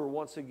pure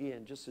once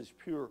again, just as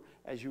pure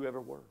as you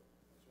ever were.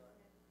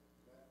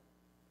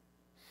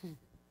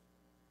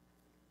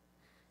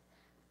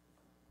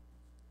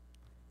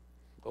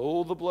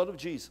 Oh, the blood of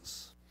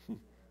Jesus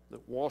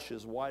that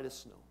washes white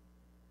as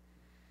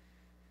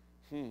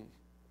snow.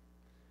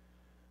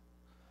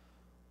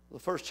 The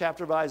first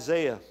chapter of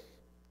Isaiah,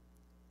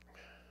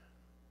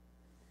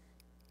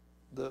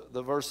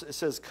 the verse, it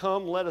says,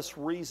 come, let us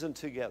reason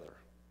together.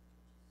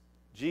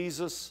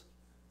 Jesus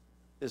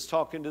is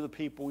talking to the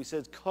people. He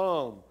says,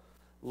 come,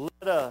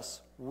 let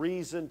us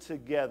reason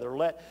together.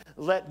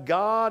 Let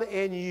God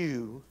and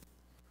you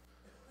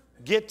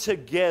get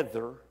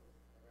together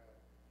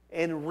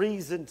and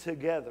reason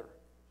together.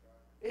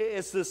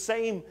 It's the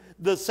same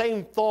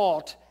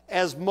thought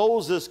as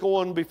Moses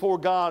going before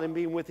God and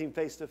being with Him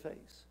face to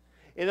face.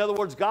 In other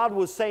words, God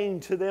was saying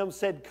to them,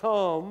 said,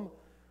 come,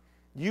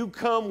 you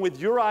come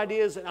with your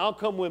ideas and I'll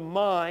come with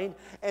mine,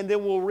 and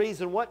then we'll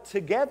reason what?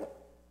 Together.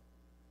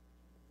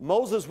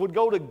 Moses would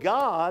go to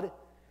God,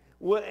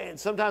 and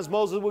sometimes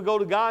Moses would go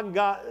to God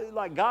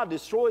and God,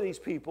 destroy these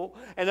people.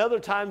 And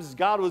other times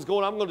God was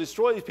going, I'm going to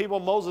destroy these people.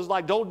 And Moses was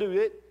like, don't do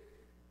it.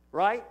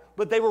 Right?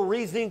 But they were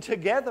reasoning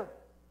together.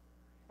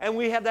 And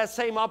we have that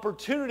same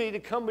opportunity to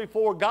come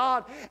before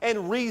God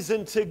and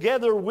reason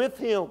together with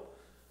Him.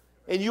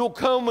 And you'll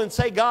come and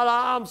say, God,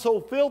 I'm so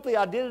filthy.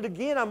 I did it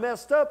again. I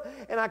messed up.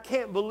 And I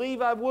can't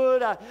believe I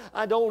would.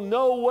 I don't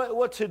know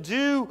what to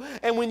do.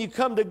 And when you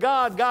come to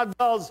God, God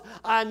goes,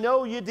 I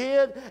know you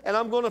did. And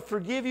I'm going to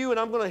forgive you. And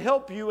I'm going to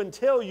help you and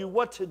tell you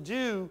what to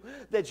do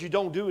that you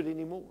don't do it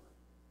anymore.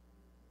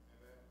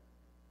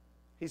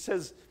 He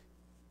says,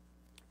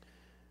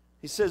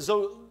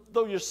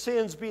 though your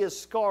sins be as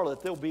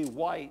scarlet, they'll be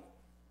white,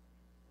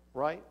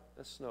 right?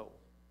 As snow.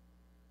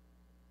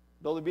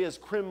 Though they be as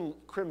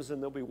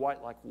crimson, they'll be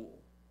white like wool.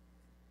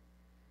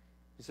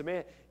 He said,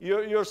 man,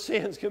 your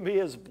sins can be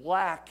as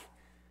black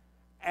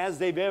as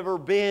they've ever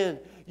been.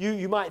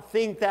 You might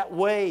think that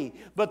way,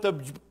 but the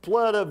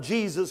blood of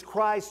Jesus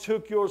Christ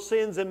took your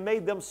sins and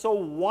made them so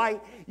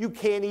white, you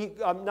can't eat,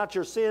 not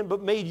your sin,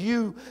 but made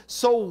you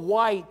so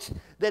white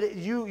that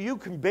you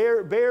can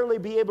barely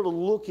be able to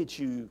look at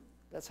you.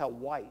 That's how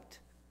white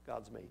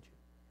God's made you.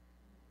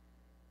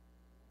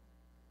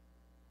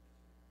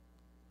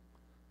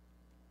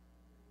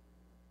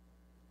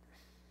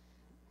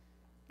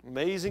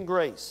 Amazing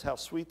grace, how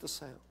sweet the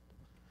sound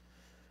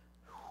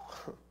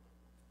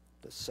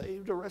that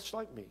saved a wretch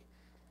like me.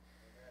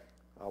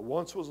 I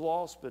once was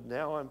lost, but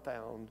now I'm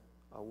found.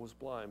 I was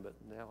blind, but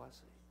now I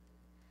see.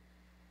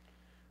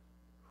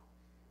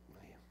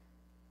 Man.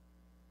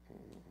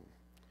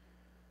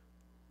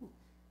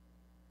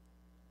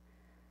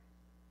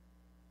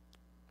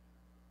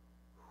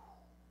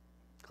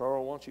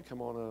 Carl, why don't you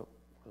come on up?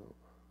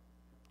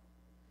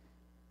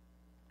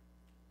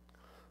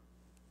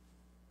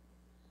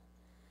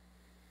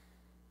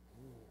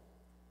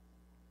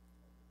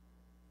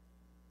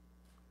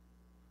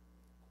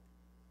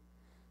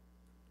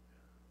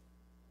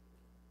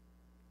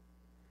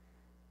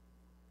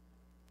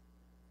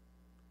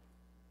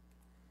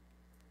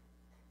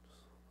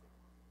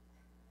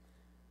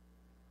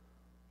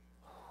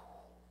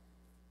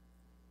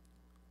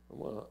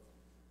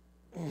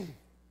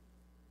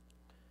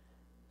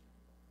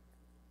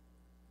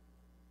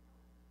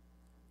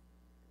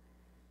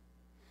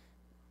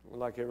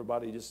 like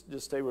everybody just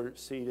stay where you're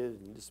seated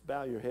and just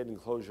bow your head and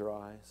close your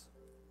eyes.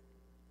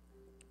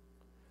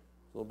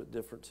 A little bit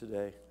different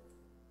today.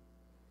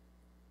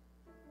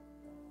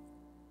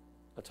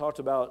 I talked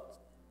about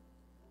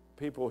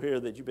people here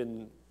that you've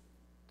been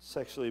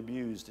sexually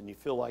abused and you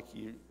feel like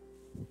you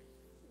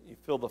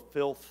feel the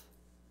filth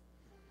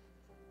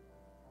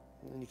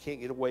and you can't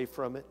get away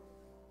from it.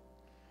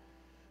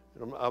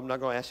 I'm not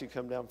going to ask you to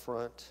come down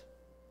front,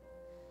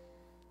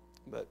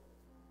 but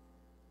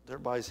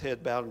everybody's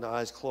head bowed and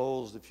eyes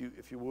closed. If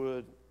you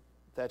would,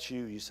 if that's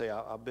you, you say,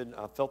 I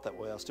felt that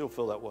way. I still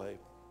feel that way.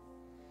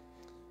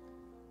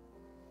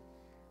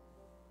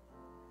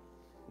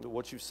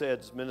 What you've said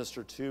has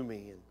ministered to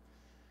me, and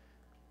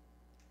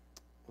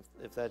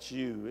if that's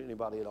you,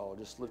 anybody at all,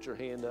 just lift your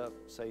hand up.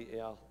 Say,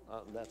 yeah,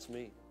 that's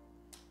me.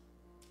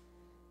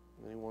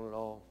 Anyone at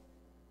all?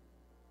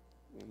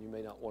 And you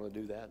may not want to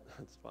do that.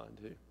 That's fine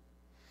too.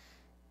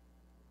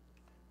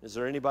 Is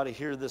there anybody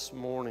here this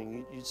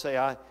morning? You'd say,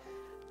 I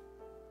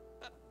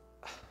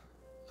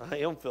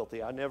am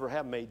filthy. I never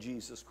have made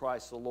Jesus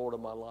Christ the Lord of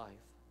my life.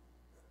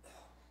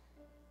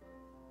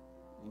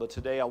 But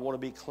today I want to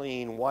be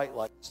clean, white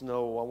like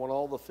snow. I want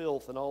all the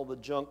filth and all the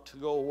junk to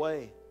go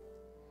away.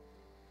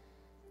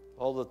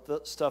 All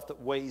the stuff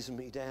that weighs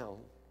me down.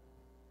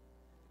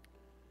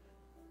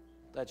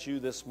 That's you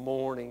this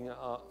morning.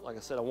 Like I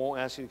said, I won't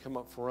ask you to come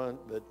up front,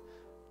 but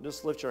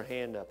just lift your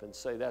hand up and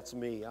say, that's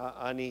me.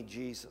 I need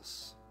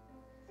Jesus.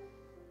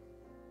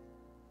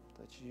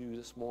 That's you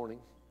this morning.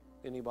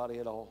 Anybody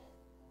at all?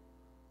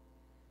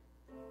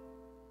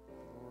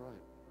 All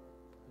right.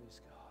 Praise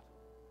God.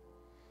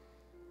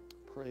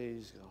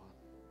 Praise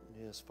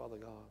God. Yes, Father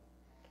God.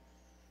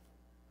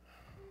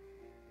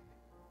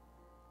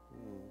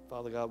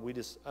 Father God, I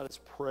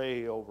just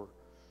pray over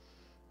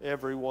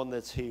everyone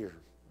that's here.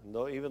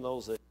 And even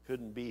those that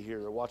couldn't be here,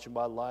 they're watching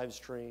by live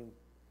stream,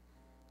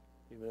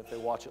 even if they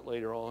watch it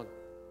later on.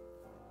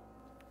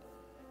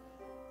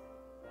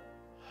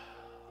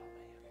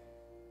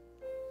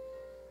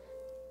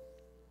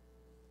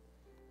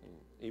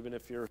 Even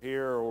if you're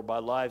here or by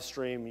live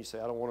stream, you say,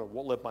 I won't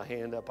lift my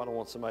hand up. I don't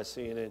want somebody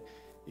seeing it.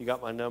 You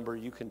got my number.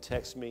 You can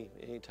text me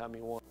anytime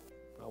you want.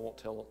 I'm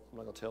not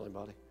going to tell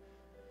anybody.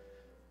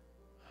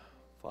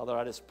 Father,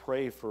 I just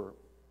pray for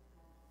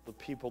the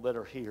people that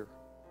are here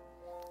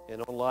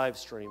and on live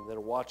stream that are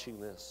watching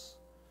this.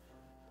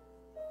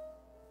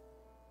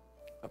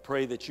 I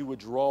pray that you would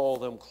draw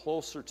them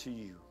closer to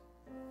you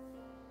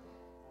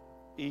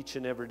each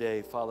and every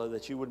day, Father,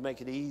 that you would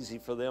make it easy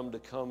for them to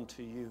come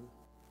to you,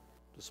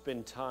 to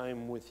spend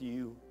time with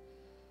you,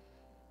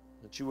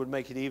 that you would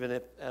make it even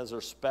if, as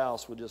their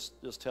spouse would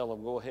just tell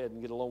them, go ahead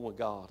and get along with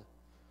God.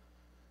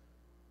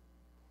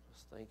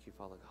 Just thank you,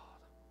 Father God.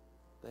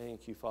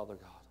 Thank you, Father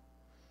God.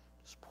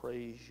 Just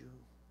praise you.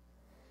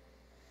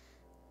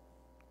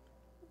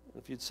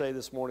 If you'd say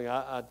this morning,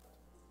 I've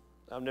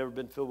never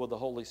been filled with the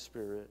Holy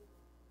Spirit,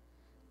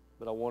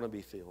 but I want to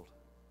be filled.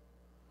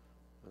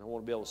 And I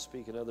want to be able to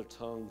speak in other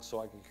tongues so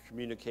I can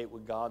communicate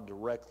with God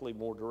directly,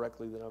 more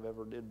directly than I've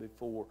ever did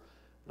before.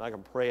 And I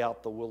can pray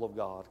out the will of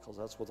God, because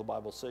that's what the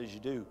Bible says you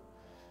do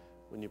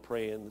when you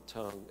pray in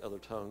other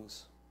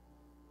tongues.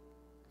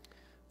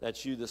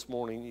 That's you this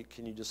morning.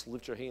 Can you just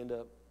lift your hand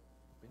up?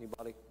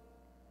 Anybody?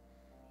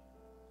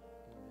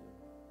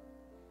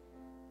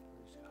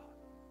 Praise God.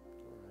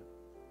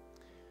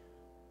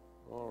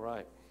 All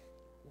right.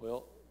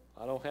 Well,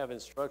 I don't have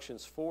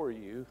instructions for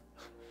you,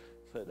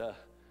 but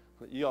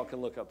you all can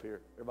look up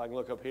here. Everybody can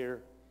look up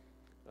here.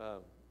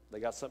 They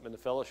got something in the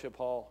fellowship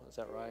hall. Is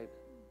that right?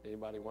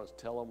 Anybody wants to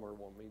tell them, or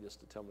want me just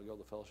to tell them to go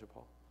to the fellowship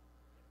hall?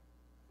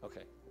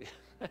 Okay.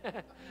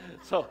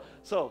 So,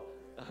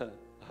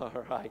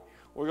 all right.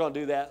 We're going to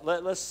do that.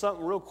 Let's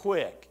something real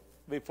quick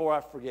before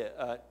I forget.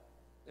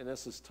 And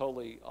this is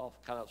totally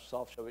off, kind of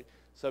soft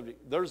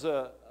subject. There's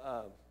a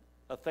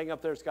thing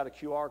up there that's got a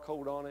QR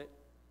code on it.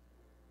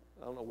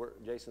 I don't know where.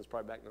 Jason's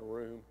probably back in the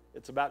room.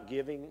 It's about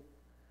giving.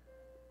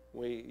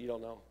 You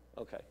don't know?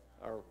 Okay.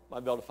 Or might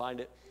be able to find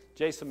it.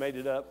 Jason made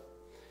it up.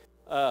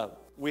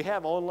 We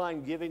have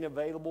online giving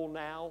available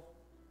now,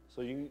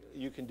 so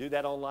you can do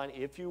that online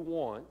if you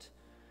want.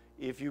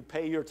 If you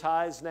pay your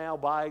tithes now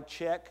by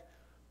check,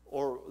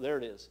 or there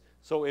it is.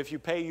 So if you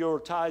pay your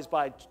tithes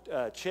by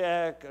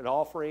check and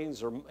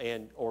offerings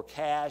or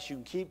cash, you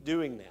can keep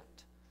doing that.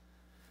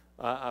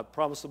 I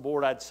promised the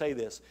board I'd say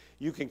this.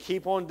 You can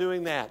keep on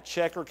doing that,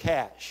 check or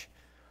cash.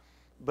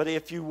 But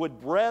if you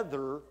would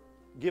rather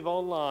give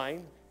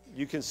online,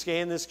 you can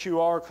scan this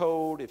QR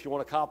code if you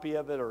want a copy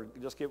of it, or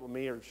just get with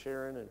me or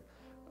Sharon, and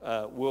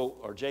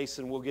or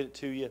Jason, we'll get it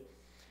to you.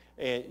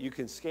 And you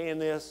can scan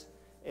this,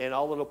 and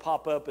all it'll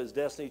pop up is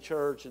Destiny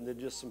Church, and then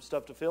just some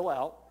stuff to fill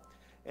out.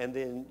 And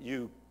then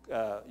you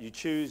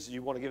choose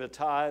you want to give a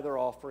tithe or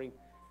offering,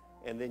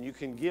 and then you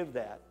can give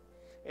that.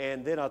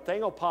 And then a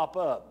thing will pop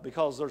up,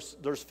 because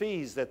there's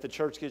fees that the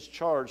church gets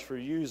charged for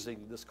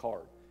using this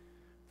card,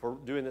 for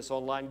doing this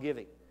online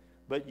giving.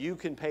 But you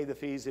can pay the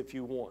fees if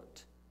you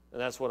want.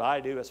 And that's what I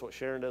do. That's what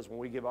Sharon does when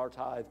we give our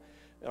tithe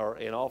or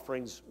in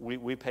offerings.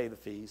 We pay the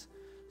fees.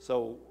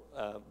 So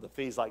The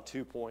fee's like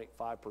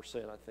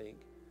 2.5%, I think.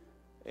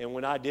 And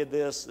when I did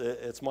this,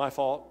 it's my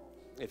fault.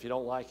 If you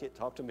don't like it,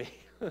 talk to me.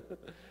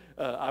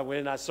 I went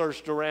and I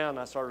searched around.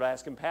 I started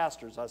asking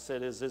pastors. I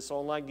said, is this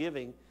online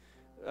giving?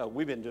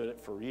 We've been doing it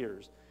for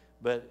years.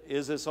 But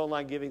is this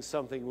online giving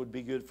something would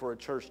be good for a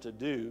church to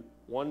do?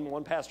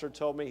 One pastor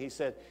told me, he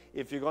said,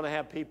 if you're going to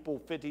have people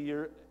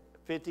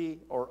 50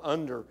 or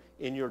under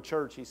in your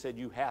church, he said,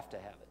 you have to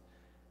have it.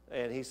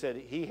 And he said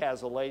he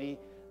has a lady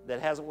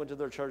that hasn't went to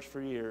their church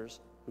for years,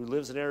 who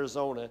lives in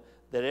Arizona,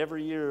 that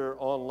every year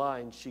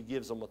online she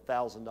gives them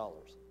 $1,000.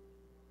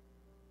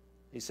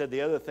 He said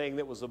the other thing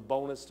that was a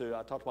bonus to,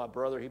 I talked to my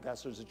brother, he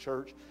pastors a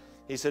church.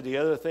 He said the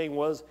other thing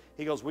was,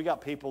 he goes, we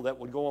got people that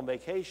would go on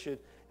vacation,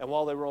 and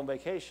while they were on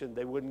vacation,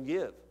 they wouldn't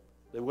give.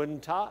 They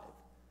wouldn't tithe.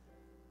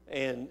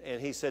 And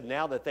he said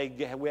now that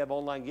we have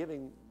online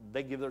giving,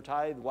 they give their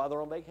tithe while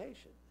they're on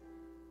vacation.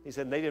 He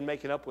said they didn't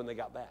make it up when they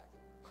got back,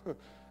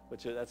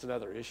 which that's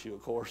another issue,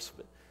 of course.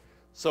 But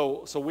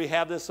so we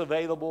have this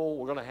available.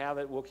 We're going to have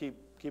it. We'll keep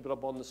it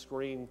up on the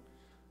screen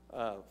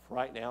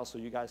right now so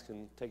you guys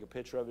can take a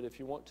picture of it if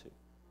you want to.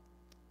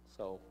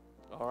 So,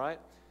 all right.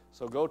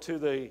 So go to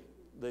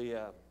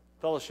the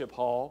fellowship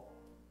hall.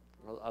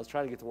 I was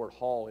trying to get the word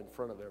hall in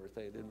front of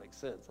everything. It didn't make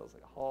sense. I was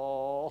like,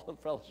 hall and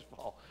fellowship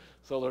hall.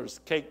 So there's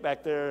cake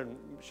back there, and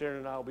Sharon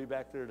and I will be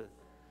back there to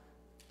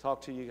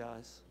talk to you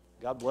guys.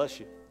 God bless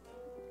you.